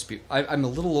the youngest people. I'm a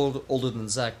little older than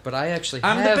Zach, but I actually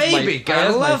I'm the have baby. I Gotta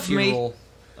have my love me. funeral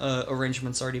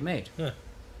arrangements already made. Huh.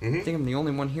 I think I'm the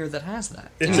only one here that has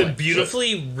that. It's Oh, a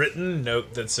beautifully written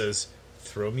note that says,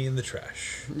 "Throw me in the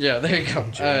trash." Yeah, there you go.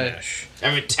 Jay Nash. I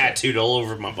have it tattooed all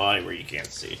over my body where you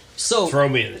can't see. So, Throw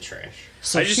me in the trash.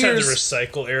 so I just have the here's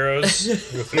recycle arrows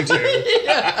with me too.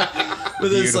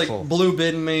 with this like Beautiful. blue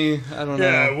bin me. I don't know.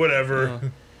 Yeah,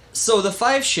 whatever. So the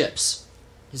 5 ships,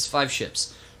 his 5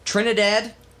 ships,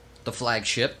 Trinidad, the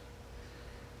flagship.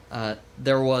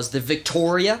 There was the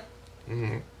Victoria.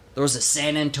 Mm-hmm. There was the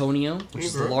San Antonio, which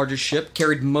is the Mhm. largest ship,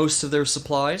 carried most of their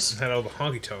supplies. Had all the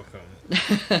honky tonk on.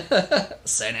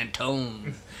 San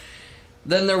Antone.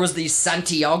 Then there was the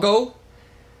Santiago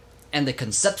and the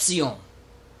Concepcion.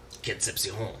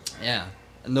 Concepcion. Yeah,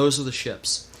 and those are the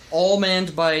ships. All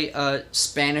manned by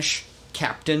Spanish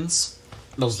captains.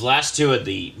 Those last two are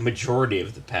the majority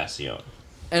of the Passion.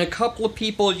 And a couple of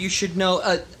people you should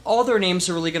know. All their names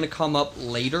are really going to come up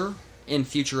later in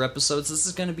future episodes. This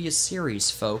is going to be a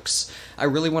series, folks. I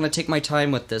really want to take my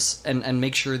time with this and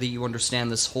make sure that you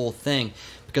understand this whole thing.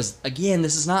 Because again,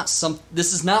 this is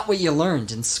not what you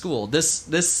learned in school.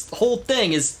 This whole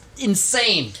thing is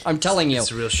insane. I'm telling you.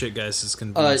 It's real shit, guys. It's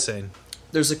gonna be insane.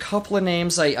 There's a couple of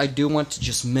names I do want to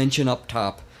just mention up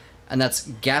top, and that's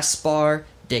Gaspar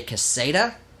de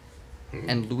Quesada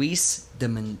and Luis de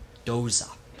Mendoza.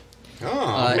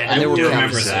 Oh, man, And they I were do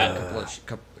remember captains of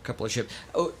that. a couple of ships.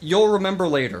 Oh, you'll remember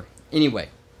later. Anyway,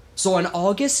 so on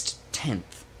August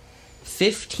 10th,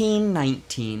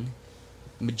 1519,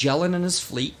 Magellan and his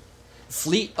fleet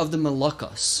of the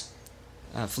Moluccas,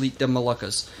 Fleet de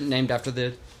Moluccas, named after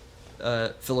the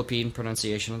Philippine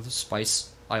pronunciation of the Spice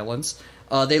Islands,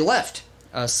 they left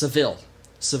Seville.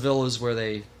 Seville is where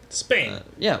they Spain.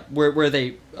 where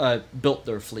they built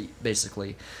their fleet,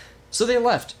 basically. So they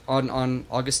left on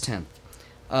August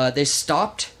 10th. They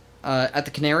stopped at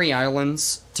the Canary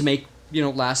Islands to make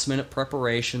last minute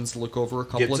preparations, look over a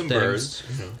couple Get of some things.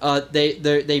 birds.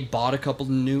 They bought a couple of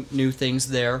new things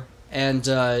there, and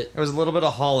It was a little bit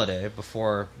of holiday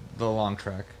before the long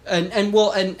trek. and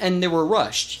they were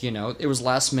rushed. It was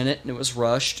last minute and it was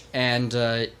rushed, and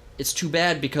it's too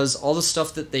bad because all the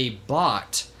stuff that they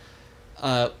bought,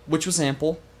 which was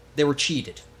ample, they were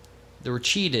cheated. They were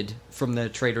cheated from the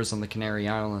traders on the Canary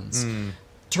Islands.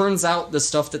 Turns out the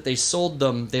stuff that they sold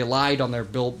them, they lied on their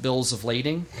bills of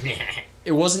lading.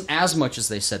 It wasn't as much as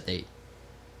they said they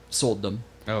sold them.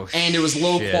 Oh, And it was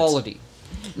low shit. quality.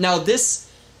 Now,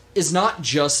 this is not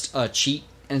just a cheat,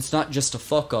 and it's not just a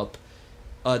fuck-up.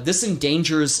 This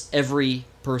endangers every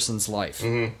person's life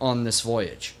on this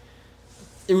voyage.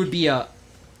 It would be a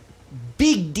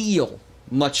big deal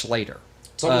much later.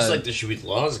 It's almost like there should be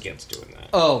laws against doing that.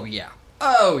 Oh, yeah.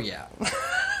 Oh, yeah.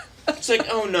 It's like,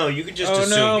 oh no, you can just Oh assume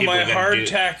no, people my are gonna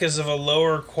hardtack is of a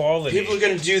lower quality. People are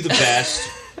going to do the best.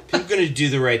 People are going to do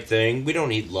the right thing. We don't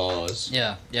need laws.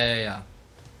 Yeah.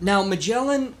 Now,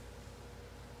 Magellan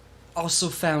also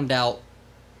found out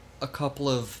a couple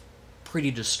of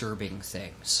pretty disturbing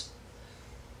things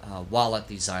while at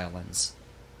these islands.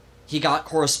 He got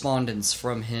correspondence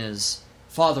from his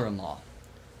father-in-law,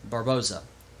 Barbosa,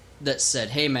 that said,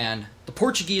 hey man, the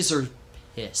Portuguese are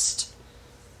pissed.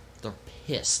 They're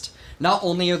pissed. Not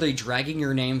only are they dragging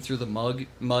your name through the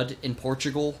mud in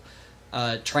Portugal,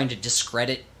 trying to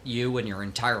discredit you and your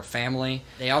entire family,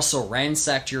 they also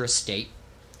ransacked your estate.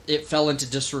 It fell into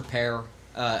disrepair.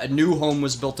 A new home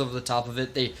was built over the top of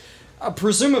it. They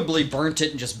presumably burnt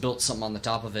it and just built something on the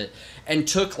top of it, and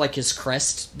took like his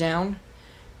crest down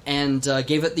and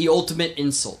gave it the ultimate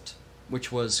insult,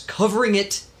 which was covering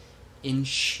it in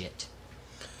shit.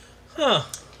 Huh.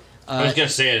 I was going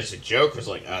to say it as a joke. I was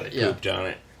like, they Yeah. pooped on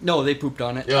it. No, they pooped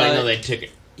on it. You're like, no, they took it.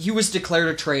 He was declared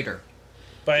a traitor.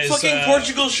 By his, Fucking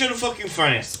Portugal should have fucking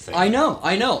financed the thing. I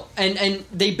know. And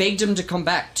they begged him to come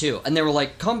back, too. And they were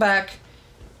like, come back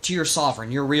to your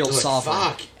sovereign, your real They're like, sovereign.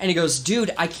 fuck. And he goes,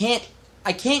 dude, I can't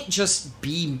just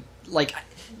be, like,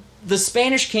 the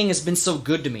Spanish king has been so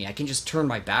good to me, I can just turn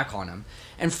my back on him.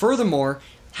 And furthermore,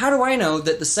 how do I know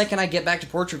that the second I get back to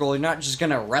Portugal, you're not just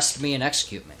going to arrest me and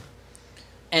execute me?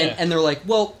 And they're like,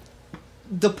 well,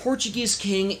 the Portuguese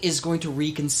king is going to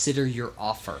reconsider your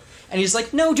offer. And he's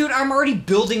like, no, dude, I'm already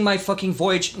building my fucking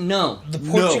voyage. No. the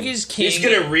Portuguese king. He's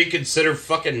going to reconsider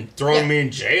fucking throwing me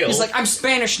in jail. He's like, I'm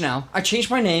Spanish now. I changed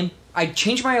my name. I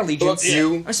changed my allegiance. Fuck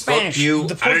you. I'm Spanish. Fuck you. The I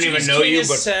don't Portuguese even know king you, has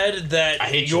but said that I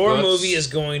hate your your guts. movie is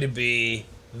going to be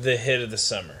the hit of the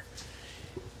summer.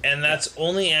 And that's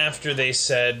only after they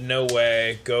said, no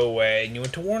way, go away, and you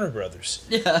went to Warner Brothers.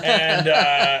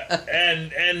 Yeah.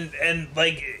 And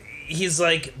like, he's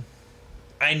like,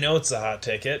 I know it's a hot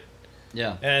ticket.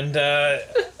 Yeah. And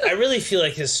I really feel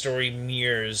like his story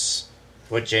mirrors.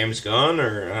 What, James Gunn,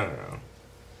 or I don't know.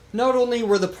 Not only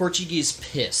were the Portuguese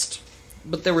pissed,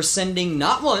 but they were sending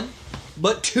not one,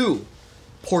 but 2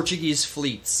 Portuguese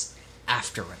fleets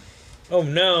after him. Oh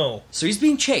no. So he's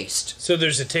being chased. So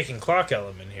there's a ticking clock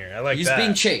element here. I like He's that.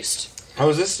 being chased. How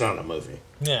is this not a movie?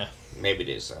 Yeah. Maybe it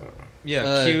is, I don't know.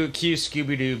 Yeah, cue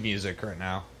Scooby-Doo music right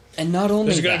now. And not only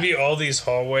There's that, going to be all these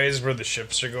hallways where the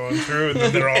ships are going through, and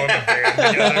then they're all in a band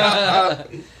together.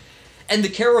 and the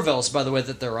caravels, by the way,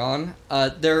 that they're on,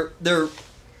 they're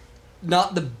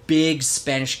not the big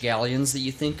Spanish galleons that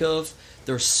you think of.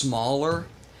 They're smaller.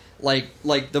 Like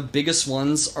the biggest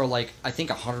ones are like, I think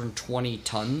 120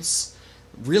 tons.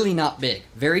 Really not big.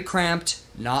 Very cramped,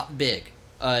 not big.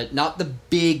 Not the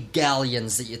big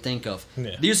galleons that you think of.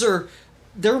 Yeah.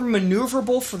 They're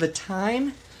maneuverable for the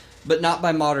time, but not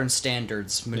by modern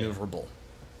standards maneuverable.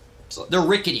 So- They're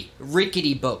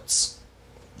rickety boats.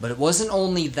 But it wasn't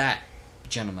only that,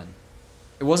 gentlemen.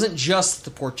 It wasn't just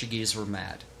the Portuguese were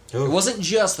mad. Oof. It wasn't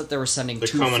just that they were sending They're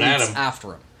 2 coming at fleets him. after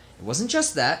him. It wasn't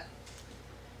just that.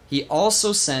 He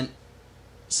also sent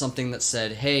something that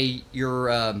said, hey,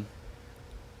 your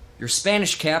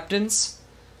Spanish captains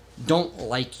don't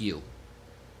like you.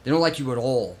 They don't like you at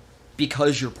all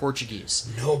because you're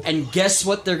Portuguese. Nobody And guess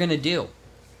what they're going to do?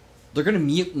 They're going to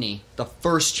mutiny the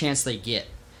first chance they get.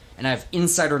 And I have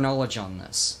insider knowledge on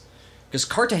this. Because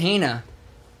Cartagena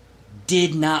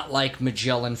did not like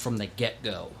Magellan from the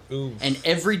get-go. Ooh. And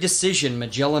every decision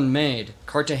Magellan made,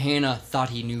 Cartagena thought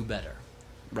he knew better.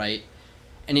 Right?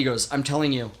 And he goes, I'm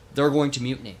telling you, they're going to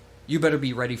mutiny. You better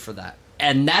be ready for that.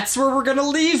 And that's where we're going to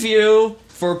leave you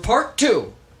for part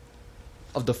 2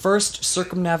 of the first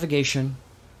circumnavigation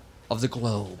of the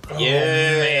globe.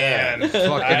 Yeah. Man. Fucking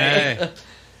A.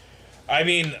 I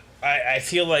mean, I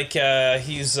feel like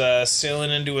he's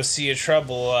sailing into a sea of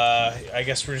trouble. I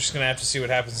guess we're just gonna have to see what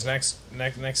happens next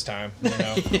time. You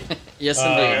know? Yes,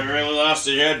 I indeed. really lost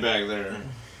your head back there.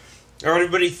 All right,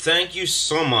 everybody, thank you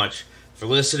so much for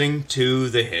listening to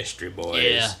the History Boys.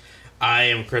 Yeah. I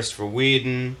am Christopher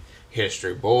Whedon,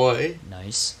 History Boy.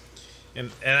 Nice. And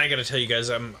I gotta tell you guys,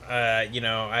 I've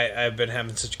been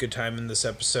having such a good time in this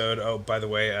episode. Oh, by the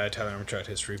way, Tyler Armstrong,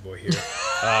 History Boy here.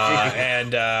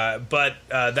 But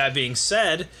that being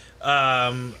said,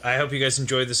 I hope you guys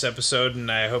enjoyed this episode,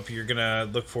 and I hope you're gonna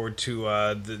look forward to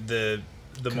the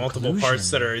multiple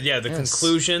parts that are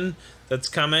conclusion that's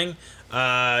coming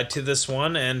to this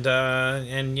one, and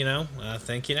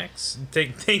thank you next.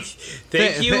 Thank you.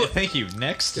 Thank you.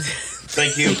 Next.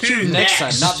 Thank you. Next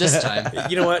time, not this time.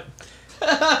 You know what?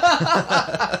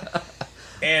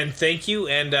 And thank you,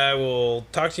 and I will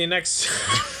talk to you next.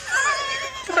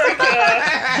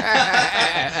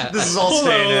 This is all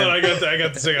staying in. I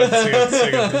got the sing.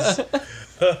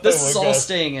 This is all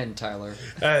staying in, Tyler.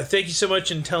 Thank you so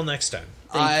much. Until next time.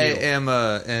 Thank you.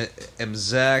 am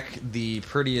Zach, the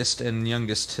prettiest and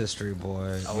youngest history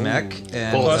boy. Mech.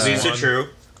 And, Both of these are true.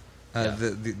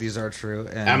 These are true.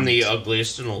 And, I'm the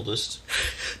ugliest and oldest.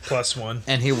 +1.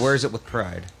 And he wears it with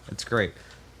pride. It's great.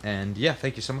 And yeah,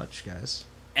 thank you so much, guys.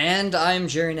 And I'm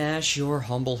Jerry Nash, your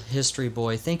humble history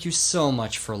boy. Thank you so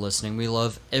much for listening. We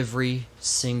love every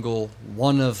single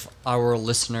one of our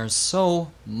listeners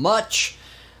so much.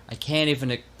 I can't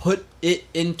even put it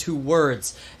into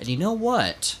words. And you know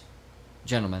what,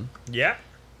 gentlemen? Yeah.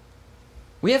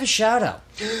 We have a shout out.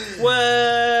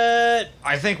 What?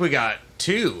 I think we got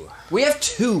 2. We have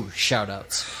 2 shout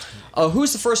outs.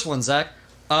 Who's the first one, Zach?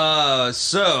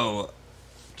 So,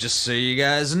 just so you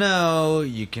guys know,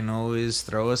 you can always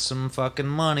throw us some fucking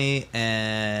money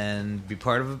and be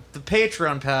part of the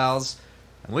Patreon pals.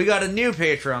 And we got a new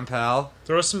Patreon pal.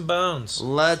 Throw some bones.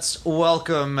 Let's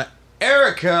welcome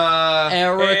Erica.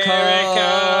 Erica.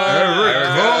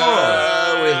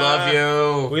 We love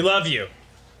you. We love you.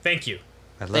 Thank you.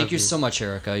 Thank you so much,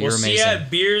 Erica. You're We'll amazing. see you at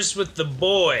Beers with the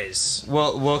Boys.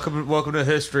 Well, welcome to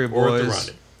History Or at the Boys.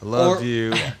 Rendezvous. I love Or-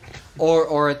 you.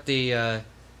 Or at the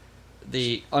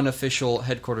unofficial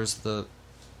headquarters of the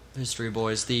History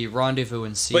Boys, the Rendezvous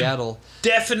in Seattle,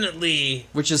 Definitely.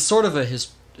 which is sort of a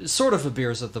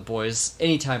Beers with the Boys.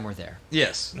 Anytime we're there.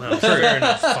 Yes, Well, fair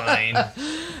enough. Fine.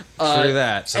 true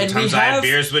that. and Sometimes we I have have-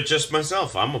 beers with just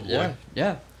myself. I'm a boy.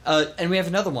 Yeah. And we have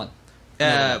another one.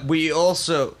 We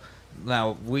also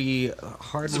we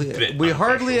hardly It's a bit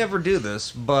hardly unofficial. ever do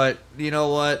this, but you know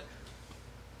what?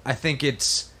 I think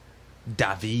it's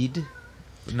David.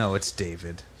 No, it's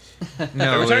David.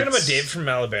 No, Are we talking it's about Dave from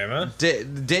Alabama?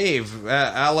 Dave,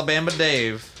 Alabama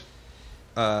Dave.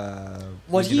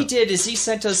 What he did is he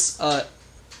sent us.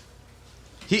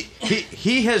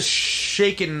 He has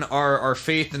shaken our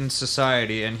faith in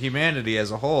society and humanity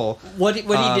as a whole. What he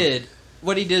did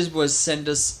was send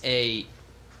us a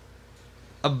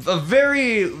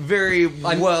very, very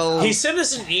well. He sent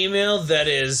us an email that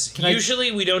is I-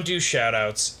 usually we don't do shout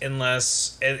outs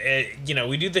unless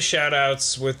we do the shout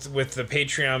outs with the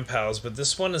Patreon pals, but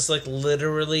this one is like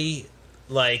literally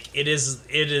like it is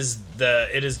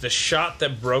the shot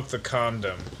that broke the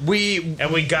condom. We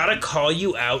gotta call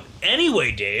you out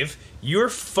anyway, Dave. You're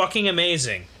fucking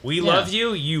amazing. We love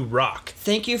you. You rock.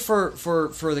 Thank you for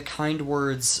the kind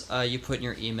words you put in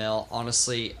your email.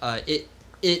 Honestly,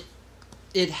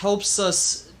 it helps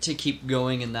us to keep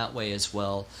going in that way as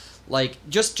well. Like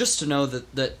just to know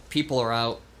that people are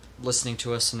out listening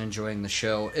to us and enjoying the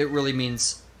show, it really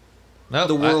means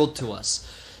the world to us.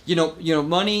 You know,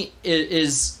 money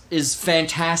is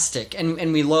fantastic,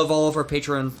 and we love all of our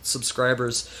Patreon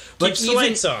subscribers. But Keeps the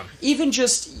lights on. Even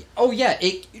just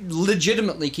it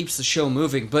legitimately keeps the show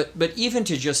moving. But even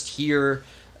to just hear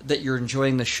that you're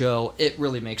enjoying the show, it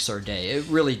really makes our day. It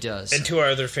really does. And to our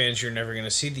other fans, you're never going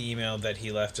to see the email that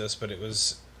he left us, but it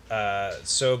was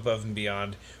so above and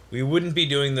beyond. We wouldn't be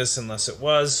doing this unless it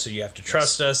was, so you have to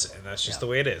trust us, and that's just the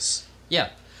way it is. Yeah.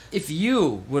 If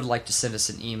you would like to send us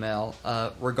an email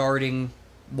regarding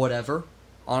whatever,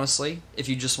 honestly, if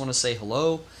you just want to say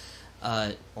hello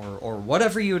or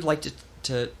whatever you would like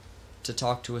to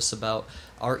talk to us about,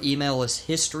 our email is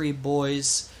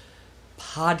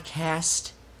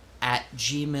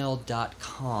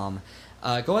historyboyspodcast@gmail.com.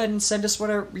 Go ahead and send us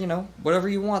whatever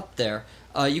you want there.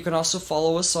 You can also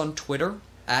follow us on Twitter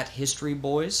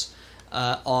 @HistoryBoiz.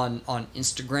 On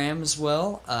Instagram as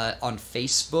well, on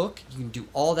Facebook. You can do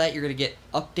all that. You're going to get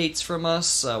updates from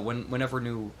us whenever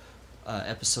new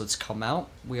episodes come out.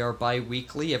 We are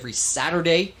bi-weekly, every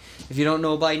Saturday, if you don't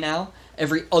know by now.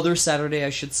 Every other Saturday,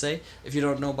 I should say, if you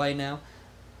don't know by now.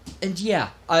 And yeah,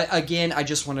 I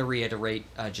just want to reiterate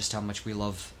just how much we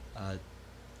love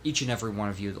each and every one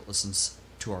of you that listens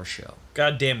to our show.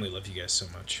 God damn, we love you guys so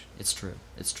much. It's true.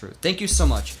 It's true. Thank you so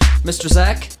much. Mr.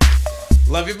 Zach?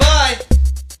 Love you, bye!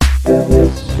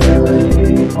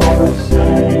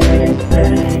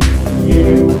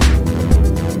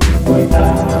 We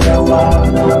had a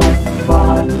lot of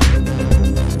fun.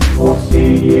 We'll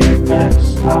see you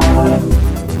next time.